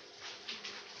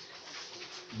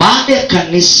 Baada ya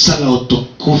kanisa la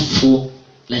utukufu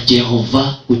la Jehova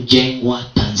kujengwa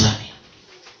Tanzania,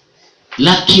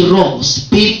 la kiroho,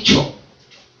 spiritual,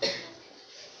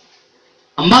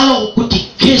 ambalo hukuti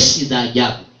kesi za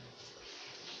ajabu.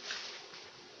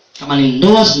 Kama ni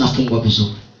ndoa zinafungwa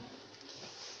vizuri,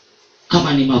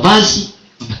 kama ni mavazi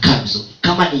yamekaa vizuri,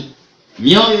 kama ni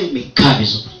mioyo imekaa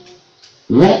vizuri,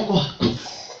 uongo hakuna,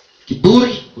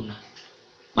 kiburi hakuna,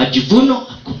 majivuno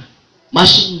hakuna,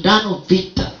 mashindano,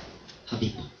 vita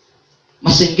havipo,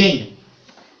 masengenyo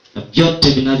na vyote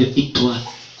vinavyoitwa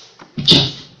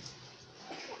uchafu.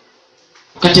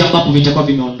 wakati ambapo vitakuwa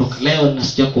vimeondoka. Leo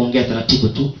nasikia kuongea taratibu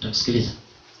tu, utanisikiliza.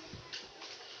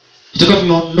 Vitakuwa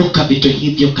vimeondoka vitu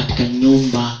hivyo katika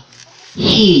nyumba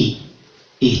hii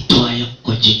iitwayo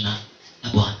kwa jina la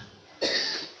Bwana.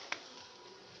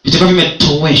 Vitakuwa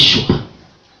vimetoweshwa,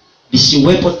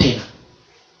 visiwepo tena.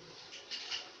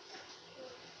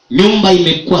 Nyumba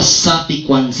imekuwa safi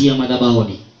kuanzia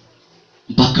madhabahuni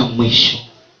mpaka mwisho.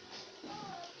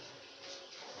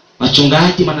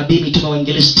 Wachungaji, manabii, mitume,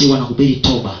 wainjilisti wanahubiri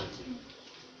toba,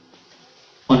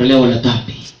 ondoleo la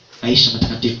dhambi, maisha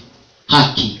matakatifu,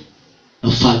 haki na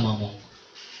ufalme wa Mungu.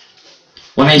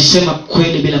 Wanaisema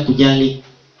kweli bila kujali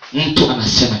mtu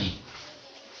anasema nini.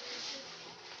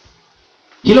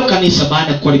 Hilo kanisa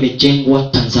baada ya kuwa limejengwa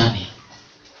Tanzania,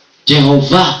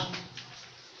 Jehova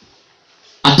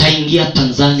ataingia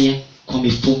Tanzania kwa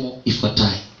mifumo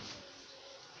ifuatayo.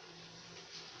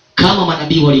 Kama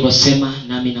manabii walivyosema,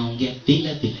 nami naongea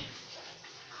vile vile.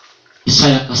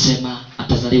 Isaya akasema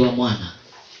atazaliwa mwana,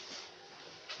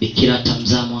 bikira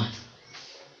atamzaa mwana.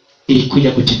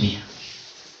 Ilikuja kutimia.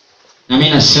 Na mimi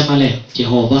nasema leo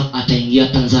Jehova ataingia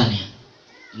Tanzania,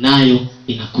 nayo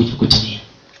inakuja kutimia.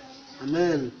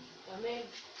 Amen.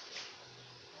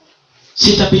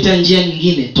 Sitapita njia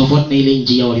nyingine tofauti na ile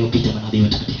njia waliopita manabii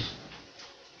watakatifu.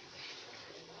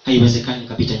 Haiwezekani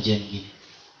nikapita njia nyingine,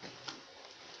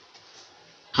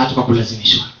 hata kwa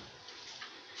kulazimishwa.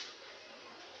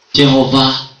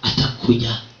 Jehova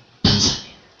atakuja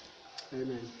Tanzania.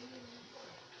 Amen.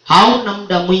 Hauna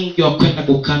muda mwingi wa kwenda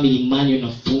kukaa milimani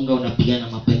unafunga unapigana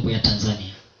mapepo ya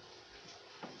Tanzania.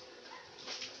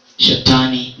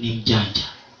 Shetani ni mjanja,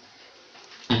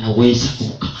 anaweza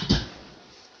kukukamata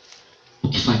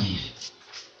ukifanya hivi.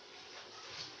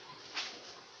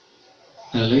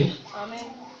 Haleluya. Amen.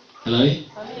 Haleluya.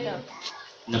 Amina.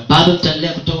 Na bado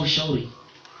nitaendelea kutoa ushauri.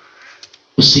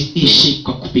 Usiishi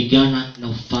kwa kupigana na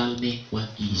ufalme wa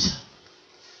giza.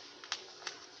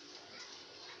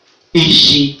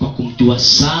 Ishi kwa kumjua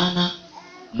sana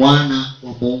mwana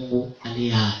wa Mungu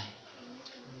aliye hai,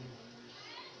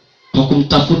 kwa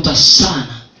kumtafuta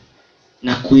sana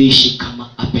na kuishi kama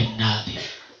apendavyo,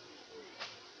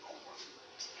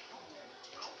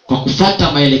 kwa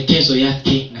kufuata maelekezo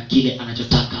yake na kile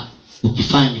anachotaka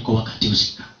ukifanye kwa wakati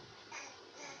husika.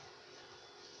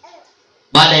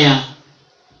 Baada ya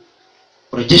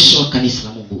urejesho wa kanisa la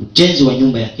Mungu, ujenzi wa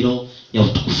nyumba ya kiroho ya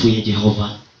utukufu ya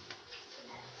Jehova,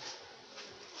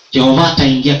 Jehova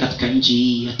ataingia katika nchi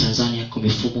hii ya Tanzania kwa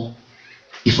mifumo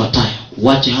ifuatayo.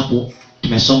 Wache hapo,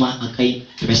 tumesema Hagai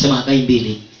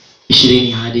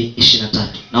 2:20 hadi 23.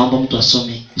 Naomba mtu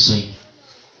asome Kiswahili.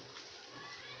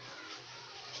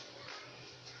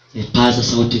 Paza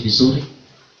sauti vizuri.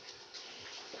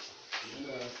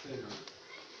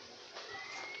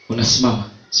 Unasimama,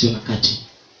 sio unakati.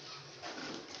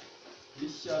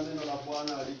 Kisha neno la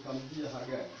Bwana likamjia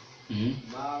Hagai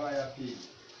mara ya pili,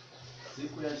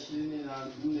 siku ya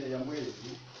 24 ya mwezi,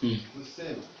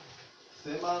 kusema,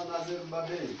 sema na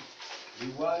Zerubabeli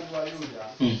liwali wa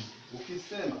Yuda,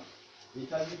 ukisema,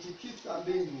 nitazitikisa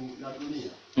mbingu na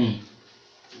dunia,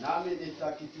 nami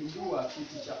nitakipindua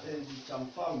kiti cha enzi cha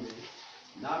mfalme,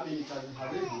 nami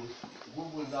nitaziharibu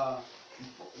nguvu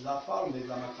za falme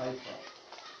za mataifa,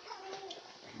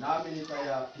 nami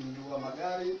nitayapindua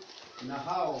magari na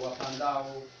hao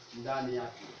wapandao ndani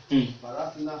yake.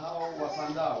 Farasi na hao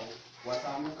wapandao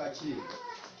wataanguka chini,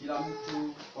 kila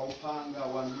mtu kwa upanga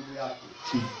wa ndugu yake.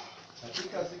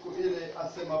 Katika siku ile,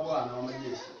 asema Bwana wa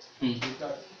majeshi,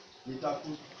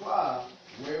 nitakutwaa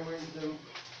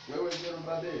wewe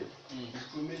Zerubabeli,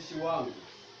 mtumishi wangu,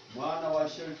 mwana wa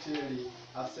Shealtieli,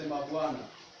 asema Bwana,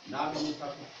 nami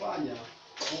nitakufanya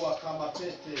kuwa kama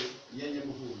pete yenye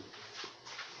muhuri,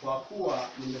 kwa kuwa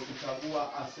nimekuchagua,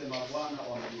 asema Bwana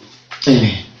wa majeshi.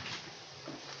 Amen.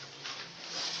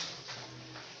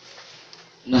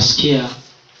 Nasikia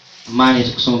amani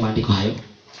ya kusoma maandiko hayo.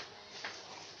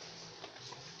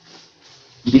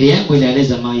 Biblia yangu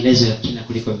inaeleza maelezo ya kina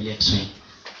kuliko Biblia ya Kiswahili.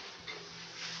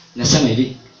 Nasema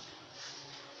hivi: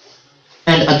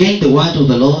 And again the word of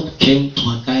the Lord came to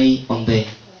Hagai on the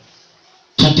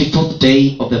 24th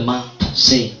day of the month,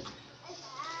 saying.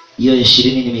 Hiyo ya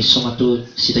 20 nimeisoma tu,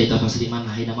 sitaitafasiri maana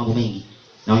haina mambo mengi.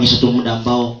 Naonyesha tu muda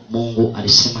ambao Mungu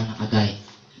alisema na Hagai.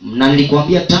 Na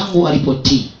nilikwambia tangu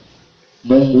alipotii,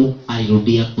 Mungu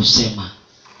alirudia kusema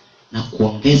na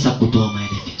kuongeza kutoa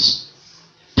maelekezo.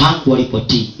 Tangu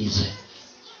alipotii Israeli.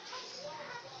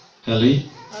 Haleluya.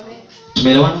 Amen.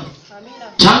 Tumeelewana?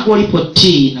 Amina. Tangu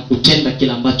alipotii na kutenda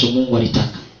kila ambacho Mungu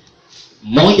alitaka,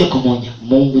 moja kwa moja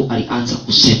Mungu alianza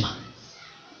kusema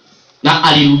na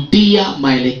alirudia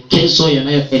maelekezo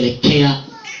yanayoelekea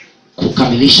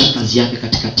kukamilisha kazi yake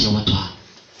katikati ya watu hao.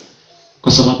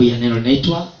 kwa sababu ya neno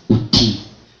linaitwa utii.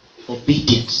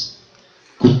 Obedience.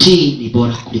 Kutii ni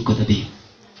bora kuliko dhabihu.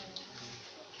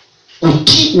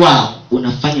 Utii wao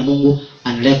unafanya Mungu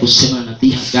anaendelea kusema na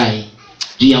nabii Hagai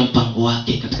juu ya mpango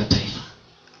wake katika taifa.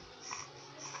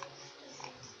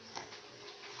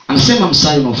 Anasema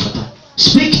mstari unaofuata,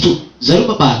 speak to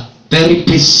Zerubbabel, the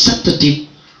representative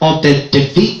of the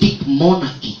Davidic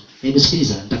monarchy. Hebu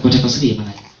sikiliza, nitakutafsiria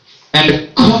maana yake.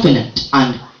 And covenant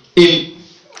and in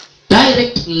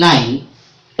direct line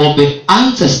of the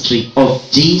ancestry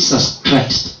of Jesus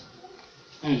Christ.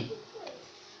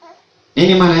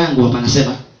 Nini maana yangu hapa?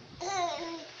 Anasema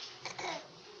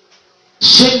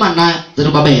sema na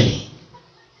Zerubabeli.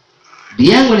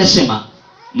 Yangu anasema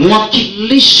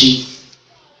mwakilishi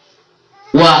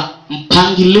wa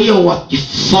mpangilio wa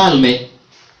kifalme,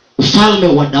 ufalme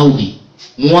wa Daudi.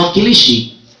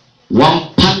 Mwakilishi wa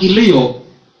mpangilio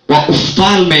wa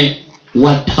ufalme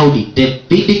wa Daudi,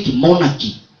 Davidic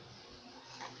monarchy.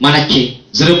 Manake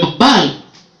Zerubabeli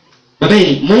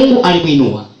Mungu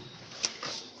alimuinua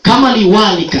kama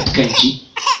liwali katika nchi.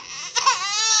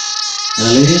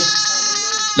 Haleluya.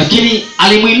 Lakini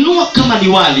alimuinua kama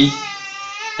liwali,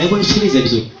 hebu nisikilize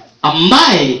vizuri,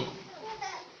 ambaye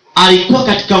alikuwa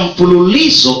katika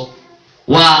mfululizo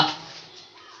wa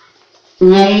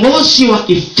uongozi wa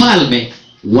kifalme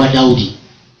wa Daudi.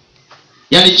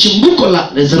 Yaani chimbuko la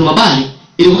Zerubabeli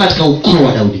ilikuwa katika ukoo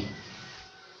wa Daudi.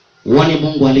 Wale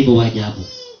Mungu alivyo wa ajabu.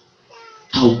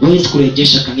 Hauwezi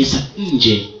kurejesha kanisa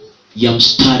nje ya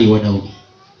mstari wa Daudi.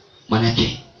 Maana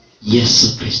yake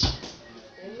Yesu Kristo.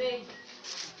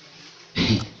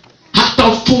 Amen. Hata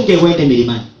ufunge uende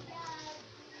milimani,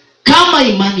 kama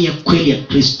imani ya kweli ya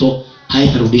Kristo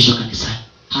haitarudishwa kanisani,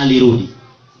 halirudi.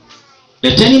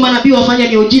 Leteni manabii wafanye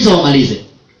miujiza wamalize.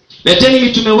 Leteni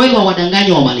mitume wenu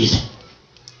wadanganye wamalize.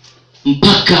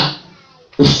 Mpaka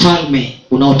ufalme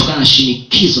unaotokana na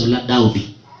shinikizo la Daudi,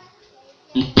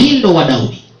 mpindo wa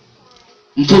Daudi,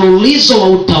 mfululizo wa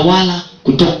utawala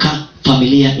kutoka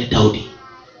familia ya Daudi.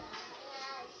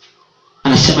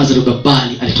 Anasema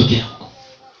Zerubabeli alitokea huko.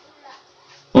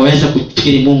 Waweza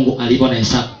kufikiri Mungu alivyo na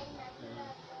hesabu.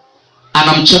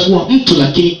 Anamchagua mtu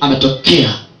lakini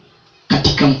ametokea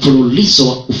katika mfululizo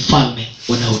wa ufalme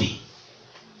wa Daudi.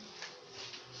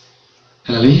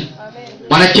 Haleluya.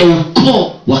 Manake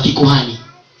ukoo wa kikuhani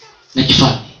na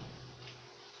kifalme.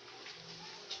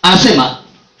 Anasema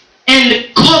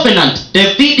and covenant,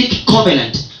 Davidic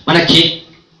covenant. Manake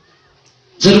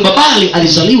Zerubabeli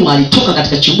alizaliwa, alitoka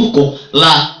katika chimbuko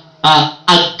la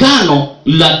agano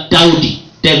la Daudi,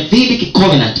 Davidic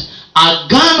covenant,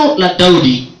 agano la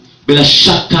Daudi. Bila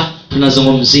shaka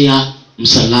tunazungumzia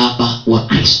msalaba wa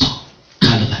Kristo,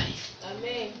 Calvary.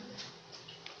 Amen.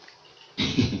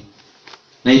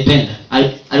 Naipenda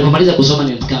alipomaliza kusoma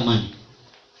katika amani.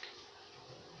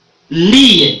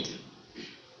 Ndiye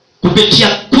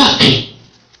kupitia kwake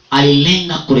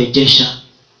alilenga kurejesha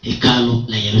hekalu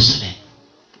la Yerusalemu.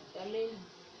 Amen.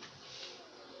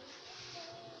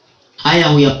 Haya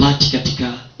huyapati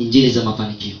katika injili za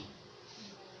mafanikio.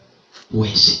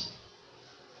 Huwezi.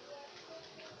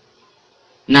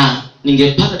 Na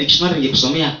ningepata dictionary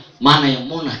ningekusomea maana ya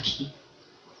monarchy.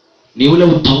 Ni ule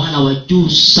utawala wa juu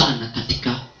sana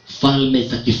katika falme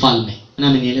za kifalme. Na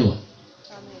amenielewa?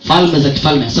 Falme za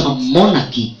kifalme, nasema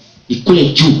monarchy ni kule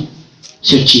juu,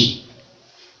 sio chini.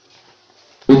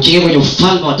 Ukiingia kwenye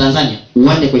ufalme wa Tanzania,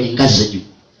 uende kwenye ngazi za juu.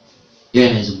 Ndio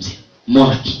anazungumzia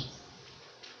monarchy.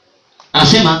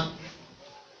 Anasema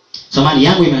samani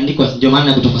yangu imeandikwa, ndio maana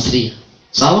nakutafsiria.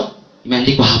 Sawa?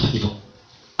 Imeandikwa hapa hivyo.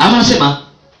 Ama anasema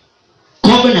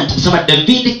covenant, anasema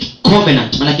Davidic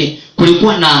covenant. Maana yake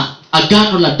kulikuwa na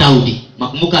agano la Daudi.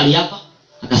 Makumbuka aliapa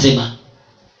akasema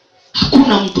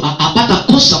hakuna mtu apata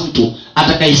kosa mtu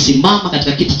atakayesimama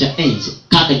katika kiti cha enzi,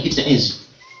 kaka kiti cha enzi.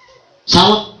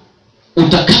 Sawa?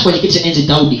 Utakaa kwenye kiti cha enzi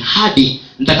Daudi hadi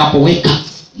nitakapoweka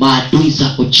maadui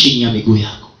zako chini ya miguu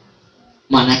yako.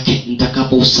 Maana yake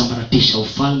nitakapousambaratisha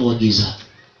ufalme wa giza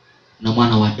na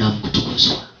mwana wa Adamu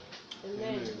kutukuzwa.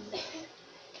 Amen.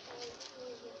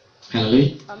 Haleluya.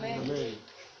 Amen.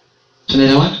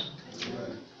 Tunaelewana?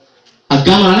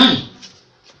 Agano la nani?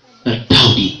 La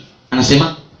Daudi.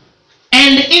 Anasema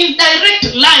and in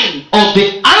direct line of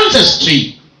the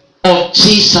ancestry of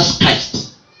Jesus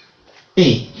Christ.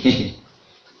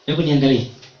 Hebu niangalie.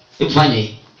 Hebu fanya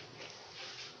hivi.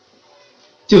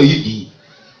 Sio hivi.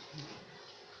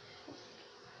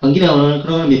 Wengine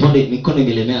wanaona mikono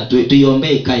imelemea,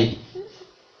 tuiombee ikae.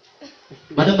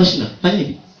 Madam Bashina, fanya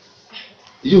hivi.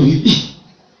 Hiyo hivi.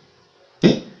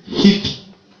 Hivi.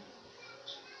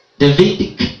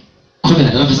 Davidic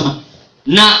covenant. Anasema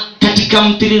na katika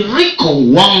mtiririko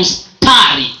wa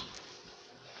mstari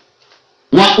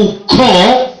wa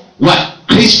ukoo wa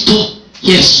Kristo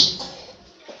Yesu.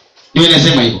 Ndio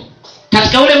inasema hivyo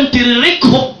katika ule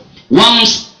mtiririko wa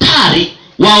mstari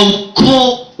wa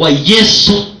ukoo wa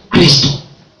Yesu Kristo.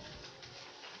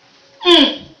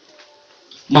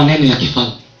 Maneno ya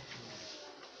kifalme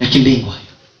ya kimbingu hayo.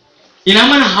 Ina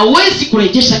maana hawezi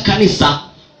kurejesha kanisa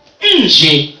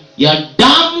nje ya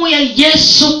damu ya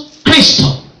Yesu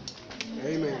Kristo.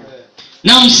 Amen.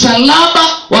 Na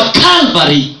msalaba wa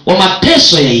Calvary wa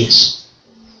mateso ya Yesu.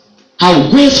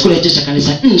 Hauwezi kurejesha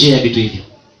kanisa nje ya vitu hivyo.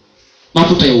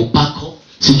 Mafuta ya upako,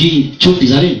 sijui chumvi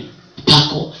za nini,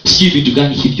 upako, sijui vitu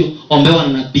gani hivyo, ombewa na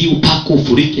nabii upako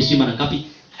ufurike sijui mara ngapi.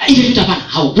 Hivi vitu hapana,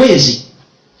 hauwezi.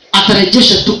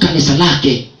 Atarejesha tu kanisa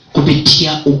lake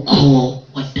kupitia ukoo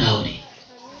wa Daudi.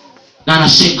 Na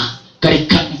anasema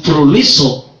katika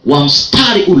mfululizo wa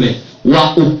mstari ule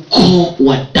wa ukoo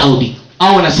wa Daudi,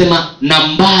 au anasema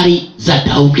nambari za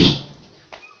Daudi,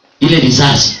 ile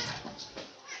vizazi.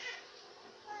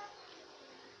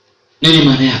 Nini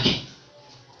maana yake?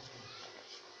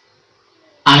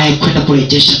 Anayekwenda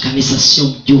kurejesha kanisa sio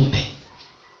mjumbe,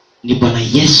 ni Bwana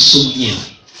Yesu mwenyewe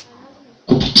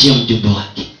kupitia mjumbe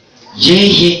wake,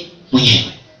 yeye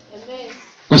mwenyewe.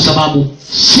 Kwa sababu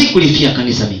si kulifia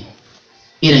kanisa mimi,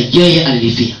 ila yeye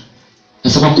alilifia.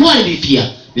 Na sababu kwa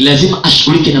alilifia, ni lazima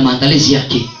ashughulike na maandalizi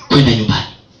yake kwenda nyumbani.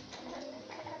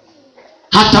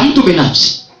 Hata mtu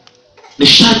binafsi ni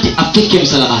sharti afike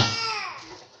msalabani,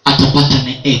 atapata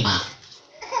neema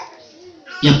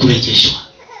ya kurejeshwa.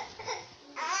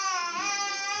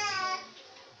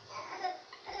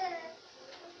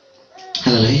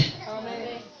 Haleluya.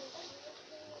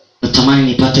 Natamani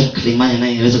nipate mkalimani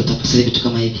naye anaweza kutafsiri vitu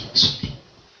kama hivi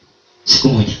siku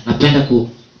moja. Napenda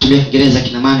kutumia Kiingereza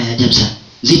kina maana ya ajabu sana,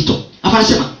 nzito. Hapa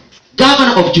anasema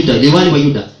governor of Judah, liwali wa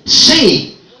Yuda, say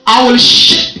I will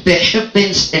shake the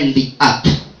heavens and the earth.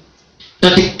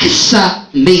 Tatikisa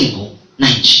mbingu na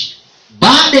nchi.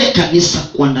 Baada ya kanisa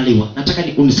kuandaliwa, nataka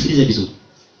unisikilize vizuri.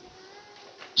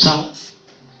 Sawa?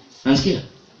 Unasikia?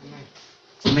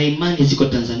 Kuna imani ziko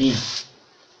Tanzania.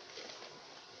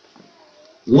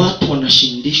 Watu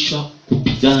wanashindishwa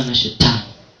kupigana na shetani.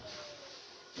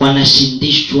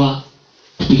 Wanashindishwa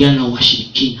kupigana na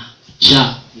washirikina,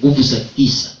 cha nguvu za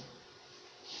giza.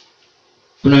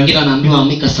 Kuna wengine wanaambiwa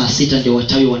amka saa 6 ndio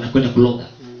wachawi wanakwenda kuloga.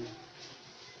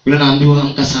 Kuna wanaambiwa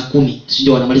amka saa 10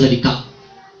 ndio wanamaliza vikao.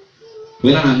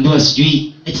 Wengine wanaambiwa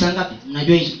sijui saa ngapi.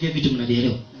 Mnajua hivi vitu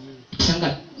mnavielewa. Saa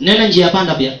ngapi? Nenda njia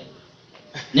panda pia.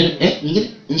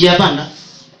 Nyingine njia panda.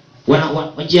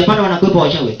 Njia panda wanakwepa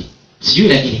wachawi. Sijui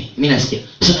lakini mimi nasikia.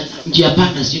 Sasa njia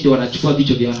panda sijui ndio wanachukua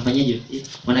vichwa vya wanafanyaje?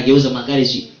 Wanageuza magari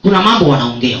sijui. Kuna mambo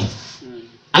wanaongea.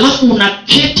 Alafu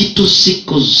unaketi tu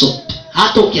siku zote.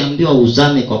 Hata ukiambiwa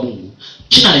uzame kwa Mungu,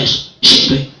 jina la Yesu,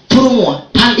 shindwe, furumua,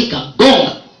 tandika,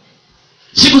 gonga.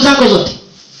 Siku zako zote.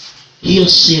 Hiyo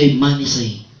sio imani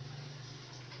sahihi.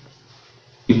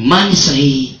 Imani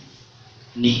sahihi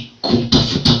ni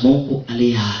kumtafuta Mungu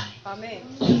aliye hai. Amen.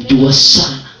 Kumjua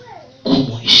sana,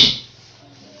 kumwishi.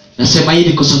 Nasema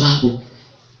hivi kwa sababu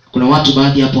kuna watu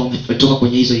baadhi hapo wametoka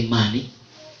kwenye hizo imani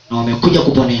na wamekuja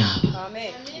kuponea hapa.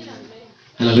 Amen.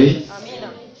 Haleluya. Amina.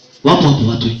 Wapo hapo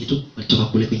watu wengi tu walitoka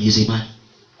kule kwenye hizo imani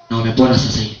na wamepona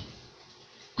sasa hivi.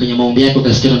 Kwenye maombi yako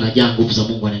ukasikia unajaa nguvu za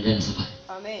Mungu, anaendelea na safari.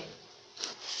 Amen.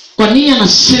 Kwa nini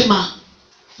anasema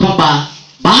kwamba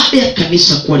baada ya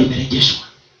kanisa kuwa limerejeshwa,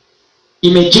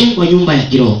 imejengwa nyumba ya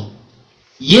kiroho,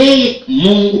 yeye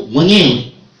Mungu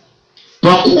mwenyewe,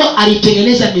 kwa kuwa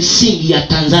alitengeneza misingi ya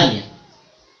Tanzania,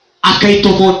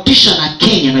 akaitofautisha na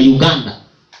Kenya na Uganda,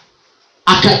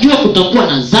 akajua kutakuwa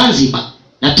na Zanzibar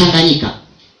na Tanganyika,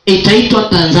 itaitwa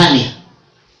Tanzania.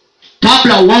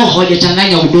 Kabla wao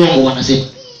hawajachanganya udongo wanasema.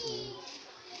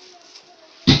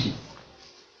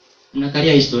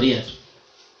 Mnakalia historia tu.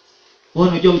 Wao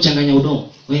unajua mchanganya udongo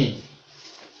wewe.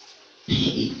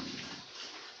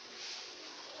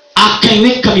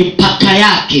 Akaiweka mipaka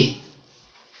yake.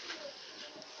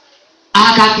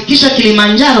 Akahakikisha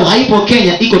Kilimanjaro haipo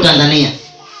Kenya, iko Tanzania.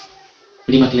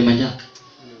 Mlima Kilimanjaro.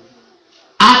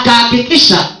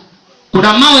 Akahakikisha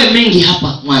kuna mawe mengi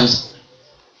hapa Mwanza.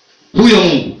 Huyo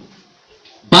Mungu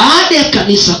baada ya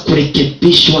kanisa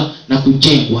kurekebishwa na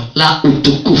kujengwa la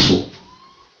utukufu,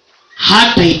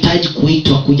 hata hitaji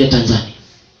kuitwa kuja Tanzania.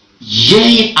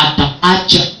 Yeye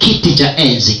ataacha kiti cha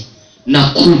enzi na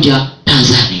kuja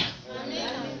Tanzania.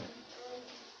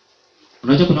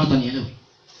 Unajua kuna watu wanielewa.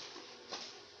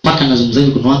 Paka nazungumza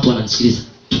hivi kuna watu wananisikiliza.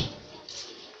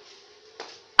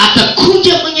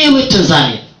 Atakuja mwenyewe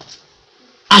Tanzania.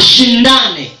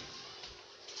 Ashindane.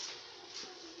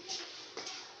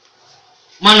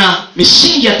 Maana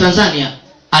misingi ya Tanzania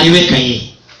aliweka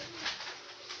yeye.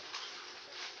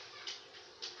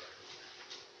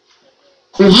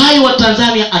 Uhai wa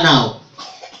Tanzania anao,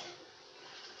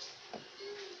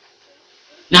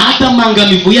 na hata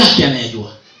maangamivu yake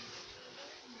anayajua.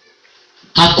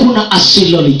 Hakuna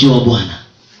asilolijua Bwana.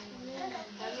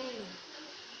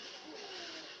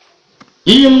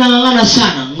 Nyinyi mnang'ang'ana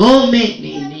sana, ngome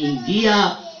ni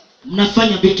ingia,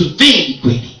 mnafanya vitu vingi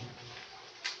kweli.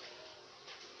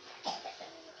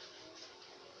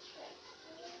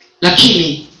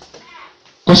 Lakini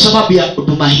kwa sababu ya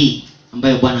huduma hii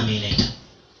ambayo Bwana ameileta,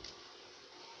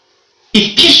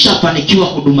 ikishafanikiwa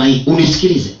huduma hii,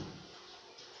 unisikilize,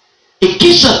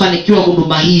 ikishafanikiwa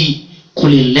huduma hii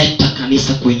kulileta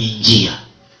kanisa kwenye njia,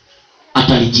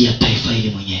 atalijia taifa hili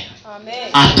mwenyewe. Amen.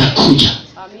 Atakuja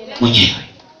mwenyewe.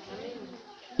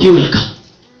 He will come.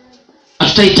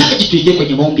 Hatutahitaji tuingie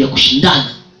kwenye maombi ya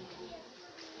kushindana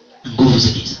na nguvu za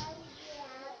giza.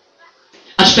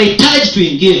 Hatutahitaji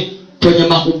tuingie kwenye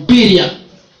mahubiri ya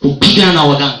kupigana na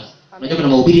waganga. Unajua kuna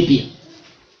mahubiri pia.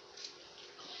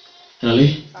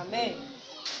 Haleluya. Amen. Mimi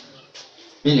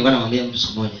nilikuwa namwambia mtu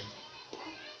siku moja,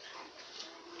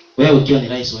 wewe ukiwa ni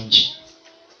rais wa nchi,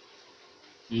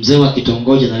 mzee wa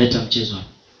kitongoji analeta mchezo hapa.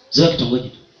 Mzee wa kitongoji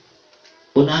tu,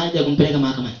 una haja kumpeleka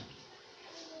mahakamani?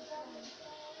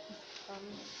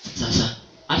 Sasa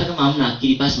hata kama hamna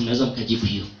akili, basi mnaweza mkajibu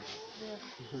hiyo.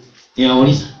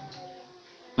 Ninauliza,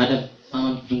 madam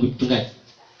mama mchungaji,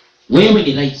 wewe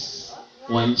ni rais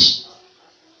wa nchi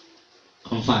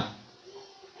kwa mfano,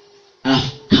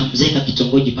 alafu kamzeka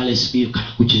kitongoji pale siku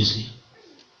kana kuchezea,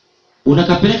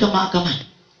 unakapeleka mahakamani?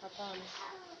 Hapana.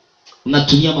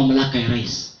 Unatumia mamlaka ya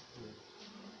rais,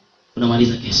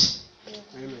 unamaliza kesi.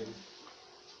 Amen.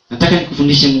 Nataka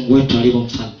nikufundishe Mungu wetu alivyo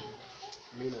mfalme.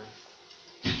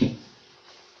 Amen.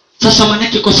 Sasa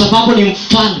manake kwa sababu ni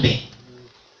mfalme,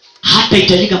 hata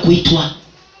hitajika kuitwa,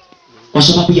 kwa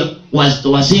sababu ya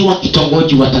wazee wa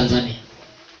kitongoji wa Tanzania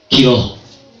kiroho.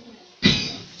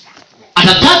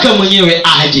 Atataka mwenyewe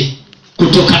aje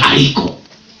kutoka aliko,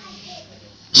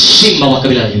 simba wa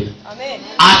kabila la Yuda. Amen.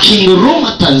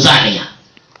 Akinguruma Tanzania,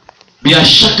 bila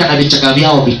shaka na vichaka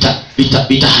vyao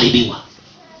vitaharibiwa.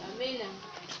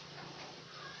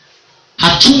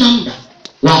 Hatuna muda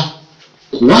wa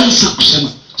kuanza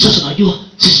kusema sasa unajua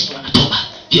sisi ni wanatoba,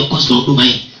 viongozi wa huduma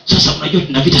hii. Sasa unajua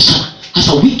tuna vita sana.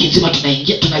 Sasa wiki nzima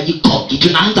tunaingia, tunajikoki,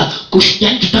 tunaanza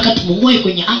kushujani, tutaka tumumoe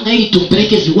kwenye anga ili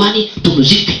tumpeleke ziwani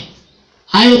tumzike.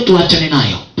 Hayo tuachane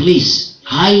nayo, please.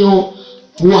 Hayo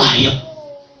huwa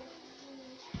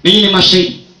ninyi ni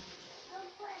mashahidi.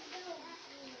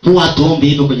 Huwa hatuombi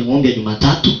hivyo kwenye maombi ya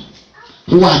Jumatatu.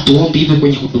 Huwa hatuombi hivyo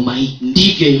kwenye huduma hii.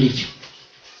 Ndivyo ilivyo.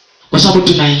 Kwa sababu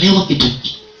tunaelewa kitu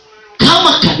hiki.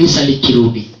 Kama kanisa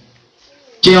likirudi,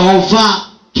 Jehova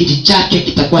kiti chake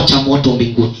kitakuwa cha moto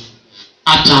mbinguni.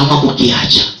 Ataamua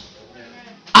kukiacha,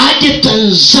 aje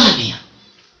Tanzania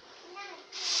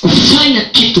kufanya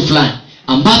kitu fulani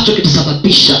ambacho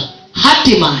kitasababisha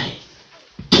hatimaye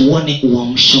tuone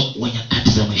uamsho wa nyakati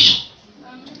za mwisho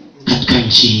katika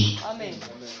nchi hii. Amen.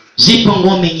 Zipo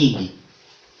ngome nyingi.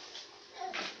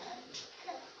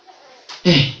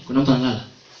 Kuna mtu analala.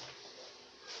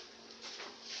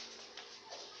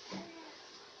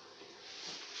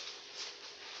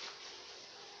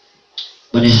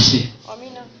 Bwana Yesu.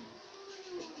 Amina.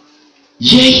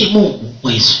 Yeye Mungu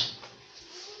wa Israeli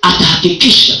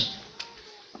atahakikisha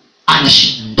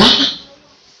anashindana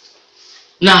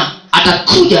na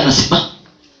atakuja, anasema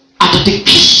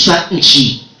atatikisa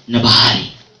nchi na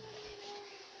bahari.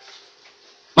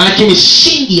 Maana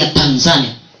misingi ya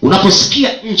Tanzania,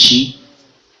 unaposikia nchi,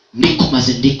 ndiko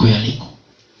mazindiko yaliko.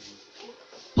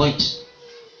 Point.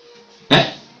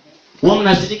 Huwa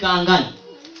mnazindika angani.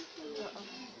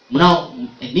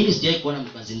 Mimi sijawahi kuona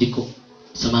mazindiko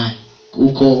samani.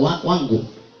 Uko wangu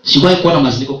sijawahi kuona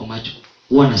mazindiko kwa macho.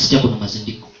 Huwa nasikia kuna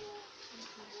mazindiko.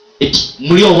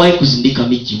 Mliowahi kuzindika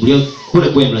miji, mlio kule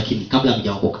kwenu, lakini kabla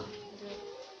hamjaokoka.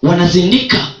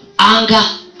 Wanazindika anga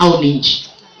au ni nchi?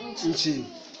 Nchi.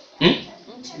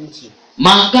 Nchi.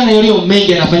 Maagano yaliyo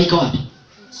mengi yanafanyika wapi?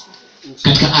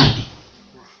 Katika ardhi.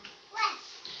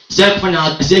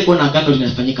 Sijawahi kuona agano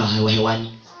linafanyika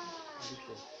hewani.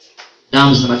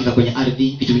 Damu zinamwagika kwenye ardhi,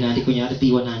 vitu vinaandika kwenye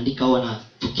ardhi, wanaandika,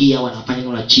 wanatukia, wanafanya,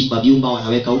 wanachimba vyumba,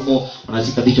 wanaweka huko,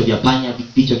 wanazika vichwa vya panya,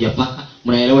 vichwa vya paka,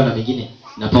 mnaelewa, na mengine,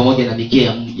 na pamoja na mikia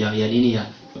ya nini ya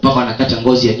paka, wanakata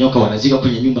ngozi ya nyoka, wanazika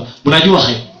kwenye nyumba. Mnajua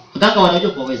hayo. Waganga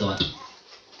wanajua kuwaweza watu.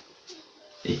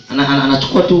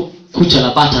 Anachukua tu kucha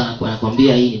la bata na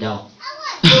anakuambia hii ni dawa.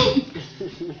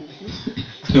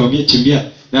 Anamwambia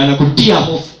chimbia, na anakutia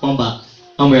hofu kwamba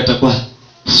mambo yatakuwa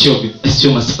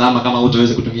sio masalama kama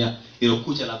hutaweza kutumia hilo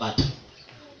kucha la bata.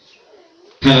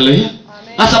 Haleluya.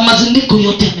 Sasa mazindiko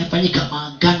yote yamefanyika,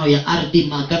 maagano ya ardhi,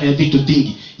 maagano ya vitu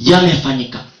vingi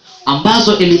yamefanyika,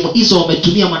 ambazo elimu hizo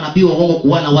wametumia manabii wa uongo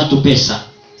kuwana watu pesa,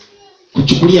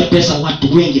 kuchukulia pesa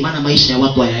watu wengi, maana maisha ya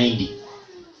watu hayaendi.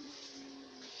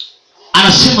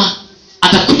 Anasema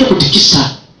atakuja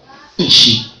kutikisa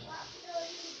nchi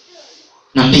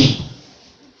na mbingu.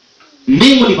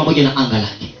 Mbingu ni pamoja na anga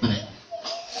lake.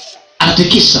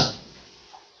 Atatikisa.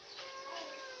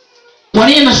 Kwa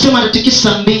nini nasema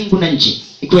atatikisa mbingu na nchi?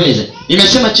 Nikueleze.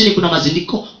 Nimesema chini kuna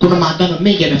mazindiko, kuna maagano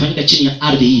mengi yamefanyika chini ya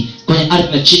ardhi hii. Kwenye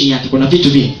ardhi na chini yake kuna vitu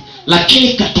vingi.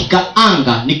 Lakini katika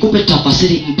anga, nikupe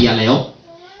tafasiri mpya leo.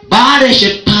 Baada ya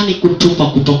shetani kutupa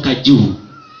kutoka juu,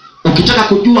 ukitaka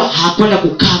kujua hakwenda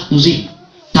kukaa kuzimu,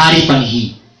 taarifa ni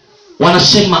hii.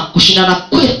 Wanasema kushindana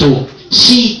kwetu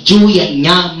si juu ya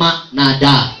nyama na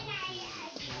damu,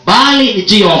 bali ni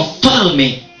juu ya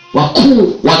wafalme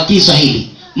wakuu wa giza hili,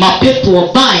 mapepo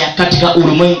wabaya katika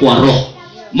ulimwengu wa roho.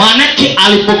 Maanake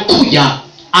alipokuja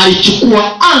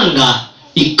alichukua anga,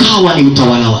 ikawa ni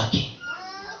utawala wake.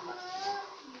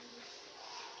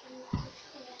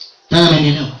 Nani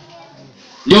amenielewa?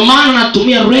 Ndio maana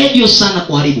natumia radio sana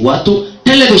kuharibu watu,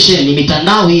 televisheni,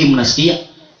 mitandao hii mnasikia,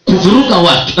 kuvuruga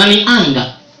watu, na ni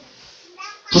anga.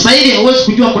 Sasa hivi huwezi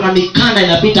kujua kuna mikanda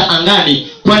inapita angani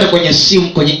kwenda kwenye simu,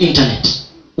 kwenye internet.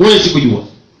 Huwezi kujua.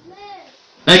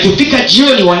 Na ikifika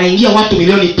jioni wanaingia watu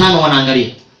milioni 5 wanaangalia.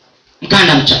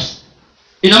 Mkanda mchafu.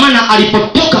 Ina maana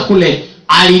alipotoka kule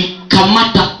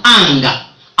alikamata anga,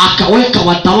 akaweka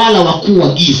watawala wakuu wa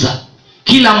giza.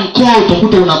 Kila mkoa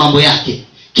utakuta una mambo yake.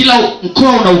 Kila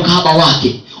mkoa una ukahaba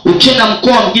wake. Ukienda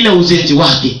mkoa mwingine uzenzi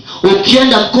wake.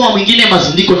 Ukienda mkoa mwingine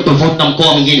mazindiko ni tofauti na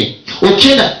mkoa mwingine.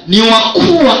 Ukienda ni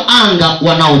wakuu wa anga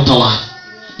wanaotawala.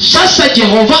 Sasa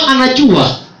Jehova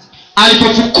anajua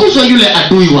alipofukuzwa yule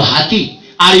adui wa haki,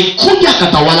 alikuja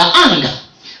akatawala anga.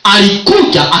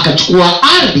 Alikuja akachukua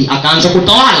ardhi, akaanza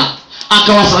kutawala,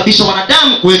 akawasababisha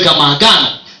wanadamu kuweka maagano.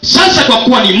 Sasa kwa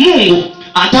kuwa ni Mungu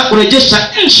anataka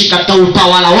kurejesha nchi katika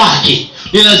utawala wake,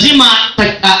 ni lazima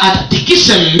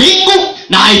atikise mbingu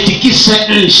na aitikise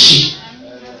nchi.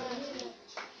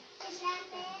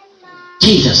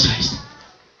 Jesus Christ.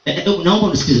 Naomba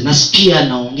unisikize. Nasikia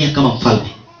naongea kama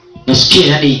mfalme. Nasikia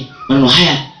yani maneno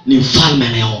haya ni mfalme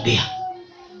anayeongea.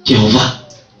 Jehova.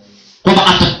 Kwamba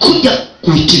atakuja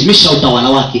kuhitimisha utawala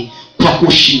wake kwa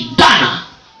kushindana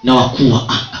na wakuu wa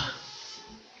anga.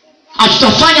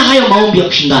 Atutafanya hayo maombi ya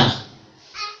kushindana.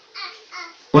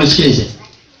 Unisikilize.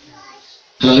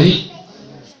 Haleluya.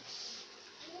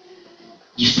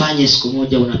 Jifanye siku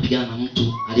moja unapigana na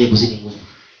mtu aliyekuzidi nguvu.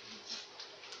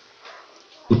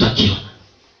 Utakiona.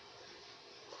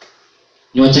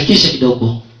 Niwachekeshe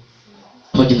kidogo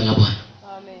kwa jina la Bwana.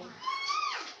 Amen.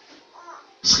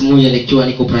 Siku moja nikiwa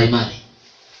niko primary,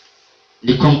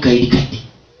 nilikuwa mkaidi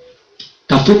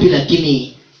kafupi,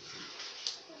 lakini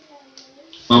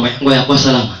mama yangu ya kwa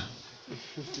salama.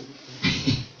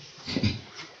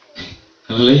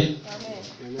 Haleluya.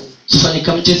 Sasa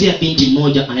nikamchezea binti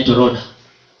mmoja anaitwa Roda,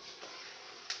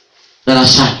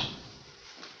 darasani,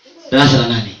 darasa la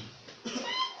 8.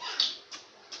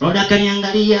 Roda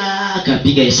akaniangalia,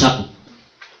 akapiga hesabu,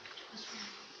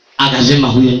 akasema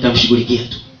huyo nitamshughulikia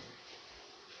tu.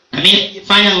 Na mimi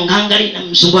nilifanya ngangari na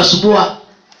msumbua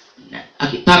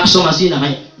akitaka kusoma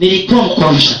sina, nilikuwa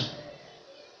mkorosha.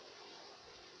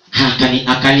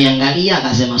 Akaniangalia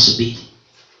akasema subiri.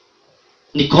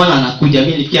 Nikaona anakuja,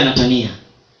 mimi pia natania.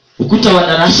 Ukuta wa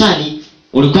darasani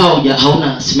ulikuwa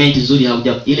hauna cement nzuri,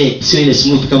 ile sio ile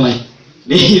smooth kama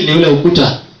ni ule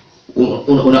ukuta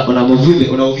una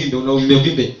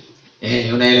uvimbe.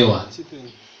 Unaelewa?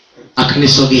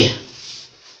 Akanisogea.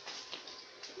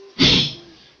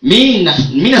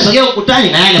 Mimi nasogea ukutani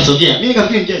na yeye anasogea. Mimi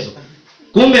nikafikiri mchezo.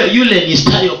 Kumbe yule ni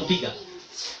stadi wa kupiga.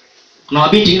 Kuna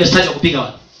mabinti ile stadi wa kupiga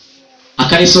wale.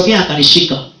 Akanisogea,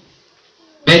 akanishika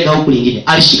bega huku lingine.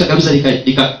 Alishika kabisa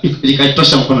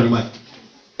likaitosha mkononi mwake.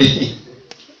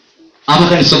 Ama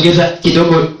akanisogeza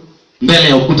kidogo mbele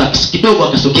ya ukuta, kidogo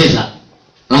akasogeza.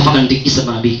 Alafu akanitikisa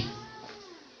mara 2.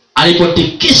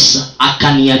 Alipotikisa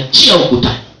akaniachia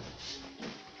ukutani.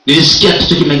 Nilisikia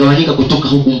kitu kimegawanyika kutoka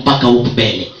huku mpaka huku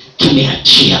mbele.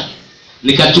 Kimeachia.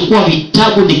 Nikachukua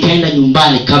vitabu nikaenda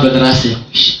nyumbani kabla darasa ya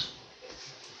kuisha.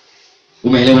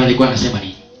 Umeelewa nilikuwa nasema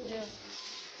nini?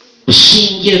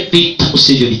 Usiingie vita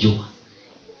usivyovijua.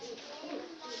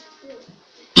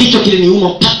 Kichwa kiliniuma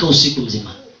mpaka usiku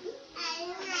mzima.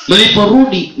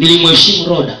 Niliporudi nilimheshimu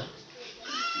Roda.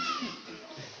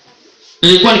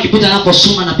 Nilikuwa nikipita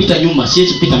naposoma napita nyuma,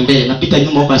 siwezi kupita mbele, napita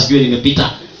nyuma huko asijue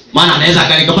nimepita. Maana anaweza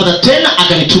akanikapata tena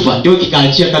akanitupa, ndio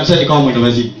kikaachia kabisa nikawa mwendo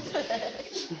wazimu.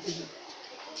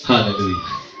 Haleluya.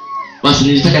 Basi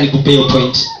nilitaka nikupe hiyo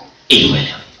point ili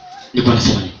uelewe nilikuwa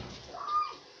nasema nini.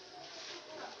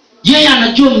 Yeye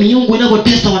anajua miungu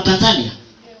inavyotesa wa Tanzania.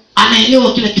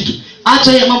 Anaelewa kila kitu.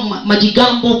 Acha ya mambo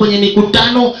majigambo kwenye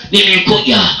mikutano,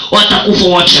 nimekuja watakufa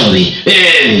wachawi.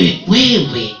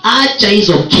 Wewe acha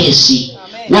hizo kesi.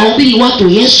 Wahubiri watu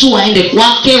Yesu, waende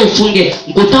kwake, ufunge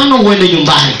mkutano, uende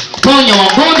nyumbani. Ponya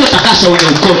wagonjwa, takasa wenye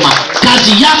ukoma.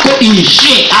 Kazi yako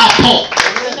iishie hapo.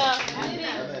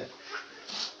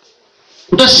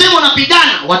 Utasema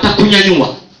unapigana,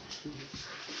 watakunyanyua.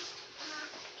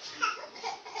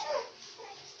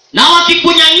 Na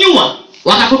wakikunyanyua,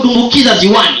 wakakudumbukiza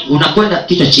ziwani, unakwenda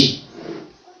kichwa chini.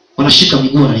 Wanashika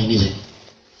miguu na nini hizo.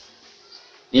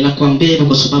 Ninakwambia hivyo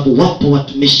kwa sababu wapo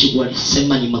watumishi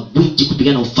walisema ni magwiji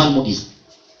kupigana ufalme wa giza.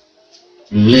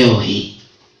 Leo hii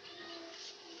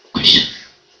kwisha.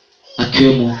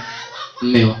 Akiwemo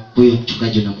mmeo huyo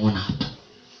mchungaji unamuona hapa.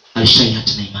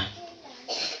 Alishaiacha na imani.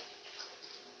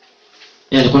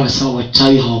 Yeye alikuwa anasema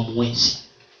wachawi hawamwezi.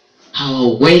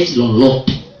 Hawawezi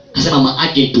lolote. Akasema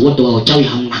maagent wote wa wachawi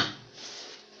hamna.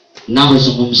 Nao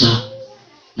zungumza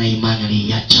na imani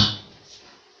aliacha.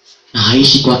 Na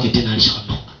haishi kwake tena,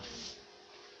 alishaondoka.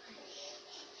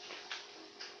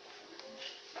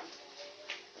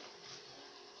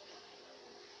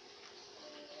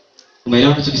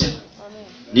 Umeelewa ninachosema? Amen.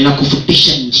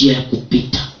 Ninakufundisha njia ya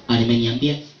kupita.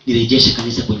 Ameniambia nirejeshe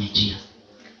kanisa kwenye njia.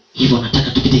 Hivyo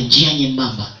nataka tupite njia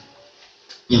nyembamba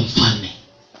ya mfalme.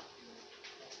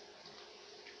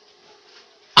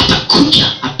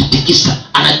 Atakuja, atatikisa.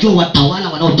 Anajua watawala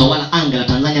wanaotawala anga la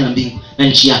Tanzania na mbingu na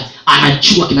nchi yake.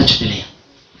 Anajua kinachoendelea.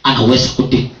 Anaweza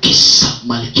kutikisa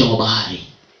malkia wa bahari.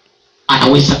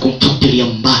 Anaweza kumfutilia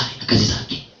mbali na kazi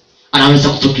zake. Anaweza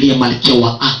kufutilia malkia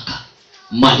wa anga,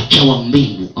 malkia wa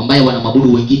mbingu ambaye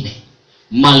wanamabudu wengine,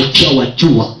 malkia wa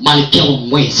jua, malkia wa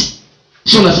mwezi.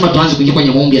 Sio lazima tuanze kuingia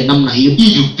kwenye maombi ya namna hiyo.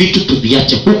 Hivi vitu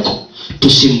tuviache huko.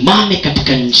 Tusimame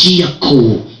katika njia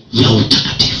kuu ya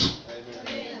utakatifu.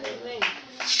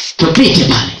 Tupite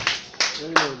pale.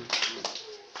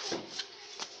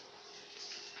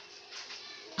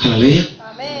 Haleluya.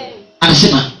 Amen.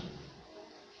 Anasema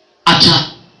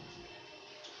acha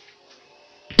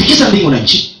tikisa mbingu na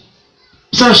nchi.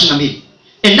 Mstari 22.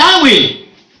 And I will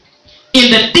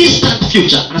in the distant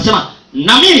future. Anasema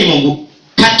na mimi Mungu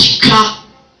katika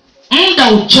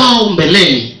muda ujao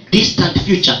mbeleni. Distant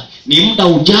future ni muda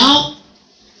ujao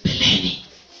mbeleni.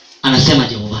 Anasema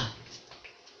Jehova.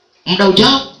 Muda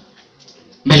ujao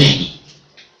mbeleni.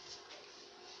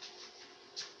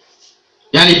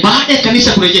 Yaani baada ya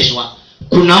kanisa kurejeshwa,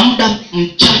 kuna muda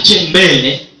mchache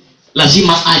mbele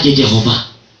lazima aje Jehova.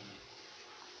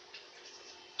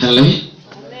 Haleluya.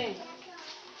 Amen.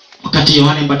 Wakati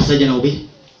Yohana Mbatizaji anahubiri,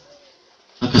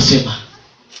 akasema,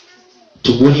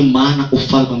 tubuni maana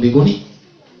ufalme wa mbinguni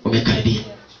umekaribia.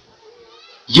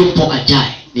 Yupo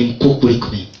ajaye ni mkuu kuliko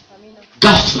mimi.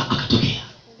 Ghafla akatokea.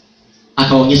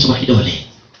 Akaonyesha kwa kidole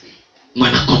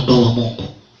mwana kondoo wa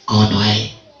Mungu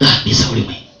aondoaye dhambi za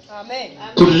ulimwengu. Amen.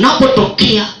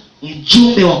 Kunapotokea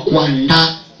mjumbe wa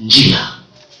kuandaa njia,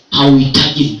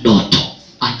 hauhitaji ndoto,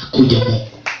 anakuja Mungu.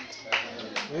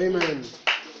 Amen.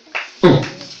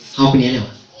 Hawakunielewa.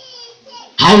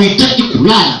 Hauhitaji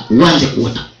kulala uanze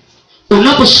kuota.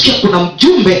 Unaposikia kuna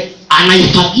mjumbe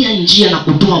anaifagia njia na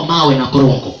kutoa mawe na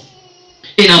korongo,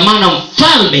 ina maana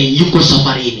mfalme yuko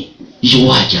safarini,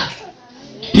 yuaja.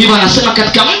 Hivyo anasema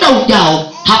katika muda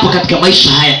ujao, hapo katika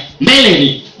maisha haya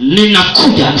mbeleni,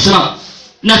 ninakuja. Anasema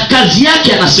na kazi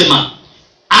yake, anasema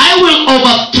I will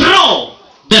overthrow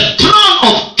the throne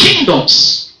of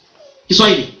kingdoms.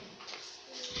 Kiswahili,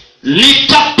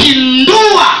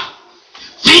 nitapindua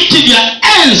viti vya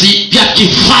enzi vya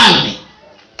kifalme.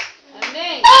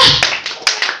 Amen.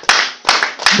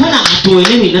 Mbona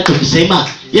hatuelewi ninachokisema?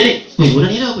 Yaani wewe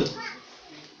unanielewa wewe?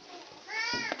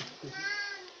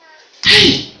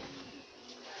 Hey.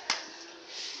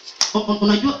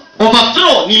 Unajua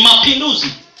overthrow ni mapinduzi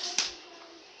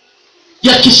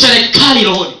ya kiserikali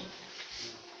rohoni.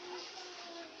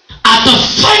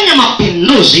 Atafanya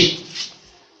mapinduzi,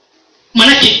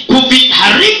 manake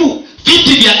kuviharibu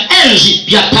viti vya enzi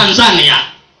vya Tanzania,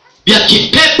 vya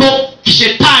kipepo,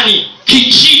 kishetani,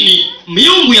 kichini,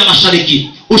 miungu ya mashariki,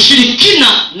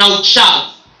 ushirikina na uchawi.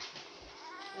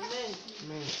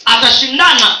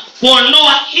 Atashindana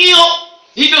kuondoa hivyo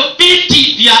viti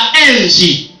vya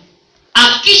enzi.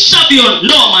 Akisha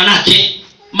viondoa, manake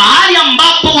mahali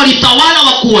ambapo walitawala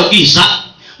wakuu wa giza,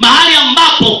 mahali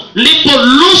ambapo ndipo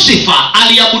Lucifer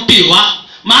aliabudiwa,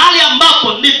 mahali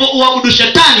ambapo ndipo uabudu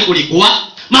shetani ulikuwa,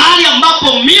 mahali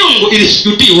ambapo miungu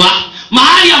ilisujudiwa,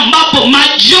 mahali ambapo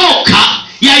majoka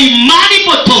ya imani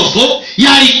potofu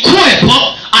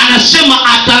yalikuwepo, anasema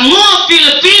atang'oa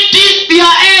vile viti vya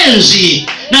enzi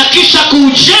na kisha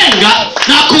kuujenga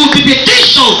na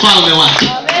kuuthibitisha ufalme wake.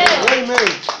 Amen.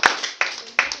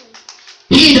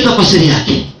 Hii ndio tafsiri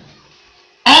yake.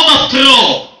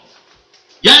 Overthrow,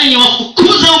 yaani ni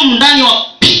wafukuze humu ndani,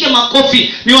 wapige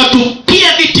makofi, ni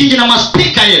watupie viti nje na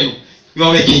maspika yenu ni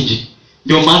waweke nje.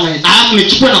 Ndio maana alafu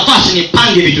nichukue nafasi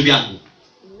nipange vitu vyangu.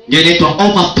 Ndio inaitwa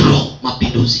overthrow,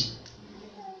 mapinduzi.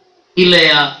 Ile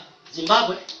ya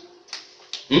Zimbabwe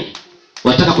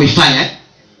wataka kuifanya,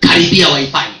 karibia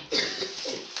waifanye.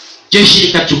 Jeshi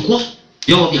likachukua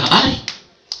vyombo vya habari.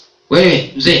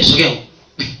 Wewe mzee sogea.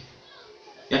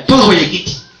 Yatoka kwenye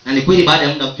kiti. Na ni kweli baada ya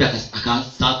muda mfupi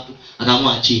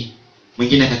akaamua chini.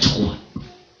 Mwingine akachukua.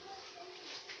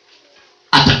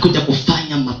 Atakuja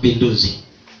kufanya mapinduzi.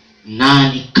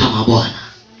 Nani kama Bwana?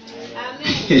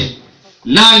 Amen.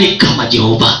 Nani kama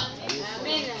Jehova?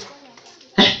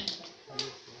 Amen.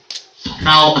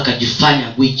 Farao akajifanya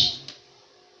gwiji.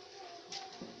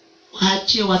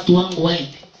 Waachie watu wangu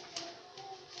waende.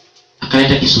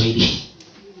 Akaleta Kiswahili.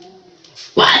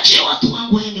 Waachie watu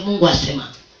wangu waende, Mungu asema.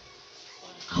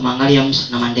 Kama angalia Musa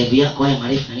na mandevu yako haya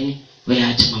marefu na nini, wewe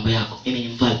acha mambo yako. Mimi ni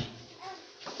mfalme.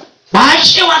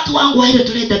 Waachie watu wangu waende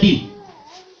tulee dhabihu.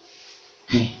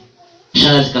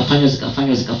 Ishara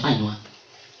zikafanywa.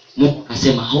 Mungu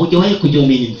akasema, haujawahi kujua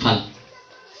mimi ni mfalme.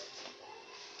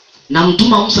 Na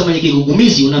mtuma Musa mwenye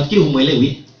kigugumizi, unafikiri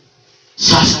humuelewi?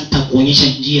 Sasa nitakuonyesha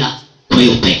njia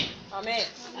kweupe. Amen.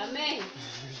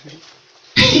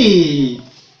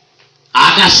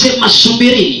 Akasema,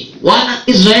 subirini wana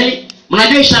Israeli,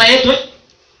 mnajua ishara yetu?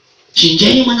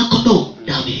 Chinjeni mwana kondoo,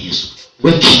 damu ya Yesu.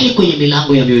 Wekeni kwenye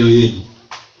milango ya mioyo yenu.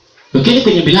 Wekeni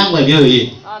kwenye milango ya mioyo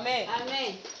yenu. Amen.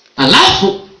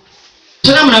 Alafu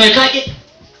tena mnawekaje?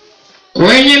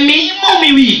 Kwenye miimo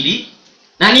miwili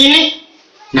na nini?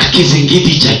 Na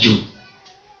kizingiti cha juu.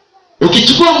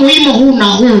 Ukichukua muhimu huu na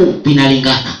huu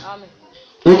vinalingana. Amen.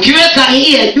 Ukiweka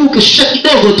hii ya juu kishusha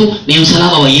kidogo tu ni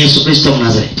msalaba wa Yesu Kristo wa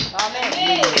Nazareti.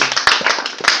 Amen.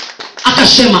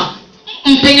 Akasema,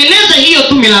 mtengeneze hiyo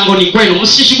tu milangoni kwenu,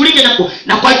 msishughulike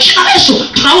na kwa jina la Yesu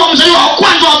tunaua mzaliwa wa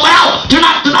kwanza wa Farao,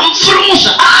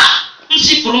 tunamfurumusha.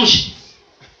 Msifurumushe.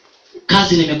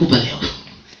 Kazi nimekupa leo.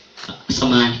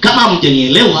 Samahani, kama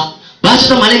hamjanielewa, basi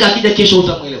hata malaika akija kesho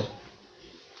utamuelewa.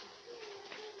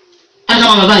 Hata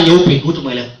kama amevaa nyeupe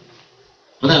hutamuelewa.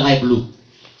 Hata amevaa blue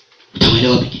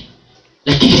utamuelewa pekee.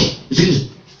 Lakini sikiliza.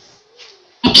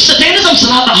 Mkisatengeneza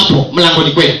msalaba hapo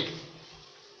mlangoni kwenu.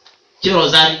 Chini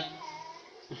rozari.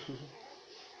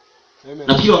 Amen.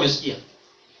 Na pia wamesikia.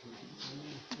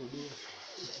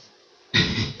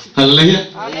 Haleluya.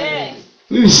 Amen.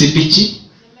 Mimi sipichi.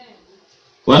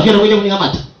 Wapi wanakuja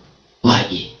kunikamata?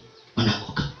 Waje,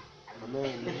 wanakoka.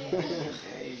 Amen.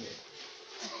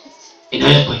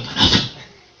 Inawekwa hivyo.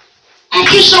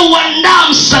 Mkisha uandaa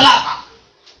msalaba,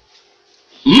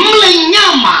 mle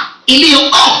nyama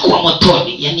iliyookwa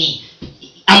motoni, yani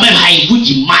ambayo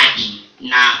haivuji maji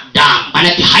na damu, maana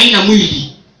haina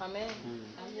mwili. Amen.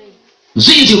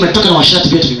 Zinzi umetoka na washirati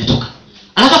vyote vimetoka.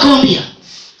 Alafu akamwambia,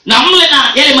 na mle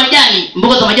na yale majani,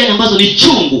 mboga za majani ambazo ni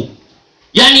chungu.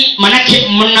 Yaani manake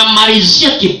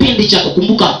mnamalizia kipindi cha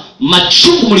kukumbuka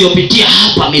machungu mliopitia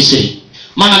hapa Misri.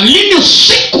 Maana mimi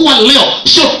usiku wa leo,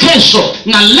 sio kesho,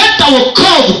 naleta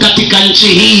wokovu katika nchi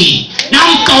hii. Na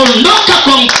mtaondoka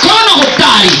kwa mkono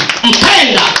hodari,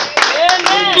 mtenda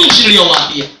nchi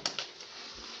niliyowaambia.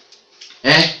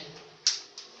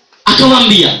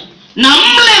 Akawaambia, na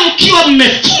mle mkiwa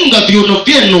mmefunga viuno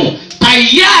vyenu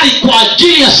tayari kwa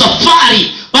ajili ya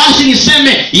safari, basi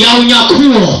niseme ya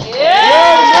unyakuo.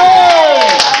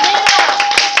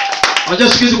 Unajua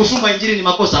siku hizi kufumba injili ni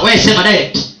makosa. Wewe sema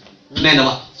direct. Tunaenda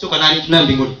wapi? Sio kwa nani, tunaenda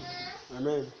mbinguni.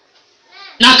 Amen.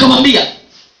 Na akamwambia,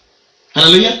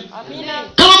 haleluya. Amina.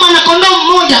 Kama mwana kondoo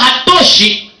mmoja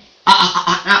hatoshi,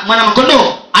 mwana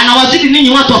kondoo anawazidi ninyi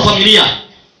watu wa familia,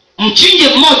 mchinje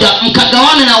mmoja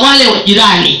mkagawane na wale wa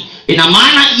jirani. Ina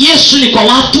maana Yesu ni kwa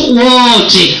watu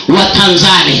wote wa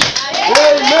Tanzania.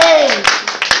 Amen.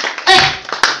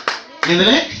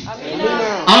 Niendelee?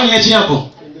 Amina. Au niache hapo?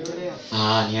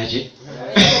 Niache.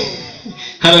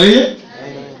 Haleluya.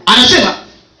 Anasema,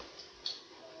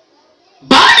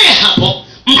 baada ya hapo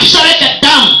mkishaweka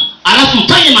damu, alafu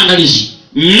mfanye maandalizi,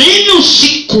 mimi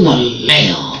usiku wa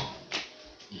leo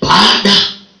baada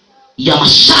ya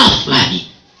masaa fulani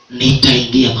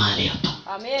nitaingia mahali hapa.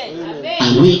 Amen.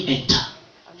 I will enter.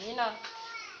 Amina.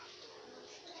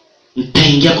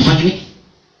 Nitaingia kufanya nini?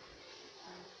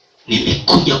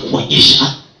 Nimekuja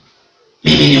kuonyesha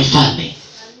mimi ni mfalme.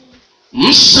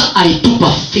 Musa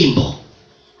alitupa fimbo,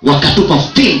 wakatupa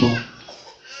fimbo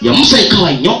ya Musa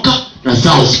ikawa nyoka na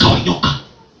zao zikawa nyoka.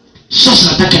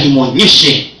 Sasa nataka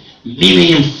nimwonyeshe mimi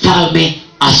ni mfalme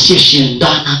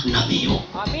asiyeshindana na mio.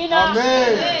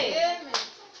 Amen.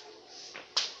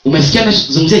 Umesikia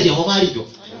nazungumzia Jehova alivyo?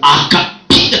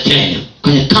 Akapiga kelele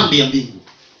kwenye kambi ya mbingu,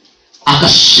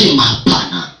 akasema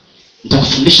hapana,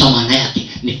 nitakufundisha maana yake.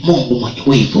 Ni Mungu mwenye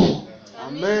wivu.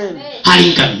 Amen.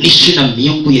 Halinganishi na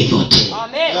miungu yeyote,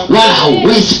 wala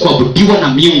hauwezi kuabudiwa na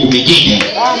miungu mingine,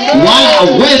 wala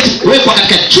hauwezi kuwekwa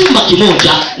katika chumba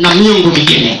kimoja na miungu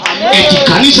mingine. Eti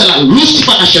kanisa la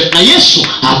Lucifer na Yesu,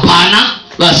 hapana,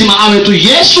 lazima awe tu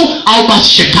Yesu au basi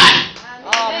shetani.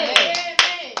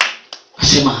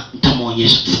 Akasema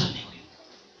nitamwonyesha mfalme huyo.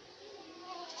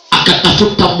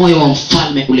 Akatafuta moyo wa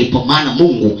mfalme ulipo, maana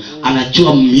Mungu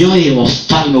anajua mioyo wa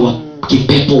mfalme wa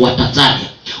kipepo wa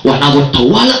Tanzania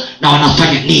wanavyotawala na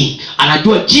wanafanya nini.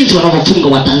 Anajua jinsi wanavyofunga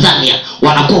wa Tanzania,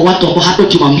 wanakuwa watu ambao hata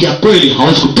ukimwambia kweli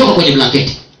hawezi kutoka kwenye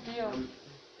blanketi.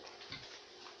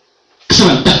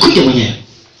 Akasema nitakuja mwenyewe.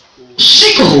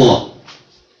 Siku huo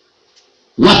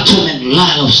watu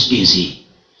wamelala usingizi,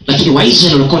 lakini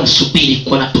Waisraeli walikuwa wanasubiri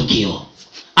kuona tukio.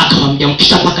 Akamwambia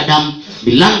mkishapaka damu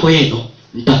milango yenu,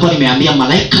 nitakuwa nimeambia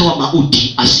malaika wa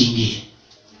mauti asiingie.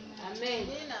 Amen.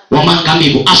 Wa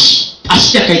maangamivu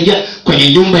asije akaingia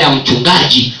kwenye nyumba ya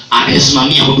mchungaji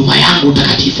anayesimamia huduma yangu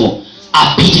takatifu,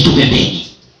 apite tu pembeni.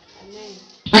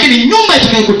 Lakini nyumba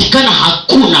itakayokutikana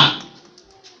hakuna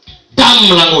damu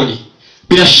mlangoni,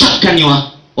 bila shaka ni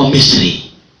wa Misri.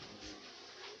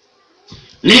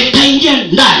 Nitaingia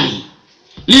ndani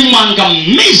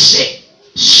nimwangamize,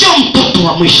 sio mtoto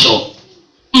wa mwisho,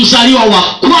 mzaliwa wa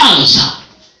kwanza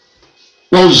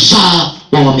wa uzao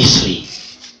wa Misri.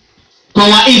 Kwa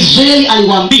Waisraeli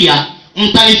aliwaambia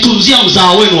mtanitunzia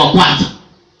mzao wenu wa kwanza,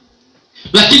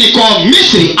 lakini kwa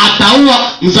Misri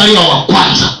ataua mzaliwa wa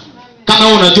kwanza. Kama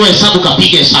wewe unajua hesabu,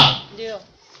 kapiga hesabu. Ndio.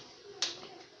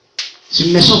 Si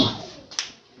mmesoma?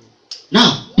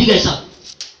 Na piga hesabu.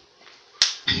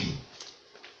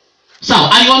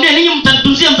 Sawa, aliwaambia ninyi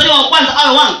mtanitunzia mzaliwa wa kwanza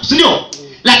awe wangu, si ndio?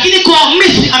 Lakini kwa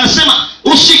Misri anasema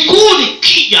usiku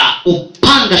nikija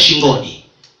upanga shingoni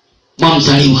mwa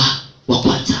mzaliwa wa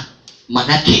kwanza.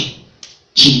 Manake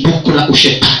chimbuko la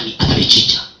ushetani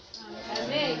atalichinja.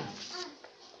 Amen.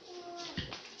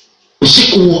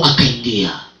 Usiku huo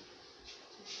akaingia.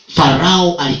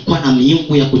 Farao alikuwa na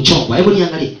miungu ya kuchongwa. Hebu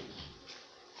niangalie.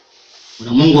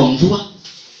 Kuna Mungu wa mvua,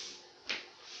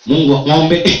 Mungu wa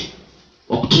ng'ombe,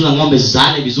 wa kutunza ng'ombe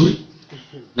zane vizuri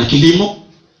na kilimo.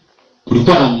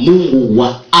 Kulikuwa na Mungu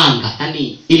wa anga,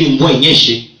 yani ili mvua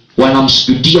inyeshe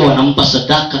wanamsujudia, wanampa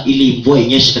sadaka ili mvua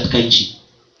inyeshe katika nchi.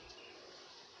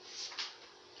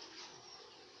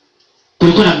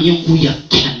 Kulikuwa na miungu ya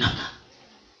kila namna.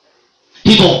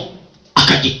 Hivyo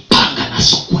akajipanga na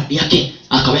squad yake,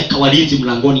 akaweka walinzi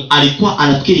mlangoni. Alikuwa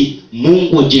anafikiri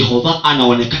Mungu wa Jehova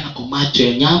anaonekana kwa macho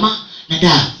ya nyama na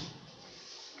damu.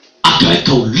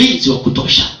 Akaweka ulinzi wa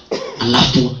kutosha.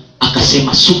 Alafu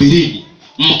akasema subirini,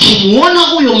 mkimuona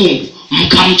huyo Mungu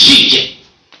mkamchinje.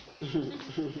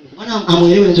 Wana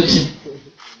amuelewe ninachosema?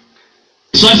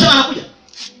 Sio anasema anakuja.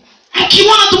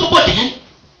 Mkimuona tu popote, yani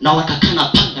na wakakana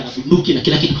panga na bunduki na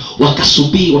kila kitu,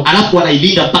 wakasubiri. Alafu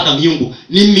wanailinda mpaka miungu.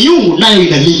 Ni miungu nayo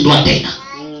inalindwa tena.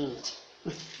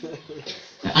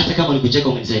 Hata kama nikucheka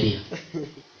umenisaidia.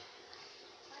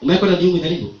 Umeweka na miungu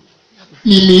inalindwa.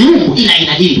 Ni miungu ila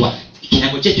inalindwa.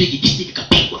 Kinangoje tu hiki kisiki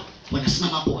kapigwa.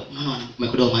 Wanasimama hapo, unaona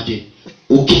wamekodoa maji.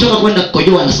 Ukitoka kwenda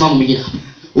kukojoa anasimama mwingine hapo.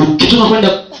 Ukitoka kwenda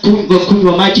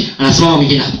kunywa maji anasimama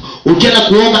mwingine hapo. Ukienda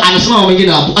kuoga anasimama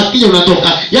mwingine hapo. Akija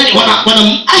unatoka. Yaani wana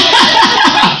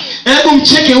hebu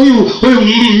mcheke huyu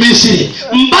Misri,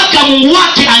 mpaka Mungu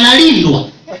wake analindwa.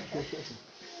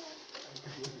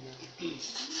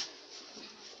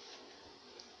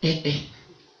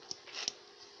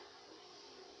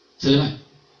 Suleiman,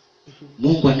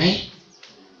 Mungu anaye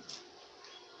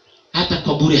hata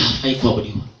kwa bure hafai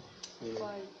kuabudiwa.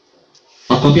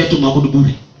 Wakwambia tu maabudu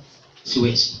bure,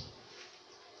 siwezi.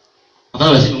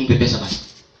 Afadhali waseme mpe pesa basi.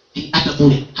 Hata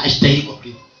bure hastahili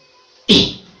kuabudiwa.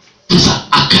 Sasa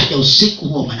akaja usiku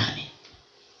huo manane,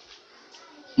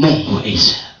 Mungu wa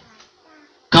Israeli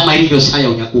kama ilivyo saa ya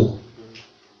unyakuo,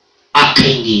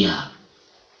 akaingia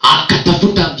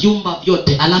akatafuta vyumba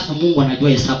vyote. Alafu Mungu anajua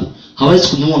hesabu, hawezi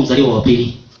kumuua mzaliwa wa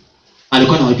pili.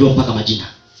 Alikuwa anawajua mpaka majina.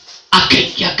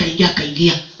 Akaingia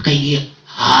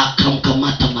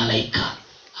akamkamata malaika,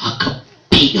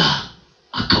 akapiga,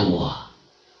 akaua.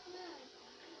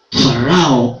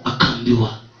 Farao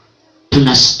akaambiwa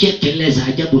tunasikia kelele za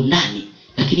ajabu ndani,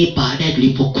 lakini baadaye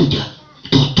tulipokuja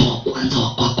mtoto wa kwanza wa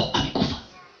kwako amekufa.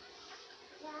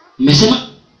 Mmesema?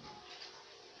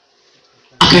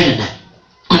 Akaenda ndani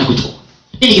kwenda kuchukua.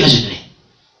 Nini kinachoendelea?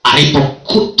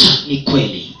 Alipokuta ni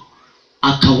kweli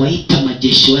akawaita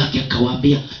majeshi wake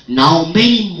akawaambia,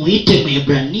 naombeni muite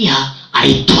Mhebrania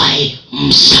aitwaye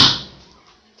Musa.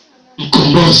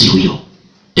 Mkombozi huyo,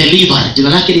 deliverer, jina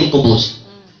lake ni mkombozi.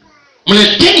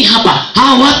 Mleteni hapa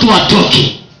hawa watu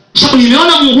watoke, sababu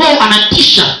nimeona Mungu wao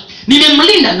anatisha.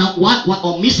 Nimemlinda. Na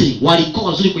wa Misri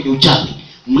walikuwa wazuri kwenye uchawi.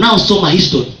 Mnaosoma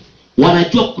history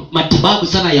wanajua matibabu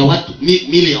sana ya watu,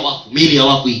 miili ya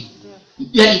wafu hii.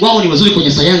 Yaani wao ni wazuri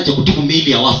kwenye sayansi ya kutibu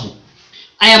miili ya wafu.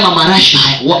 Haya mamarasha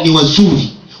haya ni wazuri.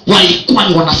 Walikuwa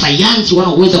ni wanasayansi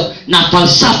wanaoweza na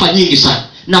falsafa nyingi sana.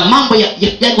 Na mambo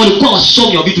yaani walikuwa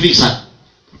wasomi wa vitu vingi sana.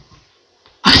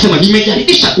 Akasema,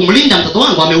 nimejaribisha kumlinda mtoto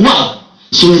wangu ameuawa,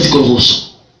 siwezi kuruhusu.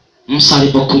 Musa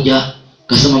alipokuja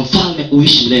akasema, mfalme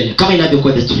uishi milele kama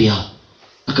inavyokuwa desturi yao.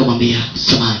 Akamwambia,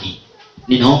 samani,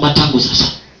 ninaomba tangu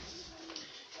sasa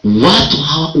watu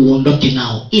hawa uondoke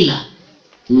nao, ila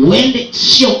uende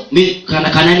sio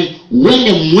Kanaani,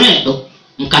 uende mwendo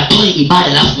mkatoe ibada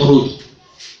alafu mrudi.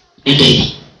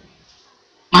 Endeni,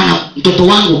 maana mtoto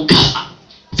wangu kafa.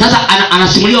 Sasa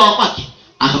anasimulia wapake,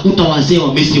 akakuta wazee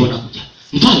wa Misri wanakuja,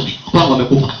 mfalme wakwangu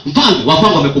amekufa, mfalme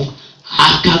wakwangu amekufa.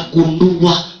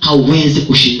 Akagundua hawezi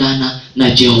kushindana na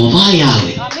Jehova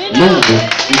Yawe, Mungu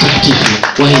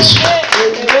mtakatifu wa Israeli.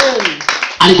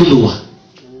 Aligundua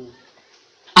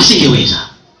asingeweza,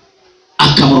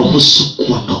 akamruhusu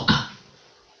kuondoka.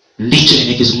 Ndicho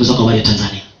nimekizungumza kwa wale wa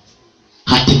Tanzania.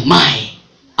 Hatimaye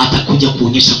atakuja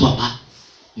kuonyesha kwamba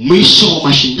mwisho wa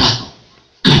mashindano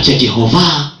kati ya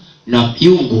Jehova na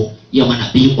miungu ya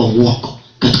manabii wa uongo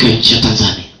katika nchi ya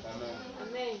Tanzania.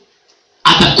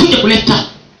 Atakuja kuleta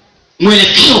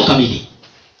mwelekeo kamili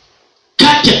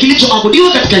kati ya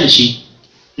kilichoabudiwa katika nchi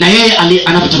na yeye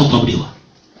anapotaka kuabudiwa.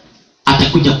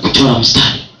 Atakuja kuchora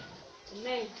mstari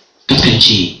katika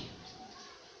nchi hii.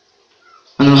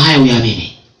 Maneno haya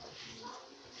uyaamini.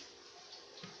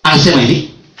 Anasema hivi,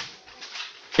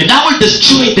 and I will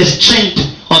destroy the strength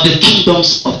of the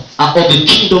kingdoms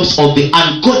of the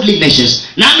ungodly nations.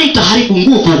 Nami nitaharibu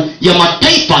nguvu ya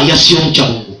mataifa yasiyomcha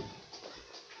Mungu.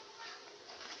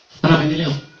 Ana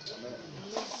maendeleo.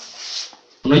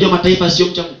 Unajua mataifa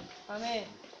yasiyomcha Mungu?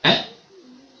 Amen.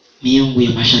 Miungu ya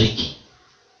mashariki.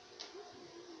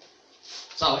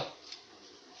 Sawa?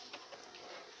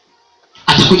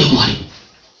 Atakuja kuharibu.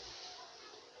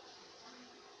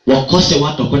 Wakose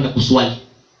watu kwenda kuswali.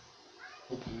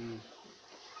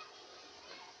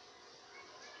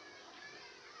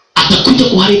 Atakuja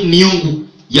kuharibu miungu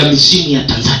ya mizimu ya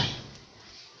Tanzania.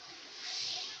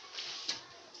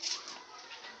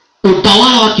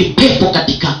 Utawala wa kipepo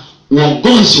katika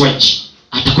uongozi wa nchi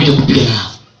atakuja kupigana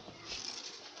nao.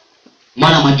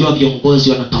 Maana majua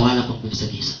viongozi wanatawala kwa nguvu za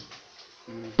giza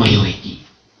walio wengi.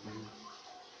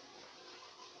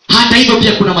 Hata hivyo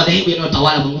pia kuna madhehebu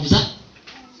yanayotawala kwa nguvu za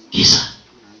giza.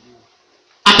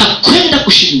 Atakwenda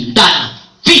kushindana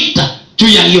vita juu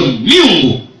ya hiyo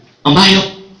miungu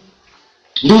ambayo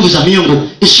nguvu za miungu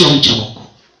isiyomcha Mungu.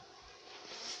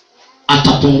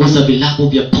 Atapunguza vilabu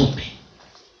vya pombe,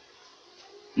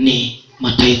 ni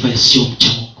mataifa yasiyomcha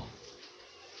Mungu.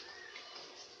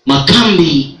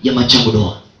 Makambi ya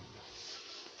machangudoa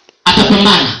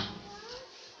atapambana.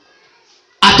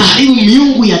 Ataharibu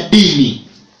miungu ya dini.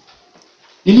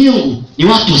 Ni miungu, ni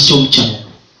watu wasiomcha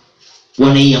Mungu,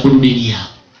 wanaiabudu dini yao.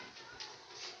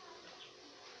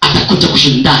 Atakuja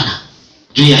kushindana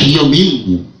juu ya hiyo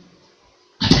miungu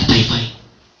katika taifa hili.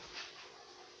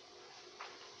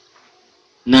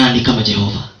 Nani kama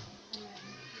Jehova?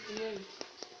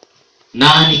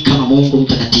 Nani kama Mungu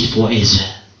mtakatifu wa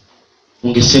Israeli?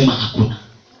 Ungesema hakuna.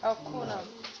 Hakuna.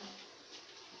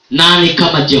 Nani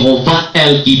kama Jehova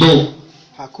El Gibor?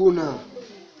 Hakuna.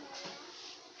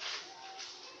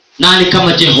 Nani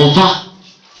kama Jehova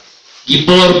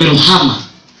Gibor Milhama?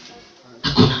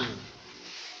 Hakuna.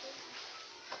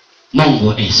 Mungu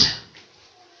wa Israeli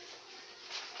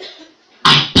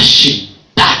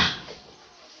atashindana.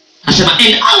 Anasema,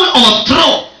 and I will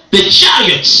overthrow the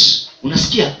chariots.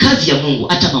 Unasikia kazi ya Mungu,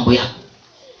 hata mambo yako.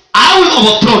 I will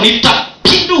overthrow,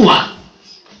 nitapindua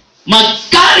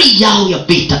magari yao ya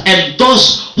vita, and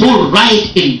those who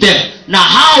ride in them, na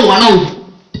hao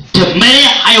wanaotembea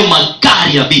hayo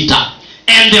magari ya vita,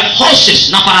 and the horses,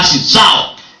 na farasi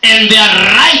zao, and their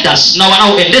riders, na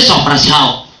wanaoendesha farasi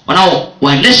hao,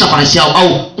 wanaoendesha farasi hao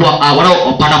au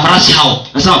wanaopanda farasi hao.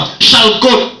 Nasema shall go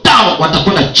down,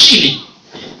 watakwenda chini,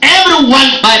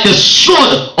 everyone by the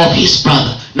sword of his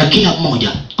brother, na kila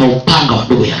mmoja kwa upanga wa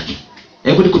ndugu yake.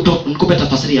 Hebu nikupe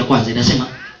tafsiri ya kwanza. Inasema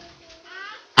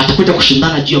atakuja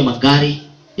kushindana juu ya magari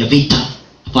ya vita,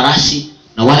 farasi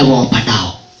na wale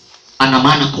wapandao. Ana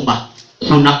maana kwamba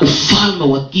kuna ufalme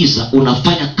wa giza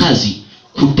unafanya kazi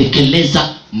kutekeleza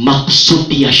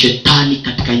makusudi ya shetani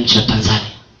katika nchi ya Tanzania.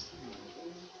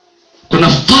 Kuna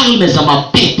falme za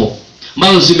mapepo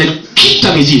ambazo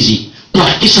zimekita mizizi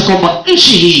kuhakikisha kwamba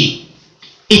nchi hii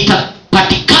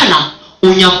itapatikana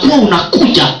unyakuo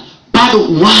unakuja, bado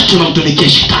watu wanamtumikia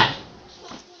shetani.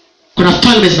 Kuna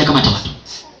falme zimekamata watu.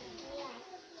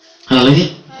 Haleluya.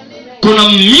 Kuna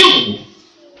miungu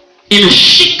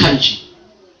imeshika nchi,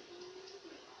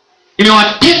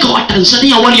 imewateka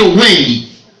Watanzania walio wengi.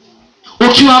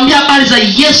 Ukiwaambia habari za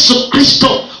Yesu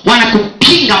Kristo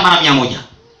wanakupinga mara 100.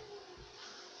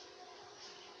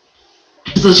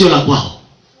 Hizo sio la kwao.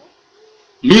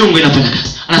 Miungu inafanya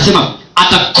kazi. Anasema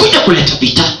atakuja kuleta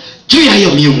vita juu ya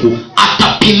hiyo miungu,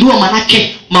 atapindua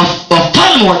manake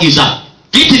wafalme wa giza,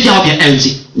 viti vyao vya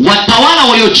enzi, watawala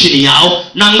walio chini yao,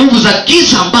 na nguvu za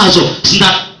giza ambazo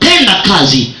zinatenda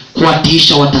kazi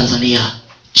kuwatiisha Watanzania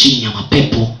chini ya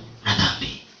mapepo na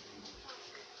dhambi.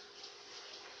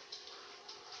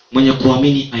 Mwenye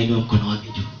kuamini ainue mkono wake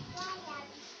juu.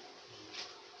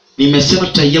 Nimesema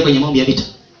tutaingia kwenye mambo ya vita.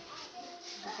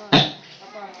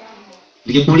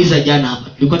 Nikikuuliza jana hapa,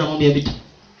 tulikuwa na mambo ya vita.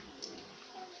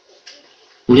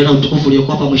 Uliona utukufu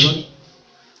uliokuwa hapa mwishoni?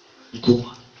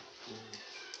 Mkubwa.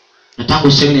 Na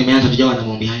tangu semina imeanza tujawa na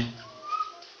maombi hayo.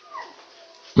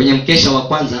 Kwenye mkesha wa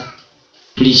kwanza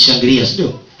tulishangilia,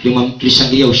 sio?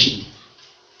 Tulishangilia ushindi.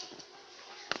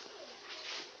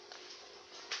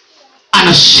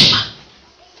 Anasema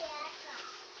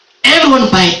everyone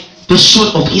by the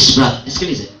sword of his brother.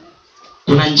 Nisikilize.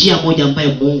 Kuna njia moja ambayo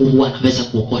Mungu huwa anaweza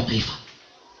kuokoa taifa.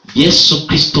 Yesu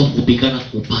Kristo hupigana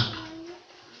kwa upanga.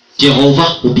 Jehova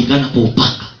hupigana kwa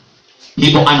upanga.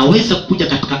 Hivyo anaweza kuja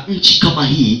katika nchi kama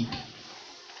hii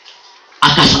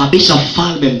akasababisha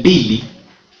falme mbili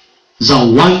za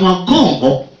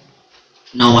wanywagongo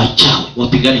na wachawi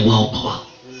wapigane wao kwa wao.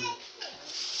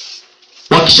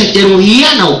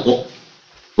 Wakishajeruhiana huko,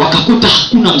 wakakuta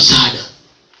hakuna msaada,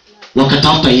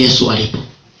 wakatafuta Yesu alipo.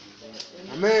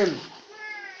 Amen.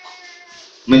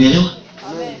 Umenielewa?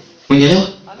 Amen. Umenielewa?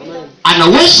 Amen.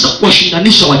 Anaweza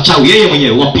kuwashindanisha wachawi yeye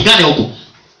mwenyewe wapigane huko.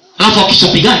 Alafu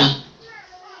wakishapigana,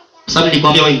 sababu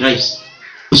nilikwambia wewe ni rais,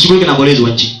 usikweke na bolezi wa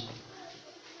nchi.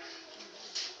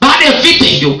 Baada ya vita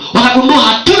hivyo, wakagundua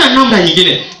hatuna namna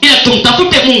nyingine ila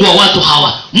tumtafute Mungu wa watu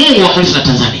hawa, Mungu wa kanisa la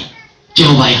Tanzania,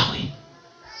 Jehova Yahweh.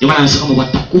 Ndio maana anasema kwamba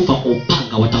watakufa kwa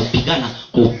upanga, wataupigana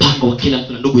kwa upanga wa kila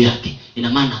mtu na ndugu yake. Ina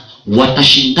maana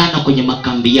watashindana kwenye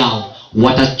makambi yao,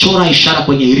 watachora ishara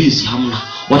kwenye irizi, hamna.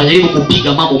 Watajaribu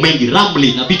kupiga mambo mengi,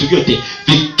 ramli na vitu vyote,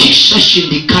 vikisha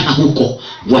shindikana huko,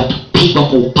 watapigwa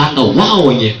kwa upanga wao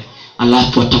wenyewe,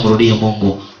 alafu watamrudia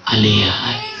Mungu aliye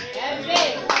hai.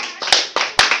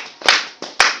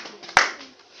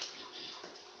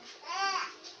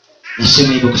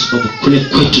 Nasema hivyo kwa sababu kule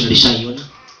kwetu nilishaiona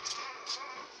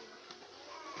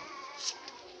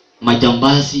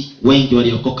majambazi wengi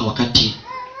waliokoka wakati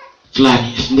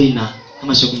fulani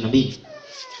 2012.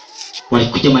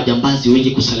 Walikuja majambazi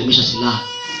wengi kusalimisha silaha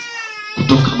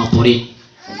kutoka maporini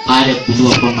baada ya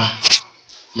kugundua kwamba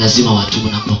lazima watubu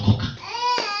na kuokoka.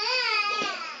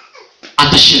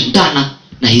 Atashindana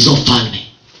na hizo falme,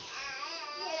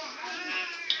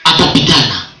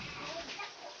 atapigana.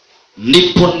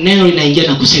 Ndipo neno linaingia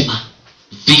na kusema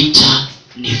vita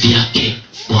ni vyake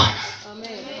Bwana.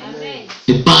 Amen.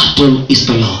 The battle is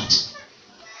the Lord.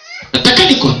 Nataka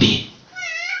nikwambie,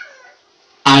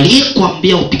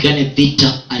 aliyekwambia upigane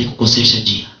vita alikukosesha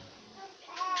njia.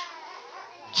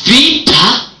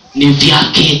 Vita ni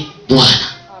vyake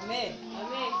Bwana. Amen.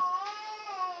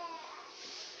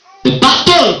 The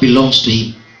battle belongs to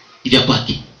him. Ni vya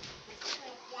kwake.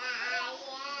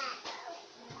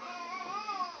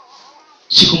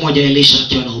 Siku moja Elisha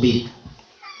akiwa anahubiri.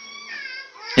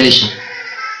 Elisha.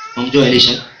 Unamjua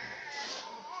Elisha?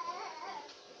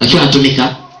 Akiwa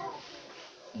anatumika,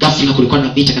 ghafla kulikuwa na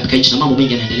vita katika nchi na mambo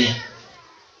mengi yanaendelea.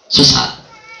 Sasa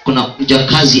kuna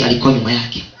mjakazi alikuwa nyuma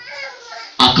yake.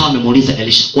 Akawa amemuuliza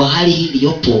Elisha, kwa hali hii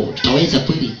iliyopo tutaweza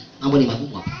kweli? Mambo ni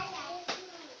magumu hapa.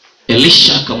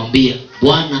 Elisha akamwambia,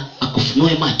 Bwana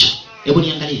akufunue macho. Hebu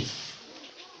niangalie.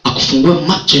 Akufungue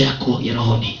macho yako ya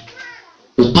rohoni,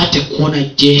 upate kuona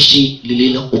jeshi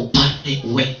lililo upande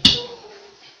wetu.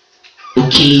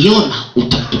 Ukiliona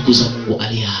utamtukuza Mungu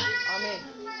aliye hai. Amen.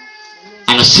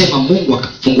 Anasema Mungu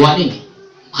akafungua nini?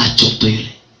 Macho mtu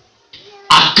yule.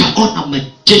 Akaona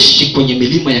majeshi kwenye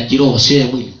milima ya kiroho, sio ya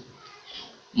mwili.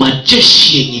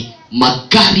 Majeshi yenye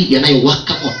magari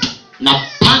yanayowaka moto na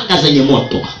panga zenye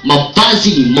moto, mavazi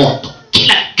ni moto,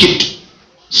 kila kitu,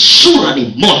 sura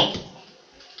ni moto,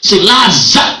 silaha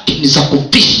zake ni za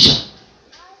kutisha.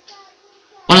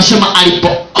 Wanasema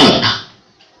alipoona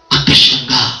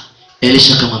akashangaa.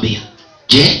 Elisha akamwambia,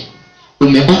 je,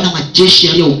 Umeona majeshi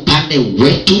yaliyo upande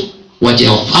wetu wa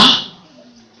Jehova?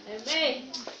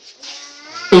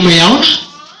 Umeyaona?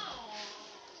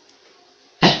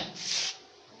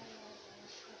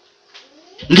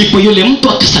 Ndipo yule mtu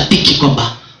akasadiki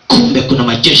kwamba kumbe kuna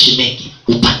majeshi mengi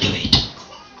upande wetu.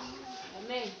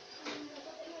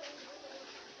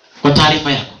 Kwa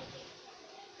taarifa yako,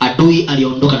 adui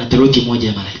aliondoka na theluthi moja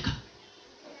ya malaika.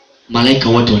 Malaika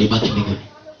wote walibaki mbinguni.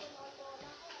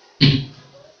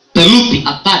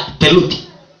 Theluthi.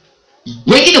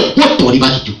 Wengine wote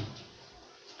walibaki juu.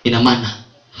 Ina maana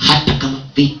hata kama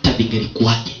vita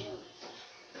vingelikuwaje,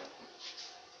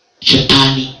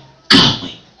 shetani kamwe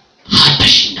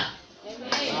hatashinda.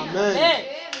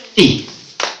 Amen.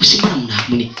 Usimana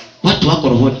mnaamini watu wako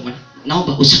rohoni.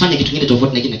 Naomba usifanye kitu kingine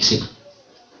tofauti na kile nakisema.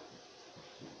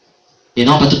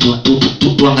 Naomba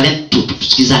tuangalie,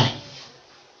 tusikizane.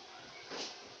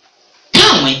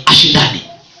 Kamwe ashindane.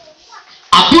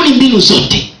 Abuni mbinu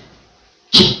zote.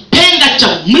 Kipenga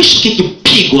cha mwisho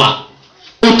kikipigwa,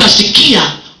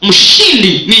 utasikia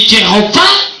mshindi ni Jehova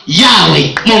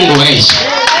Yawe, Mungu wa Yesu.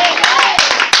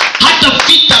 Hata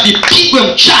vita vipigwe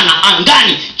mchana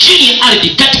angani, chini ya ardhi,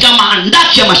 katika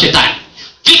maandaki ya mashetani,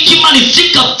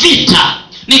 vikimalizika vita,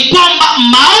 ni kwamba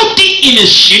mauti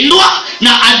imeshindwa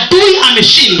na adui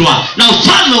ameshindwa na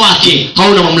ufalme wake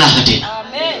hauna mamlaka tena.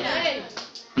 Amen.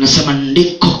 Anasema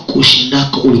ndiko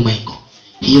kushindako ulimwengu.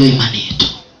 Hiyo imani yetu.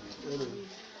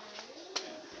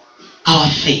 Our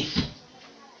faith.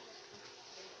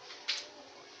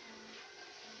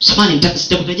 Samani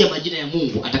sitakutajia majina ya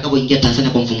Mungu atakapoingia Tanzania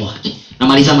kwa mfumo wake. Na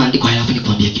maliza maandiko haya alafu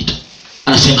nikwambie kitu.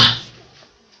 Anasema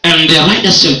and the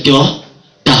riders shall go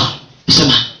down.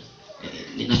 Anasema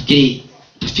ninafikiri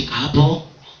tutafika hapo.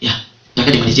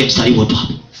 Nataka nimalizie mstari wote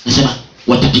hapo. Anasema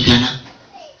watapigana,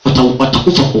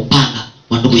 watakufa kwa upanga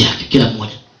wa ndugu yake kila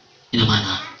mmoja. Ina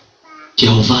maana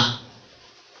Jehova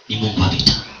ni Mungu wa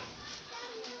vita.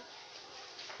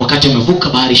 Wakati wamevuka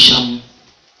bahari Shamu,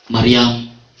 Mariam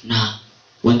na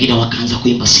wengine wakaanza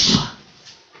kuimba sifa.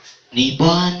 Ni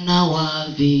Bwana wa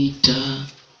vita.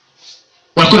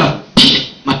 Walikuwa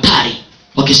matari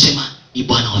wakisema ni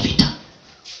Bwana wa vita.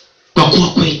 Kwa kuwa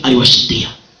kweli aliwashindia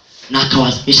na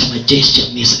akawazamisha majeshi ya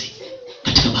Misri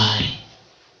katika bahari.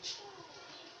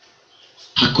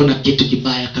 Hakuna kitu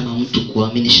kibaya kama mtu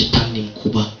kuamini shetani ni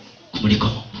mkubwa kuliko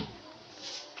Mungu.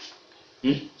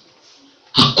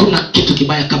 Hakuna kitu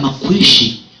kibaya kama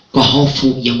kuishi kwa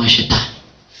hofu ya mashetani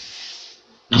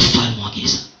na ufalme wa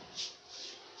giza.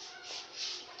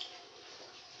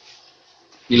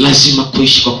 Ni lazima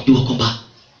kuishi kwa kujua kwamba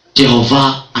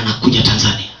Jehova anakuja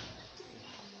Tanzania.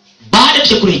 Baada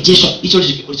ya kurejeshwa hicho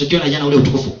ulichokiona jana, ule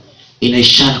utukufu, ina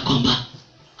ishara kwamba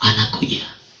anakuja.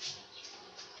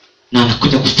 Na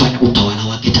anakuja kufanya utawala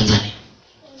wake Tanzania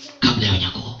kabla ya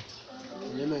unyakuo.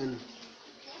 Amen.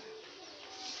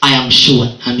 I am sure,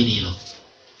 amini hilo.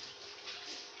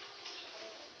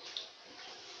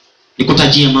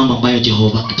 Nikutajia mambo ambayo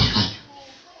Jehova atafanya.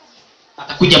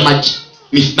 Atakuja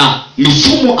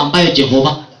mifumo ambayo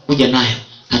Jehova kuja nayo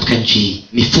katika nchi hii.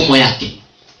 Mifumo yake.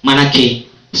 Manake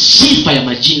sifa ya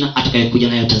majina atakayokuja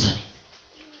nayo Tanzania.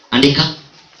 Andika.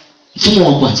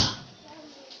 Mfumo wa kwanza.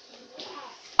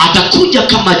 Atakuja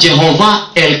kama Jehova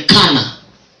Elkana.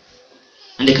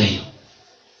 Andika hiyo.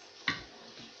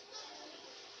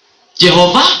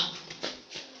 Jehova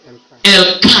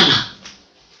Elkana.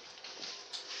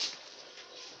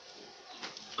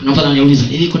 Kuna mfano ananiuliza,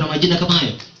 hivi kuna majina kama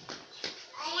hayo?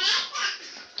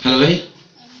 Haleluya.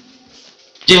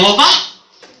 Jehova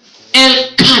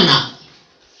Elkana.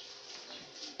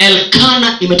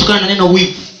 Elkana imetokana na neno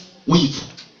wivu.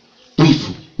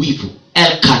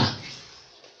 Elkana.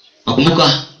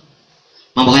 Nakumbuka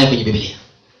mambo haya kwenye Biblia.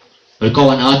 Walikuwa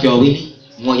wanawake wawili,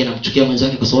 mmoja anamchukia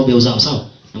mwenzake kwa sababu ya uzao, sawa?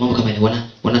 Na mambo kama ile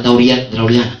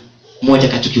wanadhauriana. Mmoja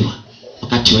kachukiwa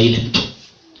wakati wa ile mtu.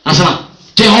 Anasema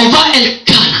Jehova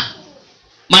Elkana.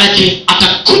 Maana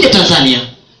atakuja Tanzania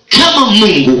kama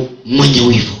Mungu mwenye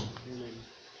wivu.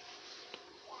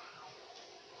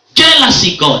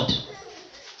 Jealousy God.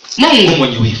 Mungu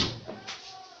mwenye wivu.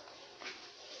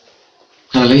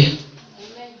 Haleluya.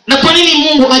 Na kwa nini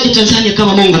Mungu aje Tanzania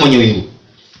kama Mungu mwenye wivu?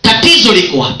 Tatizo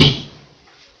liko wapi?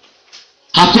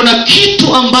 Hakuna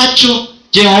kitu ambacho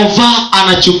Jehova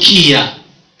anachukia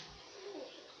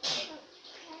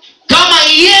kama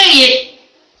yeye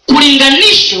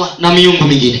kulinganishwa na miungu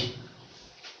mingine.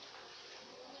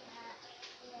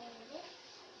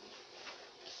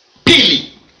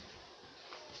 Pili,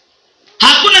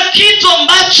 hakuna kitu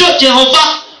ambacho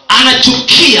Jehova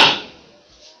anachukia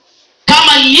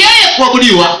kama yeye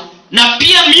kuabudiwa na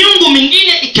pia miungu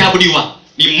mingine ikiabudiwa.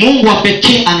 Ni Mungu wa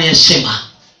pekee anayesema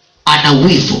ana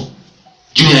wivu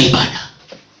juu ya ibada.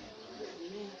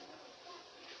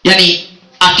 Yaani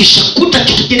akishakuta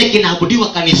kitu kile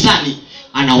kinaabudiwa kanisani,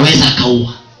 anaweza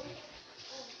akaua,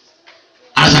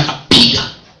 anaweza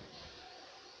akapiga,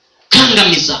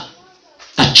 kangamiza,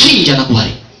 achinja na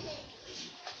kuharibu.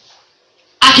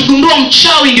 Akigundua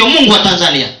mchawi ndio Mungu wa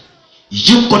Tanzania,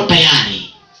 yuko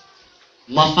tayari.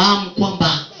 Mwafahamu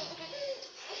kwamba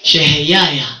Shehe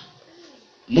Yaya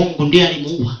Mungu ndiye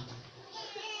alimuua?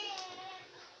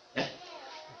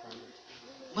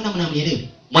 Mbona mnamwelewi?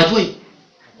 Mwajua hiyo?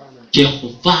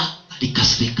 Jehova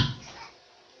alikasirika,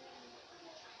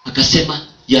 akasema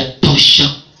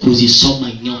yatosha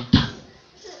kuzisoma nyota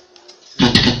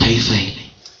katika taifa hili.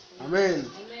 Amen.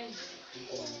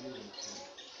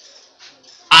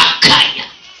 Akaya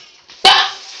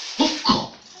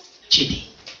huko chini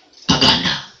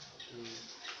Paganda,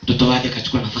 mtoto wake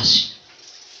akachukua nafasi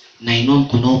na inua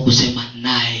mkono kusema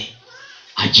naye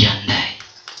ajiandae.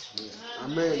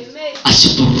 Amen.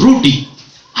 Asiporudi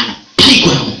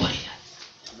anapigwa na Mungu.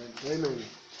 Amen.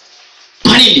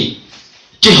 Kwa nini?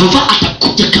 Jehova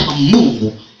atakuja kama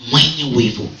Mungu mwenye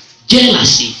wivu.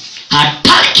 Jealousy,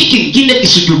 hataki kingine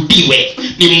kisujudiwe,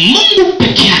 ni Mungu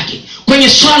peke yake. Kwenye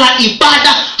swala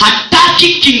ibada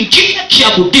hataki kingine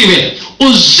kiabudiwe.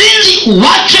 Uzinzi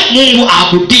uache, Mungu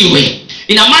aabudiwe.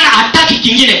 Ina maana hataki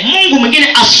kingine, Mungu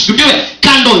mwingine asujudiwe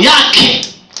kando yake.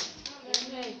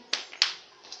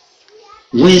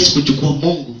 Huwezi kuchukua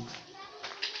Mungu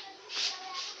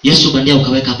Yesu bandia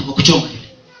ukaweka hapa kwa kuchonga yule.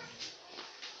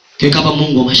 Kiweka hapa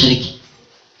Mungu wa mashariki,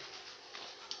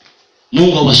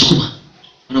 Mungu wa Wasukuma,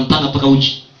 anampanga mpaka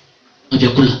uji na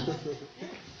vyakula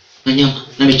na nyama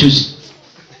na michuzi.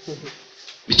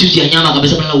 Michuzi ya nyama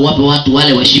kabisa, bana uwape watu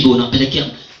wale washibe, unapelekea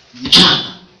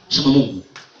mchanga sema Mungu.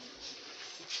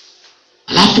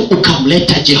 Alafu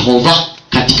ukamleta Jehova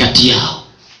katikati yao,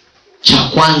 cha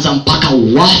kwanza mpaka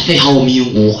wafe hao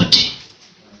miungu wote.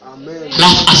 Amen.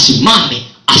 Alafu asimame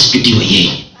asujudiwe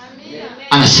yeye.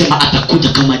 Anasema atakuja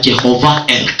kama Jehova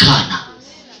Elkana.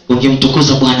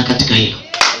 Ungemtukuza Bwana katika hilo.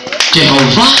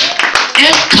 Jehova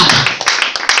Elkana,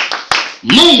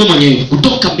 Mungu mwenyewe.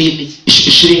 Kutoka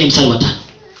 2:20 mstari wa 5.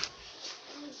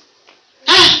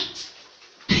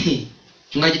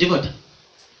 Chungaji Devota,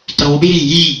 tutahubiri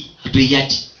hii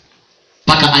hatuiachi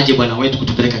mpaka aje Bwana wetu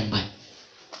kutupeleka nyumbani.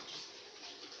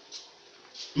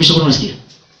 Mshauri unasikia?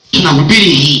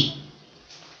 Tunahubiri hii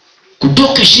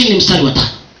kutoka 20 mstari wa 5.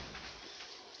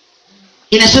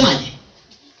 Inasemaje?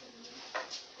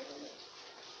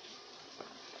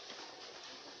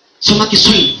 Soma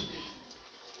Kiswahili.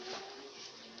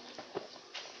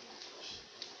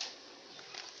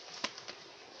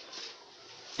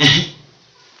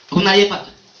 Kuna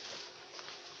aliyepata?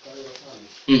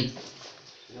 Inasema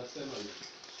hivi.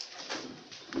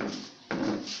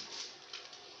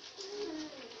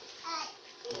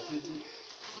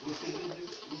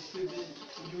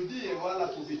 Usijudie wala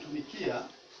kuvitumikia,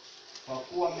 kwa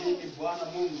kuwa mimi Bwana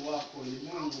Mungu wako ni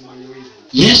Mungu mwenye wivu.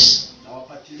 Yes. Na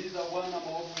wapatiliza wana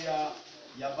maovu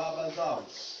ya baba zao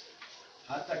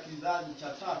hata kizazi cha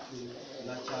 3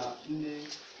 na cha 4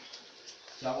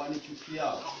 cha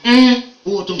wanichukiao.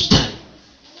 Huo tu mstari.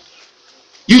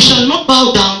 You shall not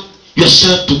bow down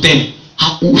yourself to them.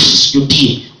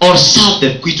 Usijudie or serve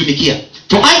them, kuitumikia.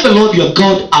 For I the Lord your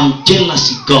God am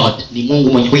jealous God, ni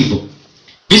Mungu mwenye wivu,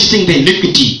 visiting the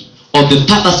iniquity of the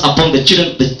fathers upon the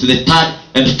children to the 3rd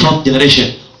and 4th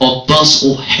generation of those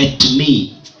who hate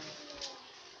me.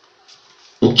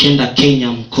 Ukienda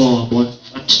Kenya, mkoa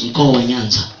wa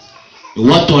Nyanza, ni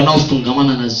watu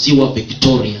wanaofungamana na ziwa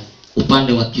Victoria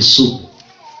upande wa Kisumu.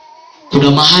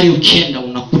 Kuna mahali ukienda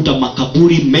unakuta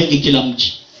makaburi mengi kila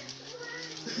mji.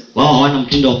 Wao hawana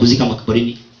mtindo wa kuzika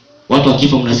makaburini. Watu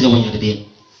wakifa mnazika kwenye ardhi.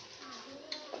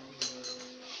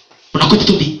 Unakuta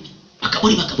tu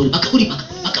makaburi.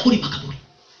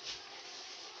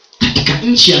 Katika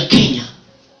nchi ya Kenya,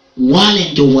 wale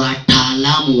ndio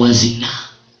wataalamu wa zinaa.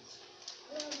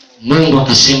 Mungu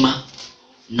akasema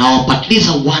na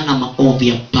wapatiliza wana maovu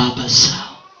ya baba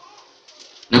zao.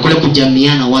 Na kule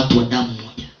kujamiana watu wa damu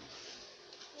moja.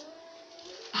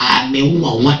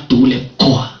 Ameua watu ule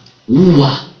mkoa.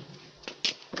 Uwa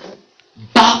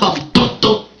baba,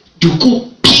 mtoto, jukuu,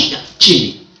 piga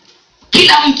chini.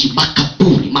 Kila mji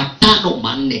makaburi 5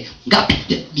 4. Ngapi?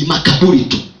 Ni makaburi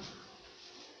tu.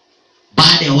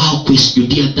 Baada ya wao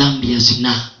kuisujudia dhambi ya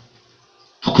zinaa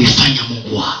na kuifanya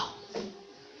Mungu wao.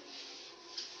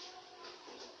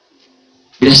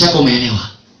 Bila shaka umeelewa.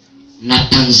 Na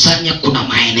Tanzania kuna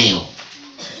maeneo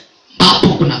ambapo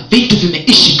kuna vitu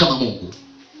vimeishi kama Mungu.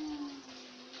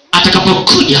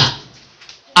 Atakapokuja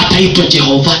ataitwa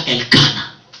Jehova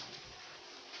Elkana.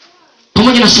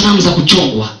 Pamoja na sanamu za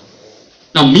kuchongwa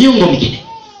na miungu mingine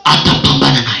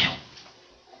atapambana nayo.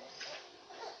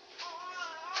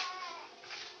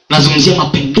 Nazungumzia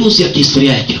mapinduzi ya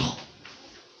kihistoria ya kiroho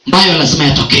ambayo lazima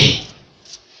yatokee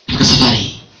katika safari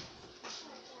hii.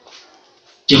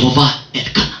 Jehova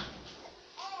Elkana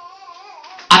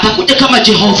atakuja kama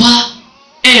Jehova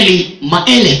Eli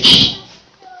Maeleki.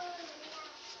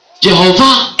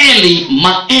 Jehova Eli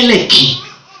Maeleki.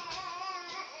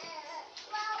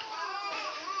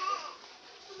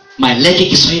 Maeleki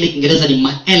Kiswahili, Kiingereza ni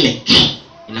Maeleki,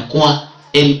 inakuwa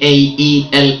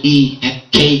M-A-E-L-E-K-H-E.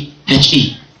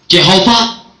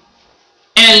 Jehova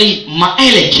Eli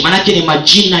Maeleki maana yake ni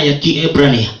majina ya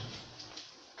Kiebrania.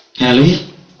 Haleluya.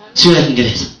 Sio ya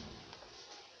Kiingereza.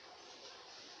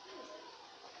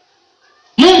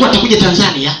 Mungu atakuja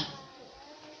Tanzania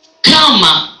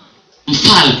kama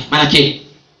mfalme, maana yake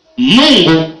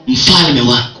Mungu mfalme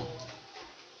wako.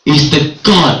 Is the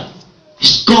God.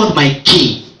 Is God my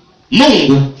king.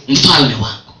 Mungu mfalme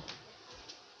wako.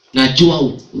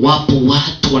 Najua wapo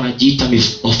watu wanajiita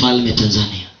wafalme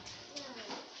Tanzania.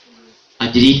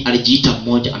 Alijiita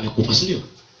mmoja amekufa, si ndio?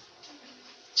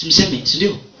 Simseme, si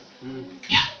ndio?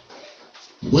 Yeah.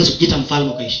 Huwezi kujiita mfalme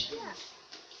ukaishi.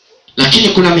 Lakini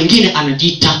kuna mwingine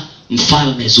anajiita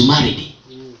mfalme Zumaridi.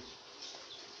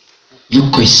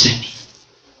 Yuko Isemi.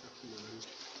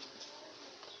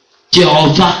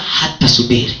 Jehova hata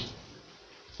subiri.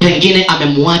 Pengine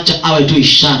amemwacha awe tu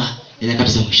ishara ya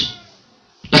nyakati za mwisho.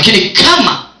 Lakini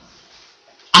kama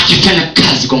akifanya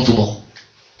kazi kwa mfumo huu,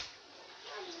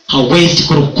 hawezi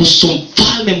kuruhusu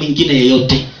mfalme mwingine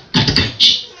yeyote katika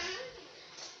nchi.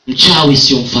 Mchawi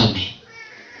sio mfalme.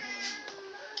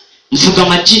 Mfuga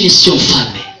majini sio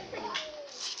mfalme.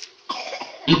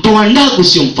 Mtoa ndagu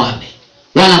sio mfalme,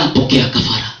 wala mpokea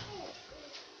kafara.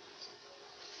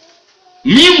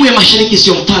 Miungu ya mashariki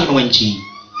sio mfalme wa nchi hii.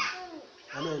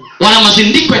 Wala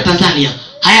mazindiko ya Tanzania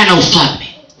hayana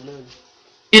ufalme.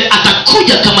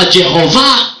 Atakuja kama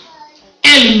Jehova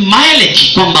El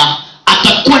Maeleki, kwamba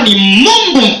atakuwa ni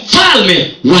Mungu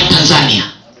mfalme wa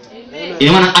Tanzania.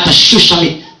 Ina maana atashusha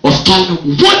wafalme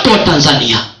wote wa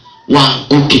Tanzania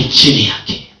waanguke chini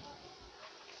yake.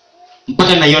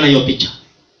 Mpaka naiona hiyo picha.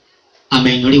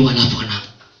 Ameinuliwa alafu ana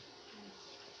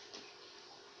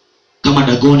kama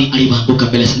Dagoni alianguka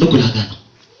mbele sanduku la agano.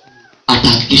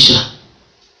 Atahakikisha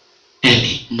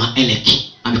Eli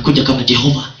Maeleki amekuja kama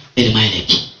Jehova Eli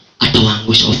Maeleki,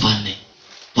 atawaangusha wafalme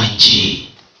wa nchi.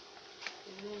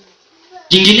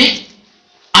 Jingine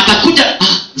atakuja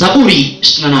Zaburi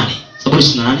 68. Zaburi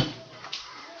 68.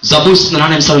 Zaburi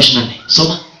 68 mstari 24.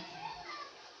 Soma.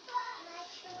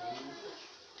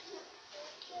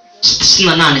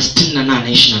 68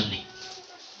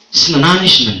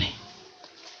 24.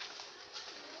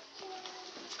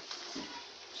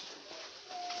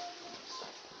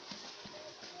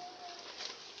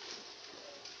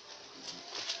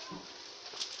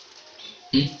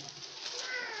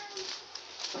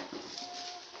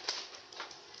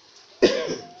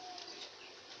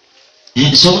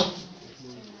 Soma.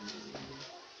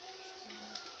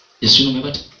 Yesu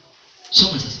umepata?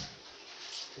 Soma sasa.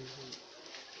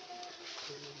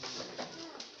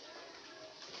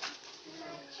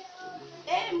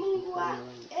 Mungu,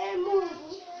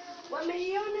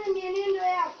 wameiona mienendo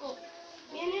yako,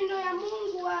 mienendo ya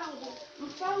Mungu wangu,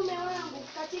 mfalme wangu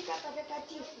katika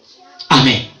patakatifu.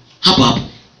 Amen. Hapo.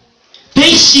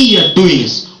 They see your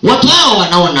doings. Watu hao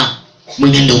wanaona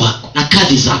mwenendo wako na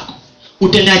kazi zako,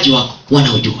 utendaji wako,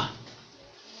 wanaujua.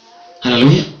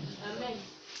 Hallelujah. Amen.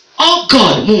 Oh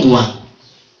God, Mungu wangu,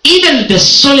 even the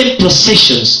solemn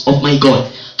processions of my God,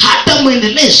 hata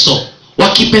mwendelezo wa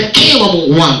kipekee wa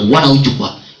Mungu wangu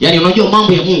wanaujua. Yaani unajua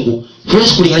mambo ya Mungu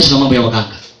huwezi kulinganisha na mambo ya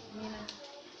waganga.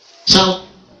 Sawa?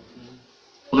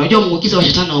 Unajua muujiza wa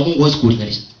shetani na wa Mungu huwezi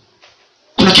kulinganisha.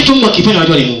 Kuna kitu Mungu akifanya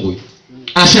unajua ni Mungu huyo.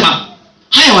 Anasema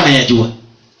haya wanayajua.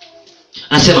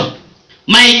 Anasema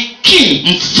my king,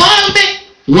 mfalme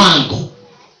wangu.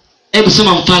 Hebu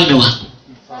sema mfalme wangu.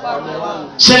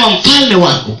 Sema mfalme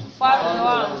wangu.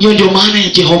 Hiyo ndio maana ya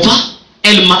Jehova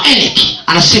El Maeleki.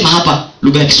 Anasema hapa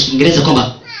lugha ya Kiingereza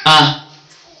kwamba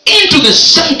into the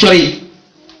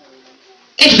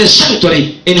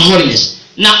sanctuary in holiness.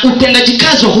 Na utendaji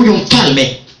kazi wa huyu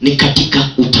mfalme ni katika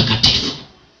utakatifu.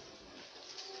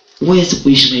 Huwezi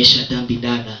kuishi maisha ya dhambi,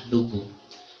 dada, ndugu,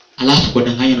 alafu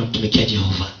kudanganywa na mtumikia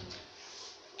Jehova.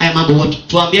 Haya mambo wote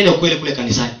tuambiane ukweli kule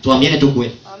kanisani. Tuambiane tu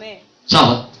kweli. Amen.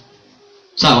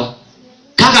 Sawa.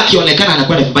 Kaka akionekana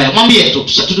anakwenda vibaya, mwambie tu,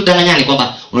 tutudanganyane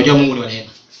kwamba unajua Mungu ni wa neema.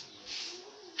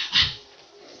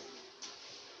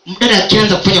 Mdada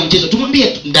akianza kufanya mchezo, tumwambie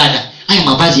tu, mdada, haya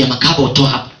mavazi ya makaba utoa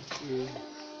hapa.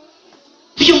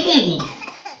 Huyo Mungu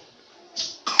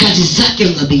kazi zake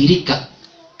zinadhihirika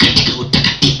katika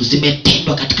utakatifu,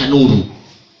 zimetendwa katika nuru.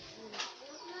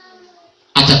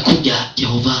 Atakuja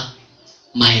Jehova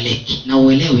Maeleki, na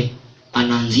uelewe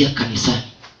anaanzia kanisani,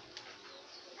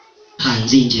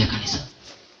 haanzi nje ya kanisa.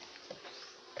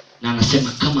 Na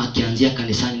anasema kama akianzia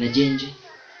kanisani na nje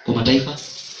kwa mataifa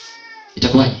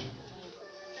itakuwaje?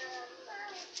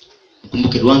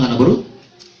 Kumbuke Rwanda na Burundi.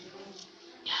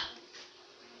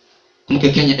 Kumbuke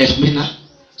Kenya 2007.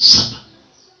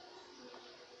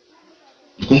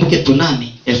 Kumbuke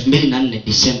tsunami 2004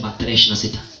 Disemba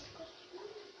 26.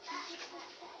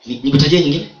 Nikutajie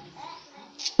nyingine.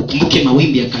 Ukumbuke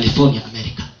mawimbi ya California,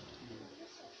 Amerika.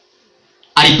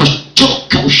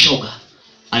 Alipochoka ushoga,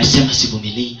 alisema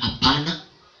sivumilii, hapana,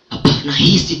 hapana,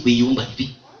 hii si kuiumba hivi.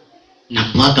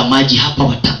 Na mwaga maji hapa,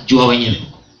 watajua wenyewe.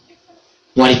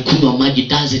 Walikunywa maji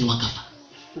dozen wakafa.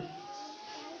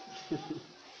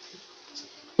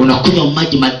 Unakunywa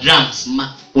maji madrams,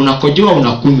 unakojoa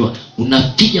unakunywa,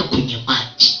 unapiga kwenye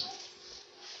maji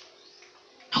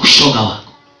na ushoga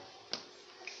wako.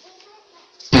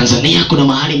 Tanzania kuna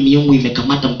mahali miungu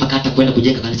imekamata mpaka hata kwenda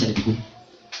kujenga kanisa ni vigumu.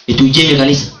 Eti ujenge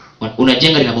kanisa,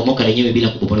 unajenga linabomoka lenyewe bila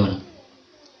kubomolewa na.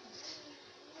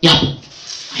 Yapo.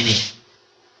 Amen.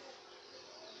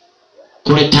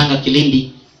 Kule Tanga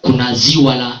Kilindi kuna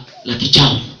ziwa la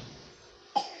kichawi.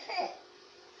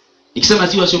 Nikisema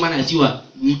ziwa sio maana ya ziwa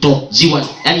mto, ziwa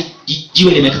yani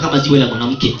jiwe limekaa kama ziwa la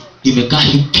mwanamke, limekaa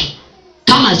hivi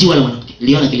kama ziwa la mwanamke.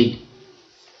 Niliona Kilindi.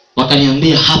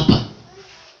 Wakaniambia hapa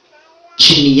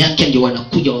chini yake ndio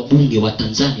wanakuja wabunge wa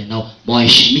Tanzania na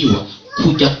waheshimiwa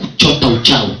kuja kuchota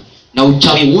uchawi. Na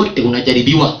uchawi wote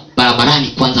unajaribiwa barabarani,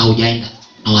 kwanza hujaenda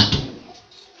na watu.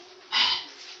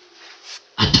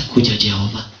 Atakuja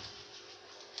Jehova.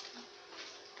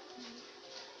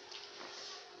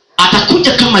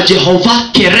 Atakuja kama Jehova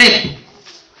Kerebu.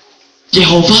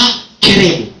 Jehova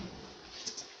Kerebu.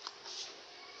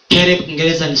 Kerebu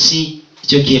Kiingereza ni C,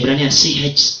 hicho Kiebrania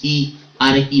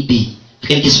CHEREB.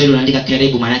 Lakini Kiswahili unaandika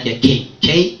Kerebu, maana yake K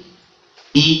K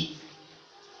E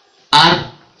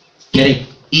R Kerebu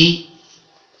E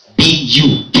B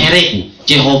U Kerebu.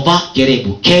 Jehova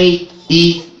Kerebu K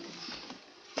E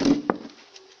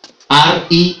R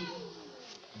E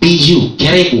B U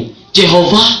Kerebu.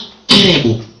 Jehova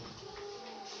Kerebu.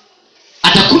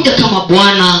 Atakuja kama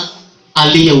Bwana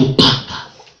aliyeupanga.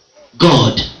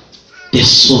 God the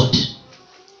sword.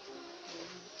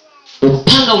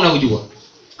 Upanga unaujua.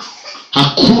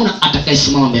 Hakuna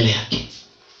atakayesimama mbele yake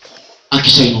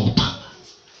akishainua upanga.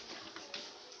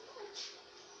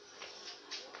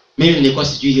 Mimi nilikuwa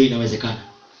sijui hiyo inawezekana.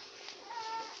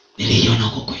 Niliiona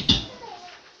huko kwetu.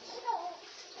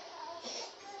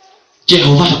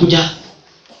 Jehova atakuja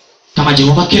kama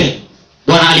Jehova Kerebu,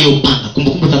 Bwana aliyeupanga.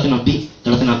 Kumbukumbu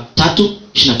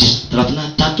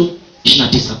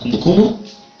 33:29. Kumbukumbu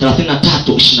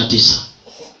 33:29.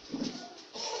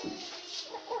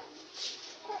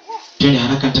 Twende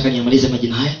haraka, nataka niamalize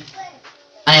majina haya.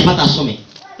 Anayepata asome.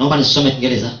 Naomba nisome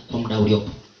Kiingereza kwa muda uliopo.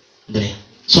 Endelea.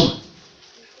 Soma.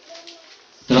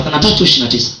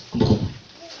 33:29. Kumbukumbu.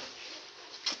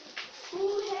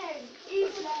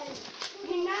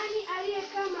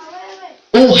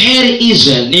 Uheri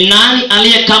Israel, ni nani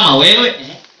aliye kama wewe?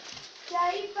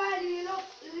 Taifa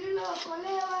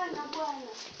lililookolewa na Bwana.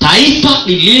 Taifa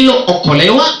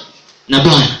lililookolewa na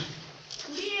Bwana.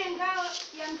 Ndiye ngao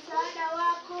ya msaada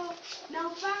wako na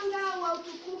upanga wa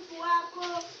utukufu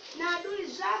wako, na adui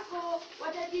zako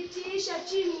watajitiisha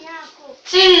chini yako.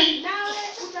 Nawe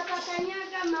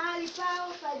utapakanyaga mahali pao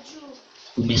pa juu.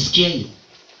 Umesikia hiyo?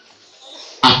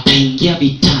 Ataingia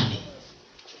vitani.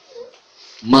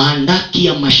 Maandaki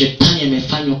ya mashetani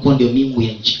yamefanywa kuwa ndio miungu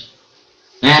ya nchi,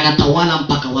 na yanatawala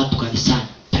mpaka watu kanisani,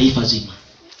 taifa zima.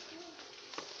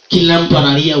 Kila mtu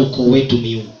analia uko wetu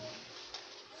miungu.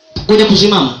 Kuja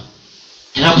kusimama.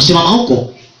 Na kusimama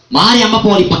huko mahali ambapo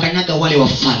walipakanyaga wale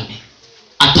wafalme,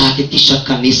 atahakikisha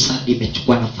kanisa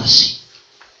limechukua nafasi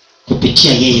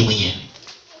kupitia yeye mwenyewe,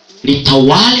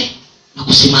 litawale na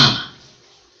kusimama,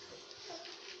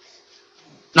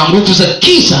 na nguvu za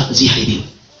giza ziharibiwe.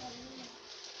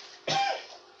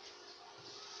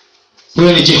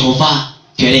 Huyo ni Jehova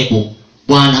Kerebu,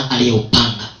 Bwana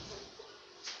aliyeupanga.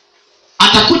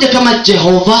 Atakuja kama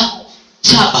Jehova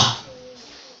Saba.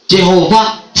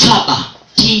 Jehova Saba,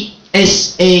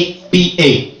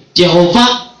 TSABA.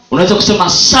 Jehova unaweza kusema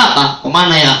saba kwa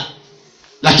maana ya,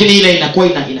 lakini ile inakuwa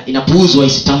inapuuzwa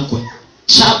isitamkwe.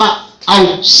 Saba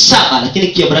au saba, lakini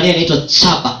Kiebrania inaitwa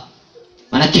saba.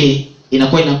 Maana yake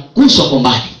inakuwa inaguswa kwa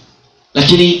mbali.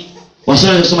 Lakini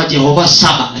wasema kusema Jehova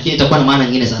Saba, lakini itakuwa na maana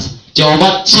nyingine sasa.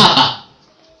 Jehova Saba,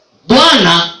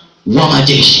 Bwana wa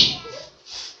majeshi.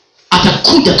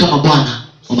 atakuja kama Bwana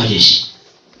wa majeshi.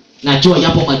 Najua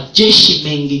yapo majeshi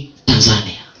mengi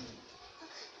Tanzania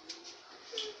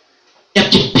ya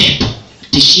kipepo,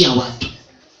 tishia watu,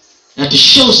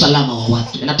 yanatishia usalama wa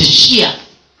watu, yanatishia.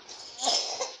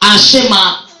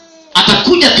 Anasema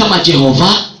atakuja kama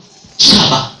Jehova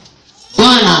Saba,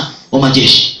 Bwana wa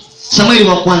majeshi. Samueli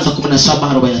wa kwanza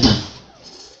 17:45.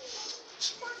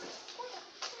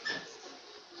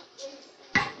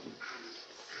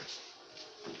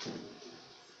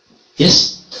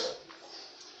 Yes.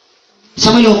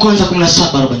 Samueli wa kwanza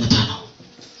 17:45.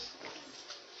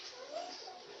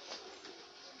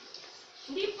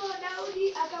 Ndipo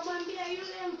Daudi akamwambia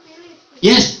yule Mfilisti,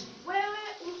 Yes. wewe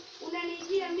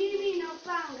unanijia mimi na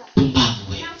upanga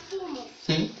Pumbavu wewe. na fumo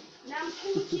Hmm? na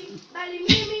mkuki, bali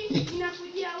mimi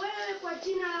ninakujia wewe kwa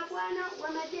jina la Bwana wa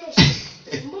majeshi,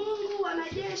 Mungu wa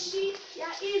majeshi ya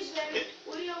Israeli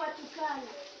uliowatukana.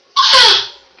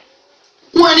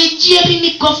 Wanijia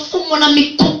mimi kwa fumo na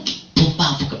mikuki.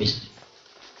 Pumbavu kabisa.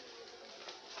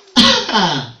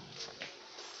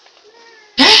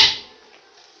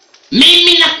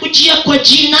 Mimi nakujia kwa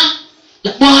jina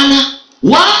la Bwana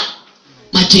wa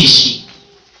majeshi,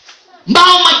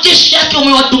 mbao majeshi yake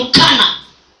umewatukana.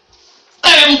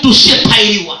 Wewe mtu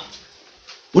usiyetairiwa,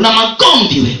 una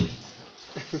magombi wewe.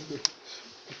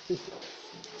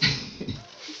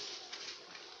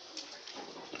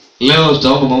 Leo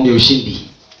tutaomba maombi ya ushindi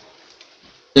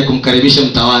ya kumkaribisha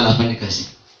mtawala afanye kazi.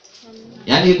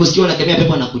 Yaani kusikia unakemea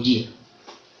pepo anakujia.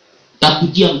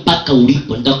 Nitakujia mpaka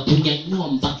ulipo, nitakunyanyua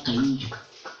mpaka nje.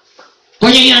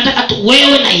 Kwa hiyo nataka tu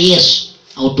wewe na Yesu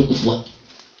au utukufu wake.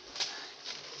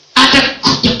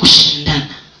 Atakuja kushindana.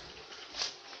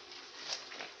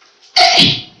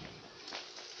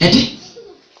 Eti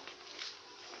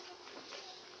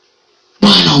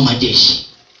Bwana wa majeshi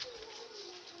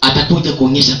atakuja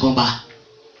kuonyesha kwamba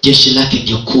jeshi lake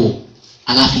ndio kuu,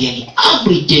 alafu yani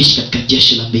amri jeshi katika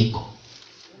jeshi la mbingu.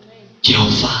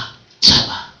 Jehova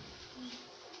Saba,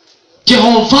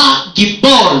 Jehova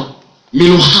Gibor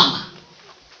Miluhama.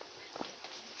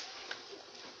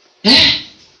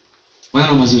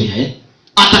 Maneno mazuri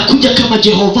atakuja kama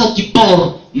Jehova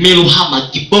Gibor Miluhama.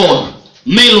 Gibor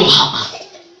Miluhama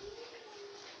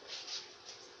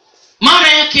maana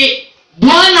yake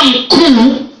Bwana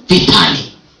mkuu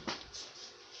vitani,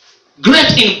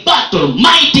 great in battle,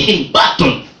 mighty in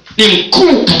battle, ni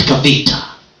mkuu katika vita.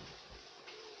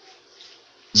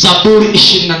 Zaburi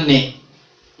 24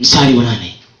 mstari wa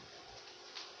 8.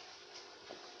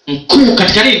 Mkuu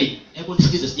katika nini? Hebu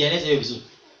nisikize, sijaeleza hiyo vizuri.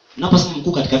 Unaposema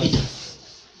mkuu katika vita,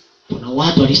 kuna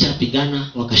watu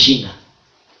walishapigana wakashinda,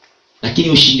 lakini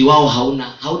ushindi wao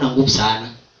hauna nguvu sana.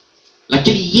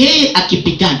 Lakini yeye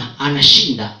akipigana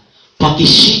anashinda kwa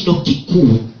kishindo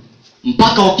kikuu,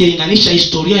 mpaka wakilinganisha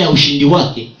historia ya ushindi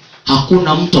wake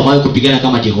hakuna mtu ambaye kupigana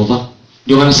kama Jehova.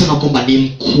 Ndio wanasema kwamba ni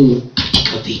mkuu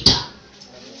katika vita.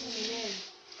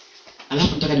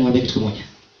 Alafu nataka niwaambie kitu kimoja.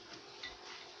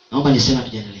 Naomba niseme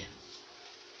tujaendelea.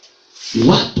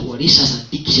 Watu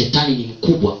walishasadiki shetani ni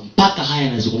mkubwa mpaka haya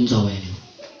yanazungumza wao leo.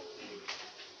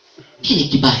 Nini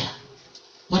kibaya?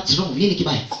 What's wrong? Nini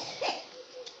kibaya?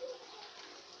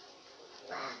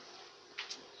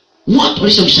 Watu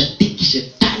walishamshadiki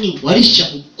shetani,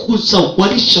 walishamkuza,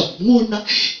 walishamuona,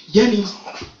 yani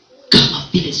kama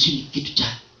vile si kitu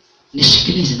cha.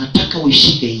 Nisikilize, nataka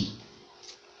uishike hii.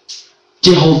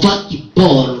 Jehova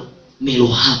Gibor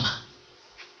Miluhama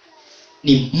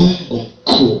ni Mungu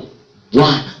mkuu,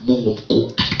 Bwana Mungu mkuu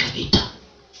katika vita.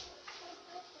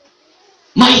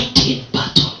 Mighty in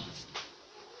battle.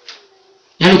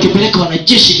 Yaani ukipeleka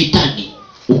wanajeshi vitani,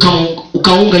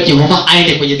 ukaunga Jehova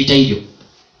aende kwenye vita hivyo,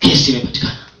 kesi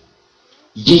imepatikana.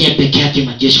 Yeye peke yake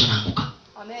majeshi wanaanguka.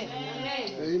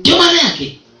 Amen. Ndio maana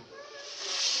yake.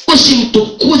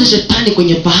 Usimtukuze shetani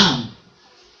kwenye fahamu.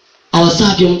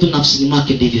 Awazavyo mtu nafsini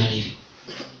mwake ndivyo alivyo.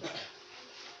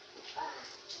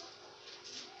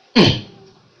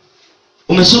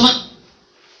 Umesoma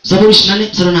Zaburi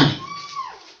 24:8.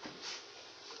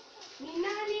 Ni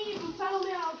nani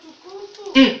mfalme wa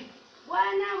utukufu?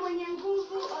 Bwana mwenye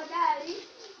nguvu hodari,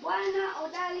 Bwana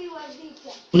hodari wa vita.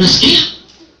 Unasikia?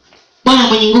 Bwana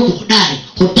mwenye nguvu hodari.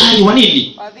 Hodari wa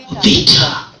nini?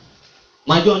 Vita.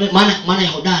 Unajua maana ya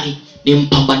hodari ni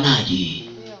mpambanaji.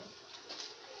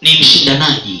 Ni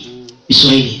mshindanaji.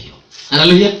 Kiswahili hivyo.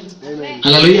 Haleluya.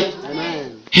 Haleluya.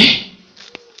 Amen.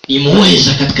 Ni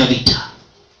muweza katika vita.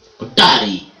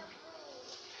 Hodari.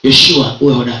 Yoshua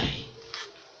uwe hodari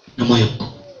na moyo mkuu.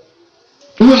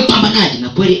 Uwe mpambanaji, na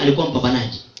kweli alikuwa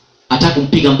mpambanaji. Ataka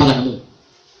kumpiga mpaka na Mungu.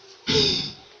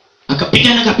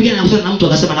 Akapigana na mtu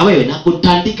akasema na wewe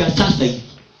nakutandika sasa hivi.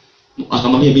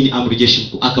 Akamwambia mimi amri jeshi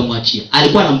mkuu, akamwachia.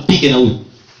 Alikuwa anampiga na huyu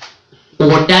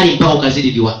uhodari mpaka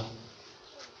ukazidi viwa.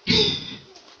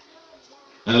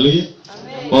 Haleluya.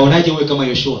 Waonaje wewe kama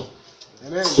Yoshua?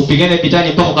 Amen. Upigane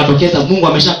vitani mpaka ukatokeza Mungu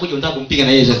ameshakuja unataka kumpiga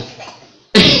na yeye sasa.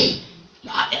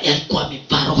 Alikuwa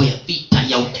amevaa roho ya vita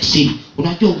ya ujasiri.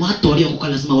 Unajua watu waliokuwa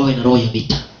lazima wawe na roho ya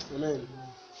vita. Amen.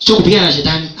 Sio kupigana na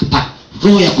shetani, hapana.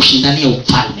 Roho ya kushindania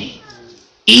ufalme.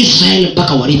 Israeli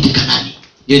mpaka warithi Kanaani.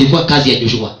 Ndio ilikuwa kazi ya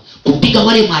Joshua. Kupiga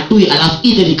wale maadui alafu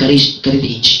ile karibu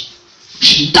nchi.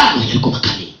 Shindano yalikuwa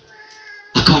makali.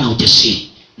 Akawa na ujasiri.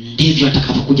 Ndivyo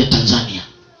atakapokuja Tanzania.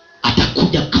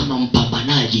 Atakuja kama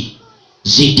mpambanaji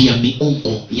dhidi ya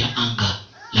miungu ya anga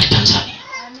la Tanzania.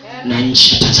 Na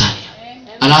nchi ya Tanzania.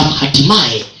 Alafu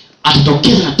hatimaye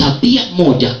atatokeza na tabia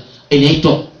moja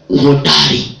inaitwa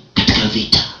uhodari katika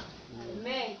vita.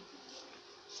 Amen.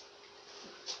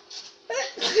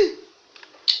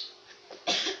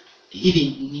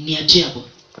 Hivi niachie hapo.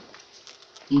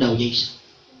 Muda hujaisha.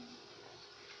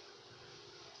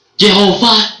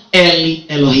 Jehova Eli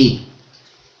Elohim.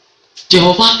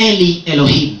 Jehova Eli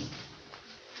Elohim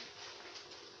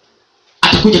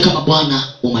atakuja kama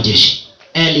Bwana wa majeshi.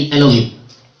 Eli Elohim.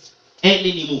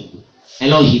 Eli ni Mungu.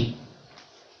 Elohim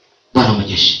Bwana wa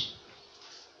majeshi.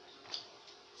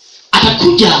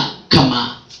 Atakuja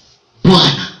kama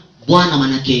Bwana. Bwana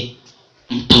manake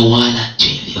mtawala juu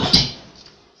ya vyote.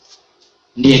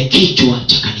 Ndiye kichwa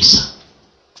cha kanisa.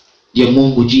 Ndiye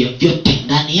Mungu juu ya vyote,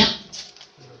 ndani ya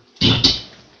vyote.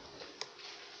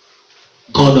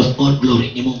 God of all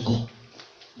glory ni Mungu.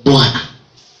 Bwana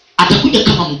atakuja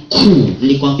kama mkuu.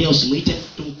 Nilikwambia usimuite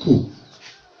mtu mkuu.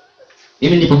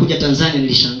 Mimi nilipokuja Tanzania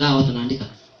nilishangaa watu wanaandika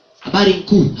habari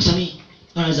mkuu. Sasa mimi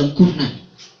naanza mkuu nani?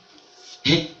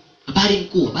 Habari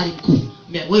mkuu, habari mkuu.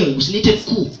 Wewe usiniite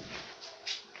mkuu.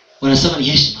 Wanasema ni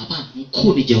heshima. Hapana,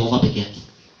 mkuu ni Jehova peke yake.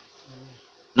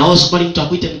 Na wewe usikubali mtu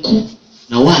akuite mkuu,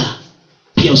 na wala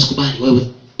pia usikubali wewe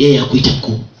yeye akuite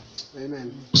mkuu.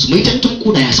 Amen. Usimuite mtu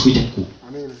mkuu na yeye asikuite mkuu.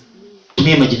 Amen.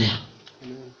 Tumia majina yako.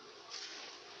 Amen.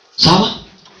 Sawa?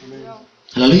 Amen.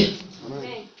 Haleluya.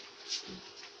 Amen.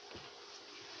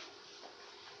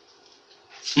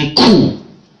 Mkuu,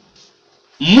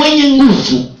 mwenye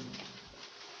nguvu,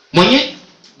 mwenye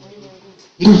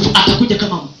nguvu atakuja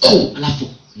kama mkuu, alafu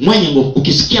mwenye nguvu.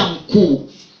 Ukisikia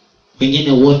mkuu,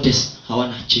 wengine wote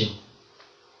hawana cheo.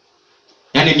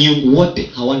 Yaani miungu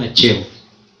wote hawana cheo.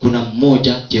 Kuna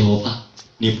mmoja Jehova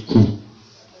ni mkuu.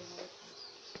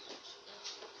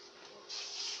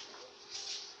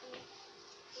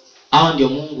 Hao ndio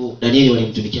Mungu. Danieli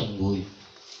walimtumikia Mungu huyu.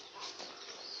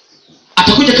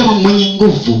 Atakuja kama mwenye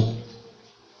nguvu.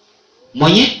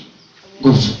 Mwenye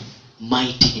nguvu.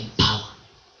 Mighty in power.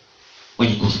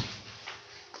 Mwenye nguvu.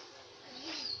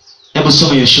 Hebu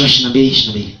soma Yoshua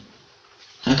 22:22.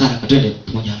 Haraka haraka twende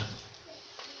pamoja haraka.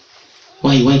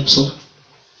 Wahi kusoma.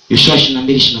 Yoshua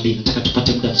 22:22. Nataka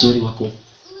tupate muda mzuri wa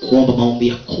kuomba maombi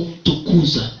ya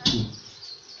kumtukuza tu.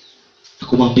 Na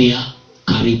kumwambia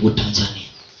karibu Tanzania.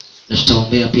 Na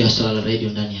tutaombea pia sala la radio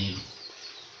ndani ya hilo.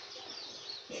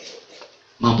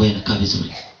 Mambo yanakaa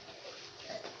vizuri.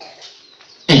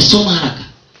 Soma haraka.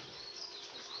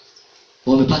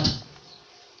 Wamepata?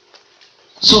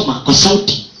 Soma kwa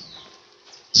sauti.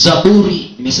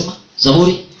 Zaburi, nimesema?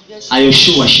 Zaburi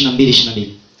Yoshua 22:22.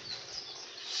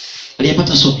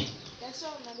 Aliyepata some.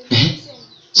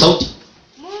 Sauti.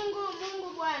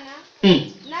 Mungu Bwana.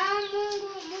 Na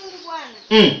Mungu Bwana.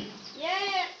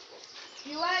 Yeye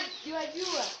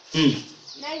yuwajua.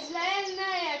 Na Israeli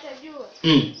naye atajua.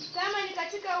 Kama ni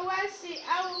katika uasi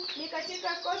au ni katika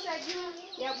kosa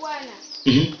juu ya Bwana.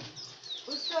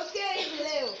 Usitokee hivi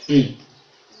leo.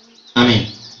 Amen.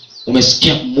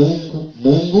 Umesikia?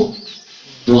 Mungu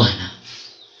Bwana.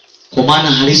 Kwa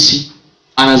maana halisi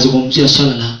anazungumzia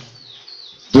swala la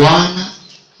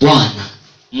Bwana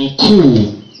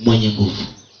mkuu mwenye nguvu.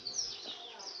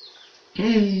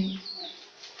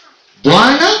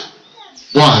 Bwana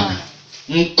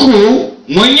mkuu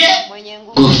mwenye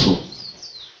nguvu.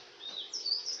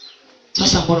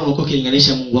 Sasa mbona unakuwa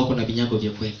ukilinganisha Mungu wako na vinyago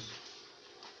vya kweli?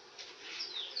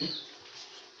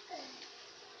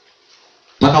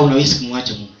 Mpaka unaweza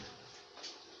kumwacha Mungu.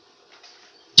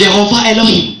 Jehova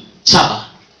Elohim 7.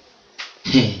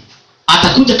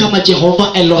 Atakuja kama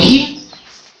Jehova Elohim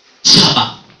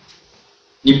 7.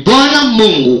 Ni Bwana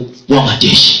Mungu wa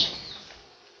majeshi.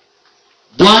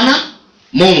 Bwana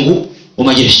Mungu wa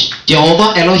majeshi.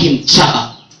 Jehova Elohim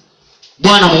 7.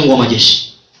 Bwana Mungu wa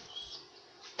majeshi.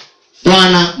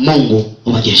 Bwana Mungu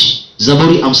wa majeshi.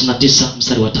 Zaburi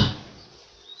 59:5.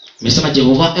 Nimesema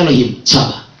Jehova Elohim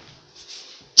 7.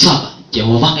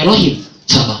 Jehova Elohim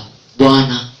 7.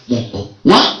 Bwana Mungu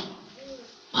wa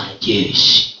majeshi.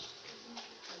 majeshi.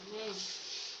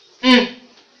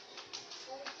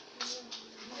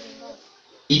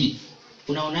 Hivi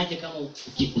unaonaje kama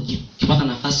ukipata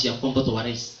nafasi ya kuwa mtoto wa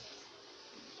rais?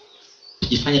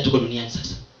 Tujifanye tuko duniani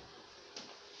sasa.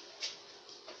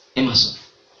 Emerson,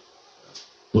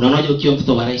 unaonaje ukiwa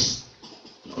mtoto wa rais?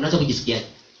 Unaweza kujisikiaje?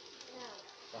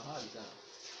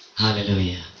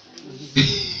 Haleluya.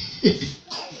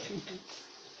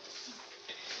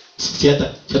 Si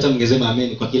hata mngesema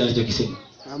amen kwa kila alichokisema.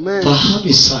 Amen.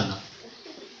 Fahami sana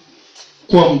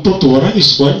kuwa mtoto wa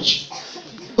rais wa nchi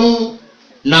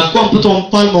na kuwa mtoto wa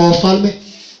mfalme wa wafalme,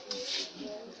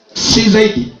 si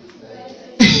zaidi?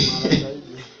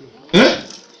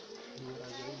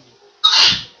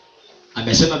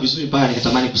 Amesema vizuri mpaka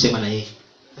nikatamani kusema na yeye.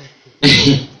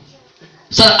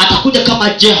 Sasa atakuja kama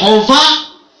Jehova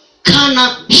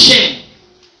kana Shem.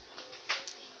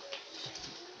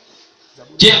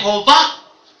 Jehova,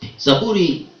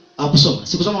 Zaburi hakusoma.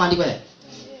 Sikusoma maandiko haya.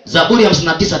 Zaburi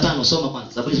 59:5 soma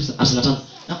kwanza. Zaburi 55.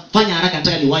 Na fanya haraka,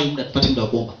 nataka niwahi muda tupate muda wa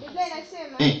kuomba. Biblia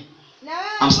inasema, na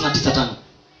wewe 59:5.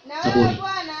 Na wewe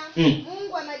Bwana,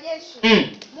 Mungu wa majeshi,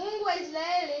 Mungu wa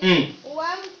Israeli,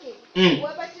 uamke,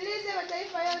 uwapatilize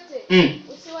mataifa yote.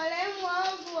 Usiwarehemu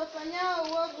waovu wafanyao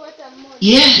uovu hata mmoja.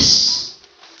 Yes.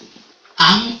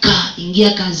 Amka,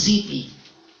 ingia kazini.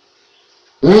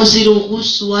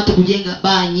 Usiruhusu watu kujenga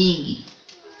baa nyingi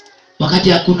wakati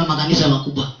hakuna makanisa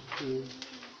makubwa.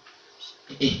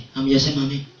 Hamjasema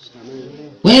amen.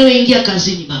 Wewe ingia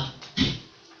kazini baba.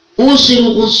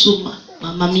 Usiruhusu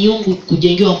mama miungu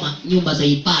kujengewa nyumba za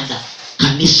ibada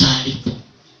kanisa alipo.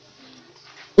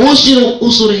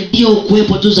 Usiruhusu redio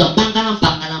kuwepo tu za mpangana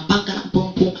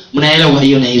pompo. Mnaelewa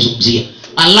hiyo naizungumzia.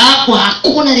 Alafu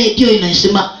hakuna redio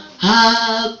inasema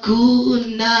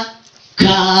hakuna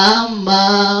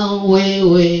kama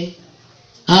wewe,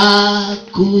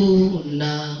 hakuna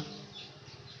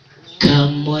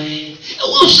kamwe.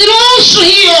 Usiruhusu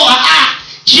hiyo.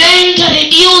 Jenga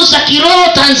redio za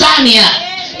kiroho Tanzania.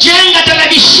 Jenga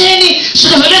televisheni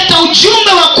zinazoleta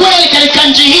ujumbe wa kweli katika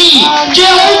nchi hii.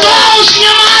 Jehova,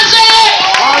 usinyamaze.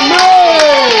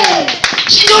 Amen.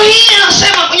 Sio hii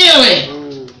anasema mwenyewe.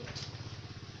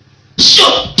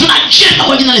 Sio tunajenga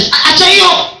kwa jina la Yesu. Acha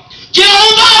hiyo.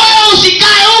 Jehova, wewe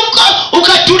usikae huko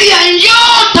ukatulia,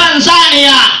 njoo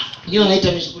Tanzania. Hiyo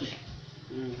anaita mishukule.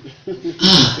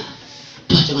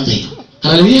 Tuache kwanza hiyo.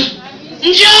 Haleluya.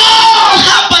 Njoo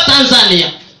hapa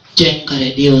Tanzania. Jenga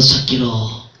redio za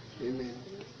kiroho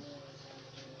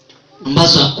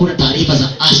ambazo hakuna taarifa za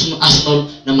Arsenal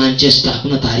na Manchester.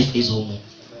 Hakuna taarifa hizo humo.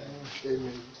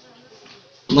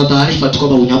 Kuna taarifa tu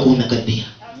kwamba unyakuo umekaribia.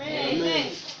 Amen.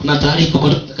 Kuna taarifa kwa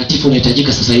takatifu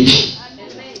unahitajika sasa hivi.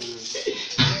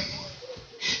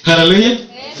 Haleluya.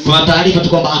 Kuna taarifa tu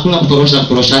kwamba hakuna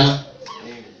kutoroshana.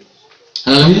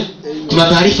 Haleluya. Kuna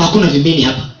taarifa hakuna vimini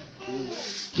hapa.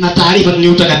 Kuna taarifa ni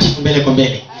utakatifu mbele kwa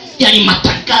mbele. Yaani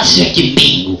matangazo ya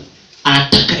kimbingu.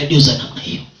 Anataka redio za namna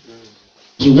hiyo.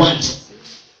 He wants.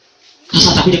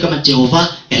 Sasa atakuja kama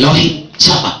Jehova Elohim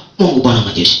Saba, Mungu Bwana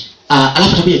majeshi.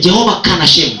 Alafu atakuja Jehova kana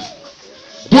Shem,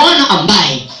 Bwana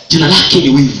ambaye jina lake ni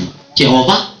wivu.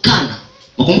 Jehova kana.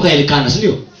 Mkumbuka ile kana, si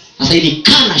ndio? Sasa ili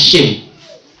kana Shem.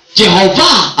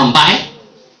 Jehova ambaye,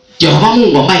 Jehova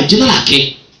Mungu ambaye jina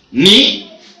lake ni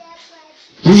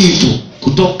wivu.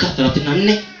 Kutoka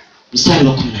 34 mstari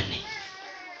wa 14.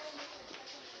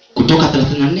 Kutoka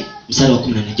 34 mstari wa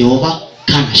 14. Jehova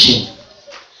kana Shem.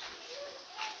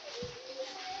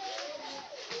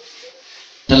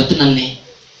 34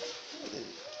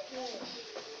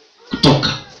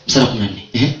 kutoka mstari wa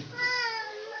 14.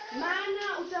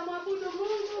 Maana utamwabudu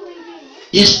Mungu mwingine.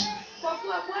 Yes. Kwa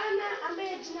kuwa Bwana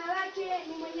ambaye jina lake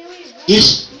ni mwenye wivu.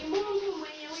 Yes. Ni Mungu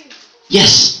mwenye wivu.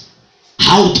 Yes.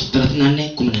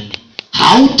 34:14.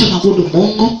 Hautamwabudu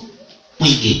Mungu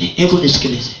mwingine. Hebu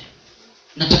nisikilize.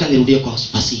 Nataka nirudie kwa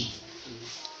fasihi.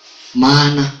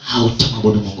 Maana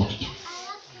hautamwabudu Mungu mwingine.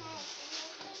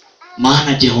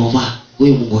 Maana Jehova,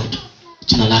 huyu Mungu wetu,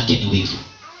 jina lake ni wivu.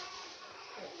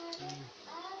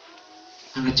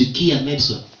 Anachukia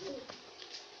Medson.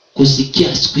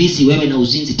 Kusikia siku hizi wewe na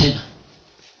uzinzi tena.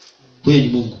 Huyo ni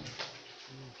Mungu.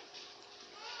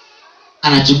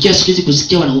 Anachukia siku hizi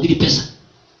kusikia wanahubiri pesa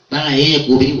badala yeye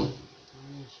kuhubiriwa.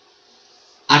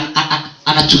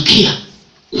 Anachukia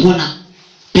kuona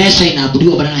pesa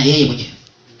inaabudiwa badala yeye mwenyewe.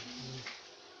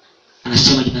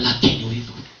 Anasema jina lake ni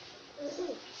wivu.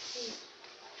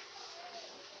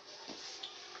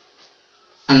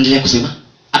 Anaendelea kusema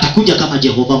atakuja kama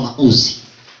Jehova Mauzi.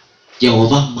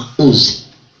 Jehova Mauzi.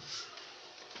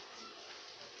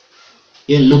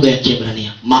 Hiyo ni lugha ya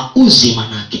Kiebrania. Mauzi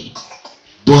manake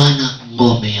Bwana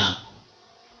ngome yako.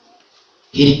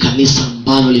 hili kanisa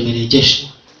ambalo limerejeshwa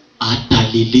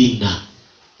atalilinda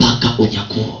mpaka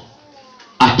unyakuo.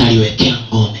 Ataliwekea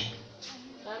ngome.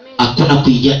 Hakuna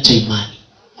kuiacha imani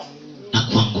na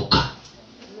kuanguka.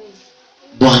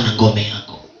 Bwana ngome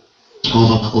yako.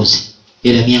 Jehova maozi.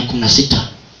 Yeremia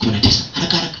 16:19.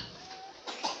 Haraka haraka.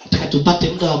 Nataka tupate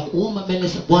muda wa kuomba mbele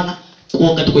za Bwana,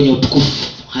 kuoga tu kwenye utukufu.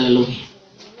 Haleluya.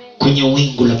 Kwenye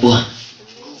wingu la Bwana.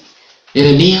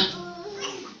 Yeremia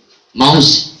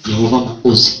mauzi. Jehova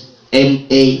mauzi.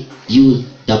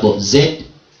 MAUZZI.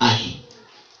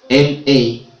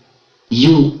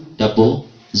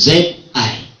 MAUZZI.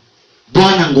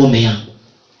 Bwana ngome yangu.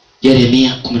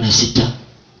 Yeremia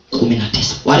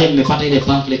 16:19. Wale mmepata ile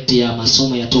pamphlet ya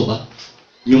masomo ya toba,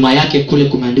 nyuma yake kule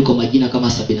kumeandikwa majina kama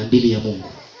 72 ya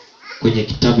Mungu. Kwenye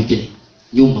kitabu kile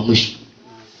nyuma mwisho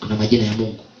kuna majina ya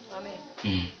Mungu.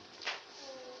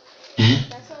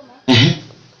 Amen.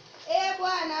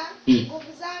 Bwana,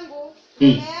 nguvu zangu,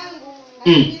 ngome yangu na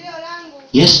kimbilio langu,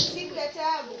 Yes. siku ya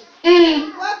taabu.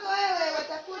 Kwako wewe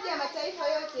watakuja mataifa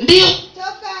yote. Ndio.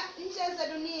 Toka nchi za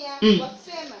dunia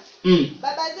wakisema,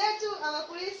 baba zetu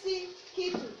hawakulisi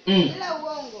kitu ila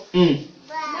uongo.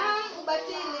 Na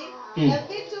ubatili na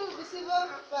vitu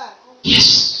visivyofaa.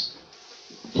 Yes.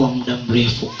 Kwa muda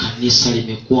mrefu kanisa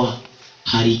limekuwa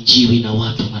halijiwi na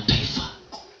watu mataifa.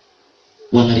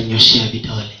 Wanalinyoshea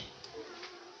vidole.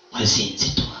 Wazinzi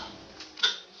tu.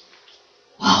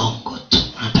 Waongo tu.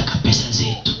 Wanataka pesa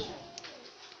zetu.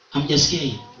 Hamjasikia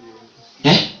hiyo?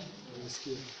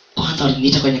 Kwanza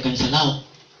waliniita kwenye kanisa lao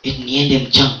eti niende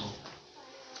mchango.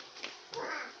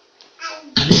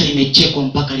 Kanisa limechekwa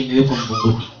mpaka limewekwa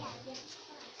mbinguni.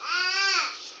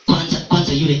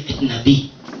 Kwanza yule eti nabii.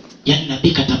 Yaani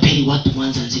nabii katapeli watu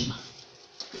Mwanza nzima.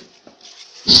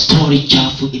 Story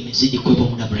chafu imezidi kuwepo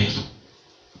muda mrefu.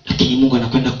 Lakini Mungu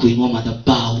anakwenda kuinua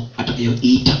madhabahu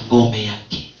atakayoiita ngome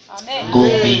yake. Amen.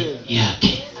 Ngome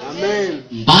yake. Amen.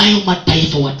 Ambayo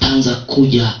mataifa wataanza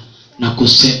kuja na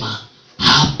kusema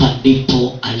hapa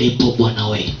ndipo alipo Bwana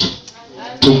wetu.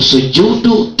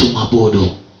 Tumsujudu,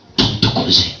 tumabudu,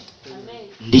 tumtukuze.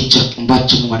 Ndicho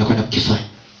ambacho Mungu anakwenda kukifanya.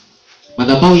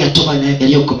 Madhabahu ya toba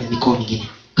yaliyo kwa mikoa mingine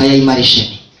kaya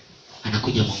imarisheni.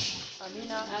 Anakuja Mungu.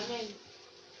 Amen.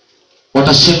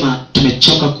 Watasema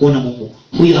tumechoka kuona Mungu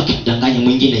huyu akimdanganya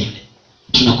mwingine yule.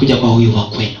 Tunakuja kwa huyu wa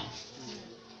kwenu.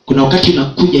 Kuna wakati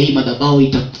unakuja hii madhabahu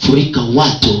itafurika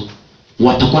watu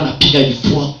watakuwa napiga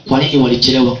vifua kwa nini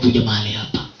walichelewa kuja mahali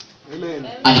hapa. Amen.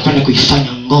 Anakwenda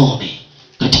kuifanya ngome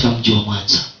katika mji wa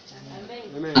Mwanza.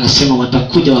 Amen. Anasema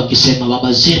watakuja wakisema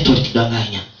baba zetu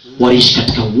walitudanganya, waliishi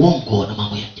katika uongo na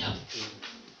mambo ya ajabu.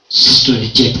 Sisi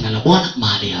tunarejea jina la Bwana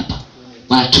mahali hapa.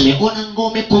 Maana tumeona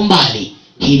ngome kwa mbali.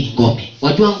 Hii ni ngome.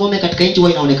 Wajua ngome katika nchi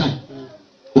huwa inaonekana.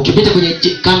 Ukipita kwenye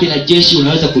kambi la jeshi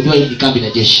unaweza kujua hii ni kambi la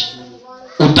jeshi.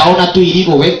 Utaona tu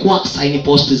ilivyowekwa sign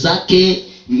post zake,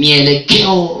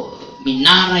 mielekeo,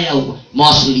 minara ya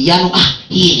mawasiliano.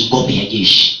 Hii ni ngome ya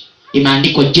jeshi.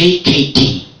 Imeandikwa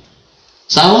JKT.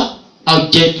 Sawa? Au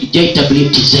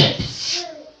JWTZ.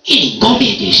 Hii ni ngome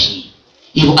ya jeshi.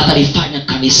 Hivyo atalifanya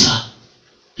kanisa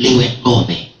liwe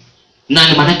ngome.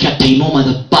 Nani manake atainua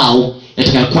madhabahu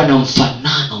yatakayokuwa na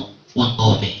mfanano wa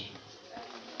ngome.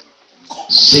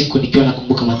 Siku nikiwa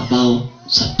nakumbuka madhabahu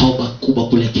za toba kubwa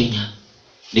kule Kenya,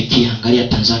 nikiangalia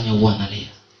Tanzania huwa nalia.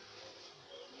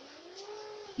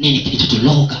 Nini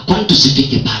kilichotuloga? Kwani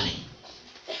tusifike pale?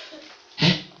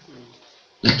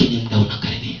 Lakini muda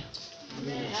unakaribia.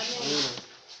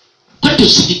 Kwani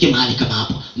tusifike mahali kama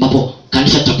hapo ambapo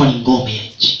kanisa litakuwa ni ngome ya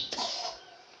nchi.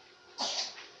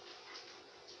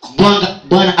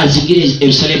 Bwana azingire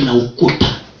Yerusalemu na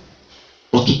ukuta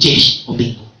wa kijeshi wa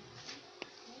mbingu.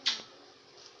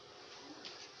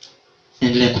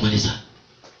 Endelea kumaliza.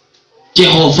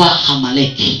 Jehova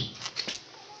Hamaleki.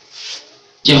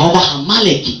 Jehova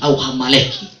Hamaleki au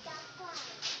Hamaleki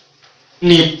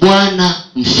ni Bwana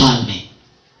mfalme.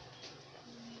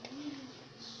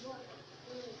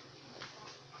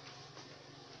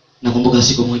 Nakumbuka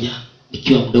siku moja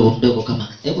nikiwa mdogo kama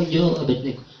hebu njoo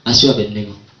Abednego. Asiwa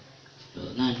Abednego.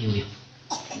 Nani huyo?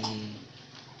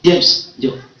 James,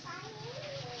 njoo.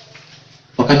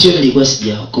 Wakati ule nilikuwa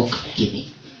sijaokoka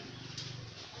lakini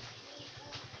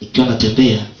nikiwa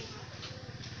natembea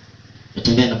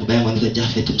na baba yangu anaitwa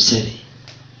Jafet Msere.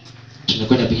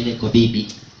 Tumekwenda pengine kwa bibi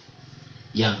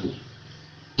yangu.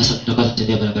 Sasa tutakuwa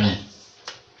tunatembea barabarani.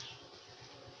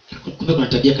 Kumbe kuna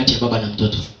tabia kati ya baba na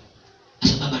mtoto.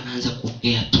 Sasa baba anaanza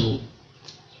kuongea tu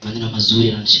maneno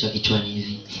mazuri, anashika kichwani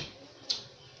hivi.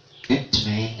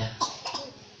 Tunaenda.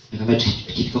 Nikamwambia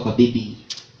tukifika kwa bibi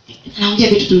anaongea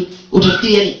vitu tu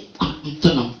utafikiri yani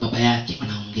mtoto na baba yake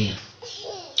wanaongea.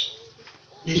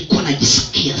 Nilikuwa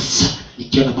najisikia sana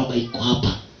nikiona baba iko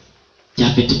hapa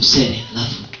Japhet Msere,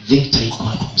 alafu Victor iko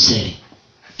hapa Msere,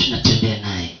 tunatembea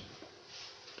naye.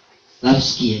 Alafu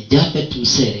sikia, Japhet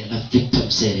Msere alafu Victor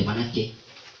Msere, manake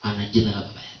ana jina la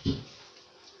baba yake.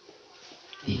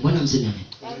 Bwana mseme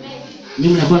amen. Amen.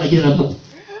 Mimi nakuwa na jina la baba.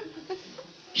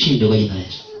 Shinde kwa jina la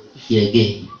Yesu.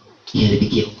 Ilegee,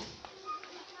 iharibikie huko.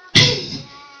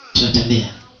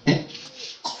 Tunatembea.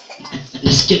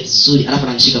 Nasikia vizuri, alafu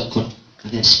ananishika mkono.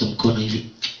 Ananishika mkono hivi.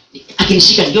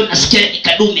 Akinishika ndio nasikia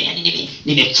nikadume, yani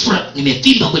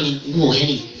nimevimba kwenye nguo,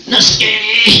 yani nasikia.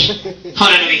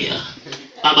 Haleluya.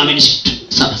 Baba amenishika.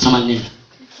 Sama nenda.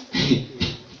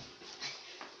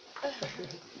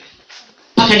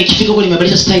 Paka nikifika huko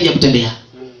nimebadilisha style ya kutembea.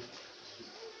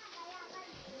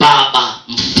 Baba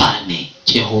mfalme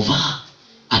Jehova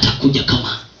atakuja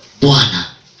kama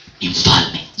Bwana ni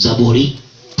mfalme. Zaburi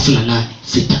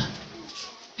 38:6.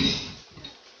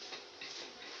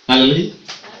 Haleluya.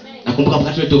 Nakumbuka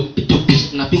wakati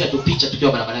tunapiga picha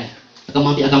tukiwa barabarani.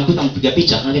 Akamkuta mpiga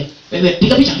picha, anambia, "Wewe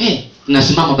piga picha."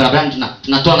 Tunasimama barabarani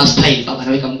tunatoa na style. Baba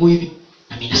anaweka mguu hivi,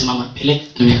 na mimi nasimama mbele,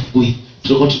 naweka mguu hivi.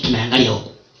 Tulikuwa tunaangalia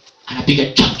huko. Anapiga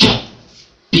chap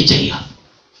picha hiyo.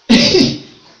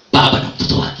 Baba na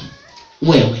mtoto wake.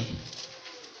 Wewe.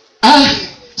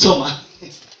 Soma.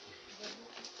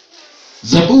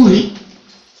 Zaburi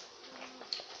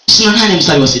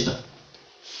 98:6.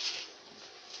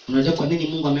 Unajua kwa nini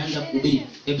Mungu ameanza kuhubiri?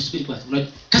 Hebu subiri kwanza.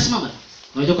 Kasimama.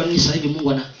 Unajua kwa nini sasa hivi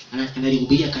Mungu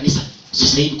analihubiria kanisa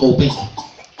sasa hivi kwa upendo?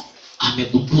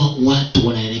 Amegundua watu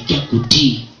wanaelekea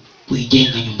kutii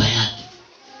kuijenga nyumba yake.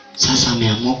 Sasa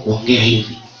ameamua kuongea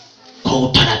hivi kwa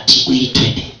utaratibu ili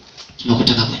twende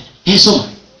tunakotaka kwenda. Soma.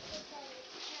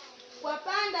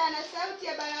 Wapanda na sauti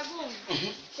ya baragumu.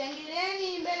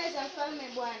 Shangilieni mbele za mfalme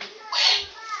Bwana.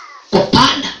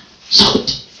 Wapanda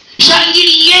sauti.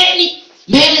 Shangilieni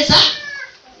mbele za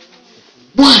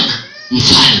Bwana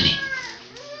mfalme.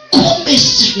 Kumbe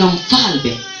sisi tuna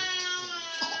mfalme.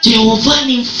 Jehova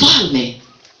ni mfalme.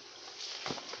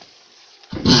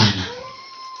 Hapana.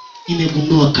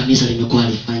 Nimegundua kanisa limekuwa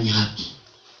lifanya haki.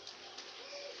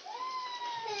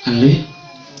 Haleluya.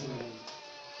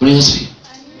 Unaweza sio?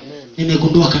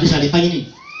 Nimegundua kanisa lifanya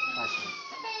nini?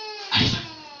 Alifanya.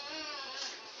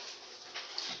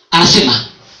 Anasema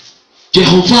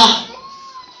Jehova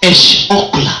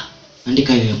Eshokla.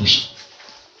 Andika hiyo ya mwisho.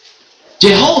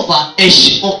 Jehova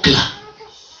Eshokla.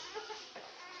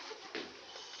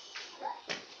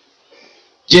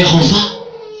 Jehova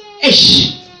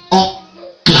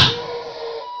Eshokla.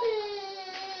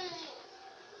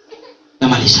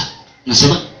 Namaliza.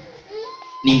 Nasema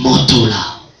ni moto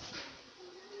ulao.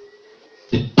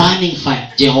 The burning fire.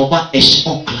 Jehova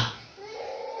Eshokla.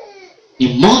 Ni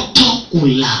moto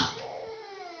ulao.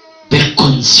 The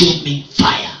consuming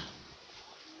fire.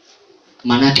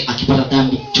 Manake akipata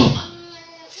dhambi choma.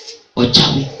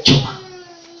 Wachawi choma.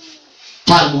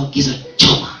 Falme wa giza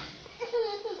choma.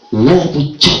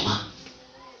 Uovu choma.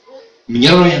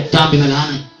 Minyororo ya dhambi na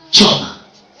laana choma.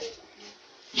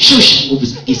 Shusha nguvu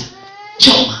za giza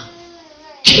choma.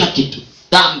 Kila kitu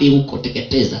dhambi huko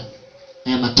teketeza.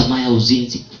 Na matamaa ya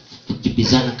uzinzi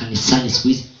kujibizana kanisani siku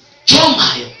hizi choma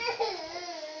hayo.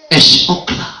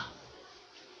 Eshokla.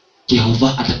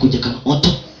 Jehova atakuja kama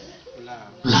moto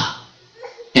la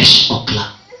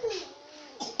Eshokla.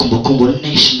 Kumbukumbu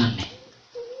 4:24.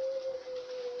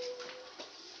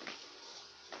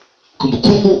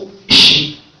 Kumbukumbu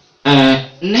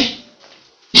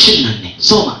 4:24.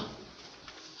 Soma.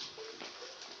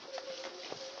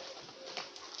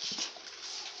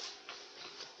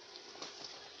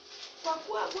 Kwa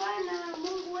kuwa Bwana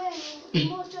Mungu wenu ni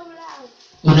moto ulao.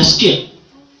 Unasikia?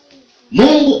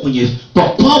 Mungu mwenyewe. Kwa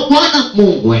kuwa Bwana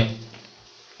Mungu wenu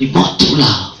ni moto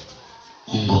ulao.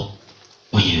 Mungu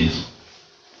mwenyewe.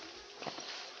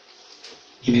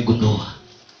 Nimegundua.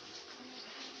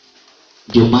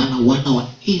 Ndio maana wana wa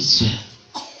Israeli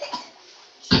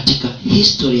katika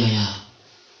historia yao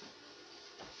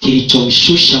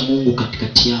kilichomshusha Mungu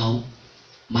katikati yao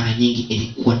mara nyingi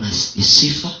ilikuwa ni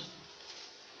sifa,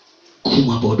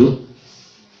 kumwabudu,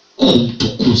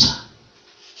 kumtukuza.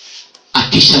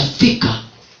 Akishafika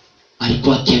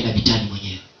alikuwa akienda vitani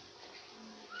mwenyewe.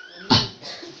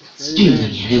 Sijui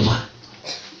unanielewa.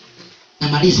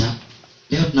 Namaliza.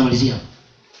 Leo tunamalizia.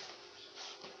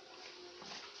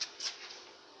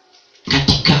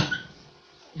 Katika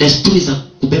desturi za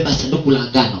kubeba sanduku la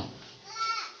agano,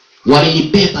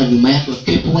 walibeba nyuma yake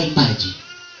wakiwepo waimbaji.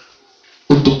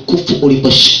 Utukufu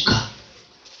uliposhuka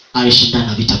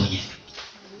alishindana vita mwenyewe.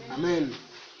 Amen.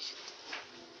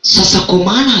 Sasa kwa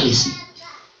maana halisi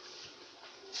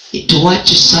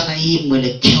tuache sana hii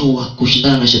mwelekeo wa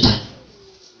kushindana na shetani.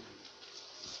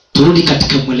 turudi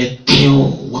katika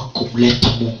mwelekeo wa kumleta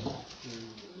Mungu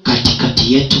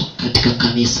katikati yetu, katika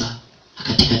kanisa na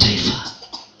katika taifa.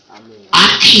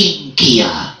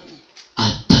 Akiingia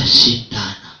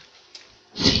atashindana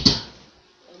vita.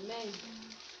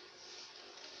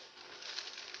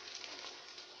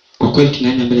 Kwa kweli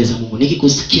tunaenda mbele za Mungu.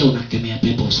 Nikikusikia unakemea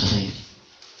pepo sasa hivi,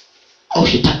 au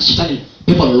shetani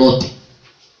pepo lolote,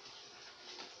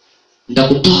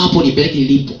 nitakutoa hapo nipeleke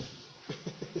nilipo.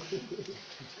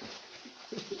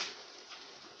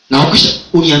 Na ukisha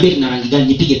uniambie na rangi gani,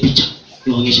 nipige picha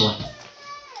nionyeshe watu.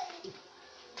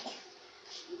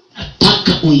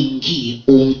 Nataka uingie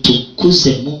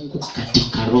umtukuze Mungu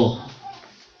katika roho.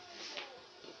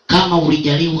 Kama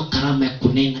ulijaliwa karama ya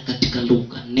kunena katika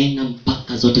lugha, nena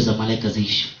mpaka zote za malaika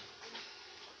ziishi.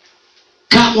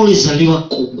 Kama ulizaliwa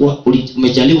kuugua,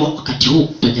 umejaliwa wakati huu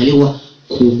utajaliwa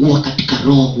kuugua katika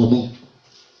roho wa Mungu.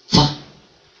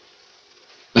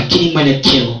 Lakini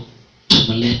mwelekeo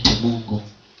tumlete Mungu.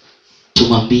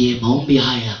 Tumwambie maombi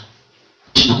haya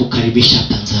tunakukaribisha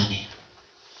Tanzania.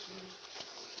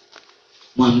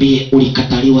 Mwambie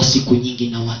ulikataliwa siku nyingi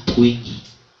na watu wengi.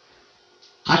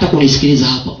 Hata kunisikiliza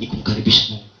hapa ni kumkaribisha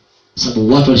Mungu,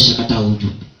 sababu watu walishakataa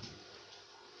ujumbe.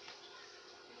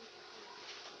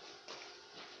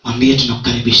 Mwambie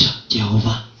tunakukaribisha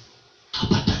Jehova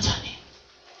hapa Tanzania.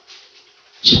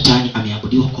 Shetani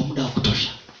ameabudiwa kwa muda wa kutosha.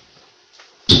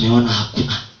 Tumeona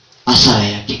hakuna hasara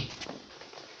yake.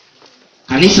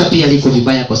 Kanisa pia liko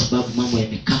vibaya kwa sababu mambo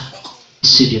yamekaa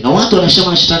sivyo. Na watu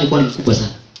wanasema shetani kwa ni mkubwa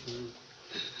sana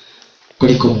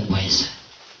kuliko Mungu wa Israeli.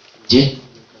 Je,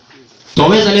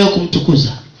 tunaweza leo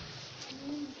kumtukuza?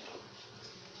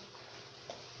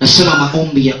 Nasema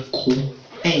maombi ya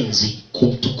kuenzi,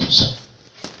 kumtukuza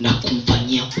na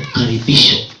kumfanyia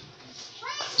ukaribisho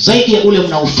zaidi ya ule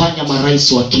mnaofanya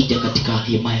marais wakija katika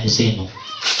himaya zenu.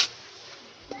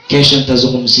 Kesho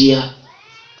nitazungumzia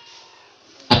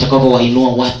atakapowainua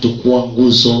watu kuwa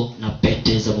nguzo na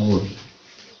pete za muhuri.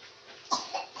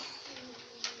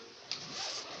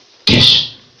 Kesho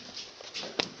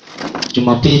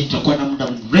Jumapili tutakuwa na muda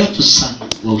mrefu sana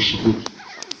wa ushuhuda.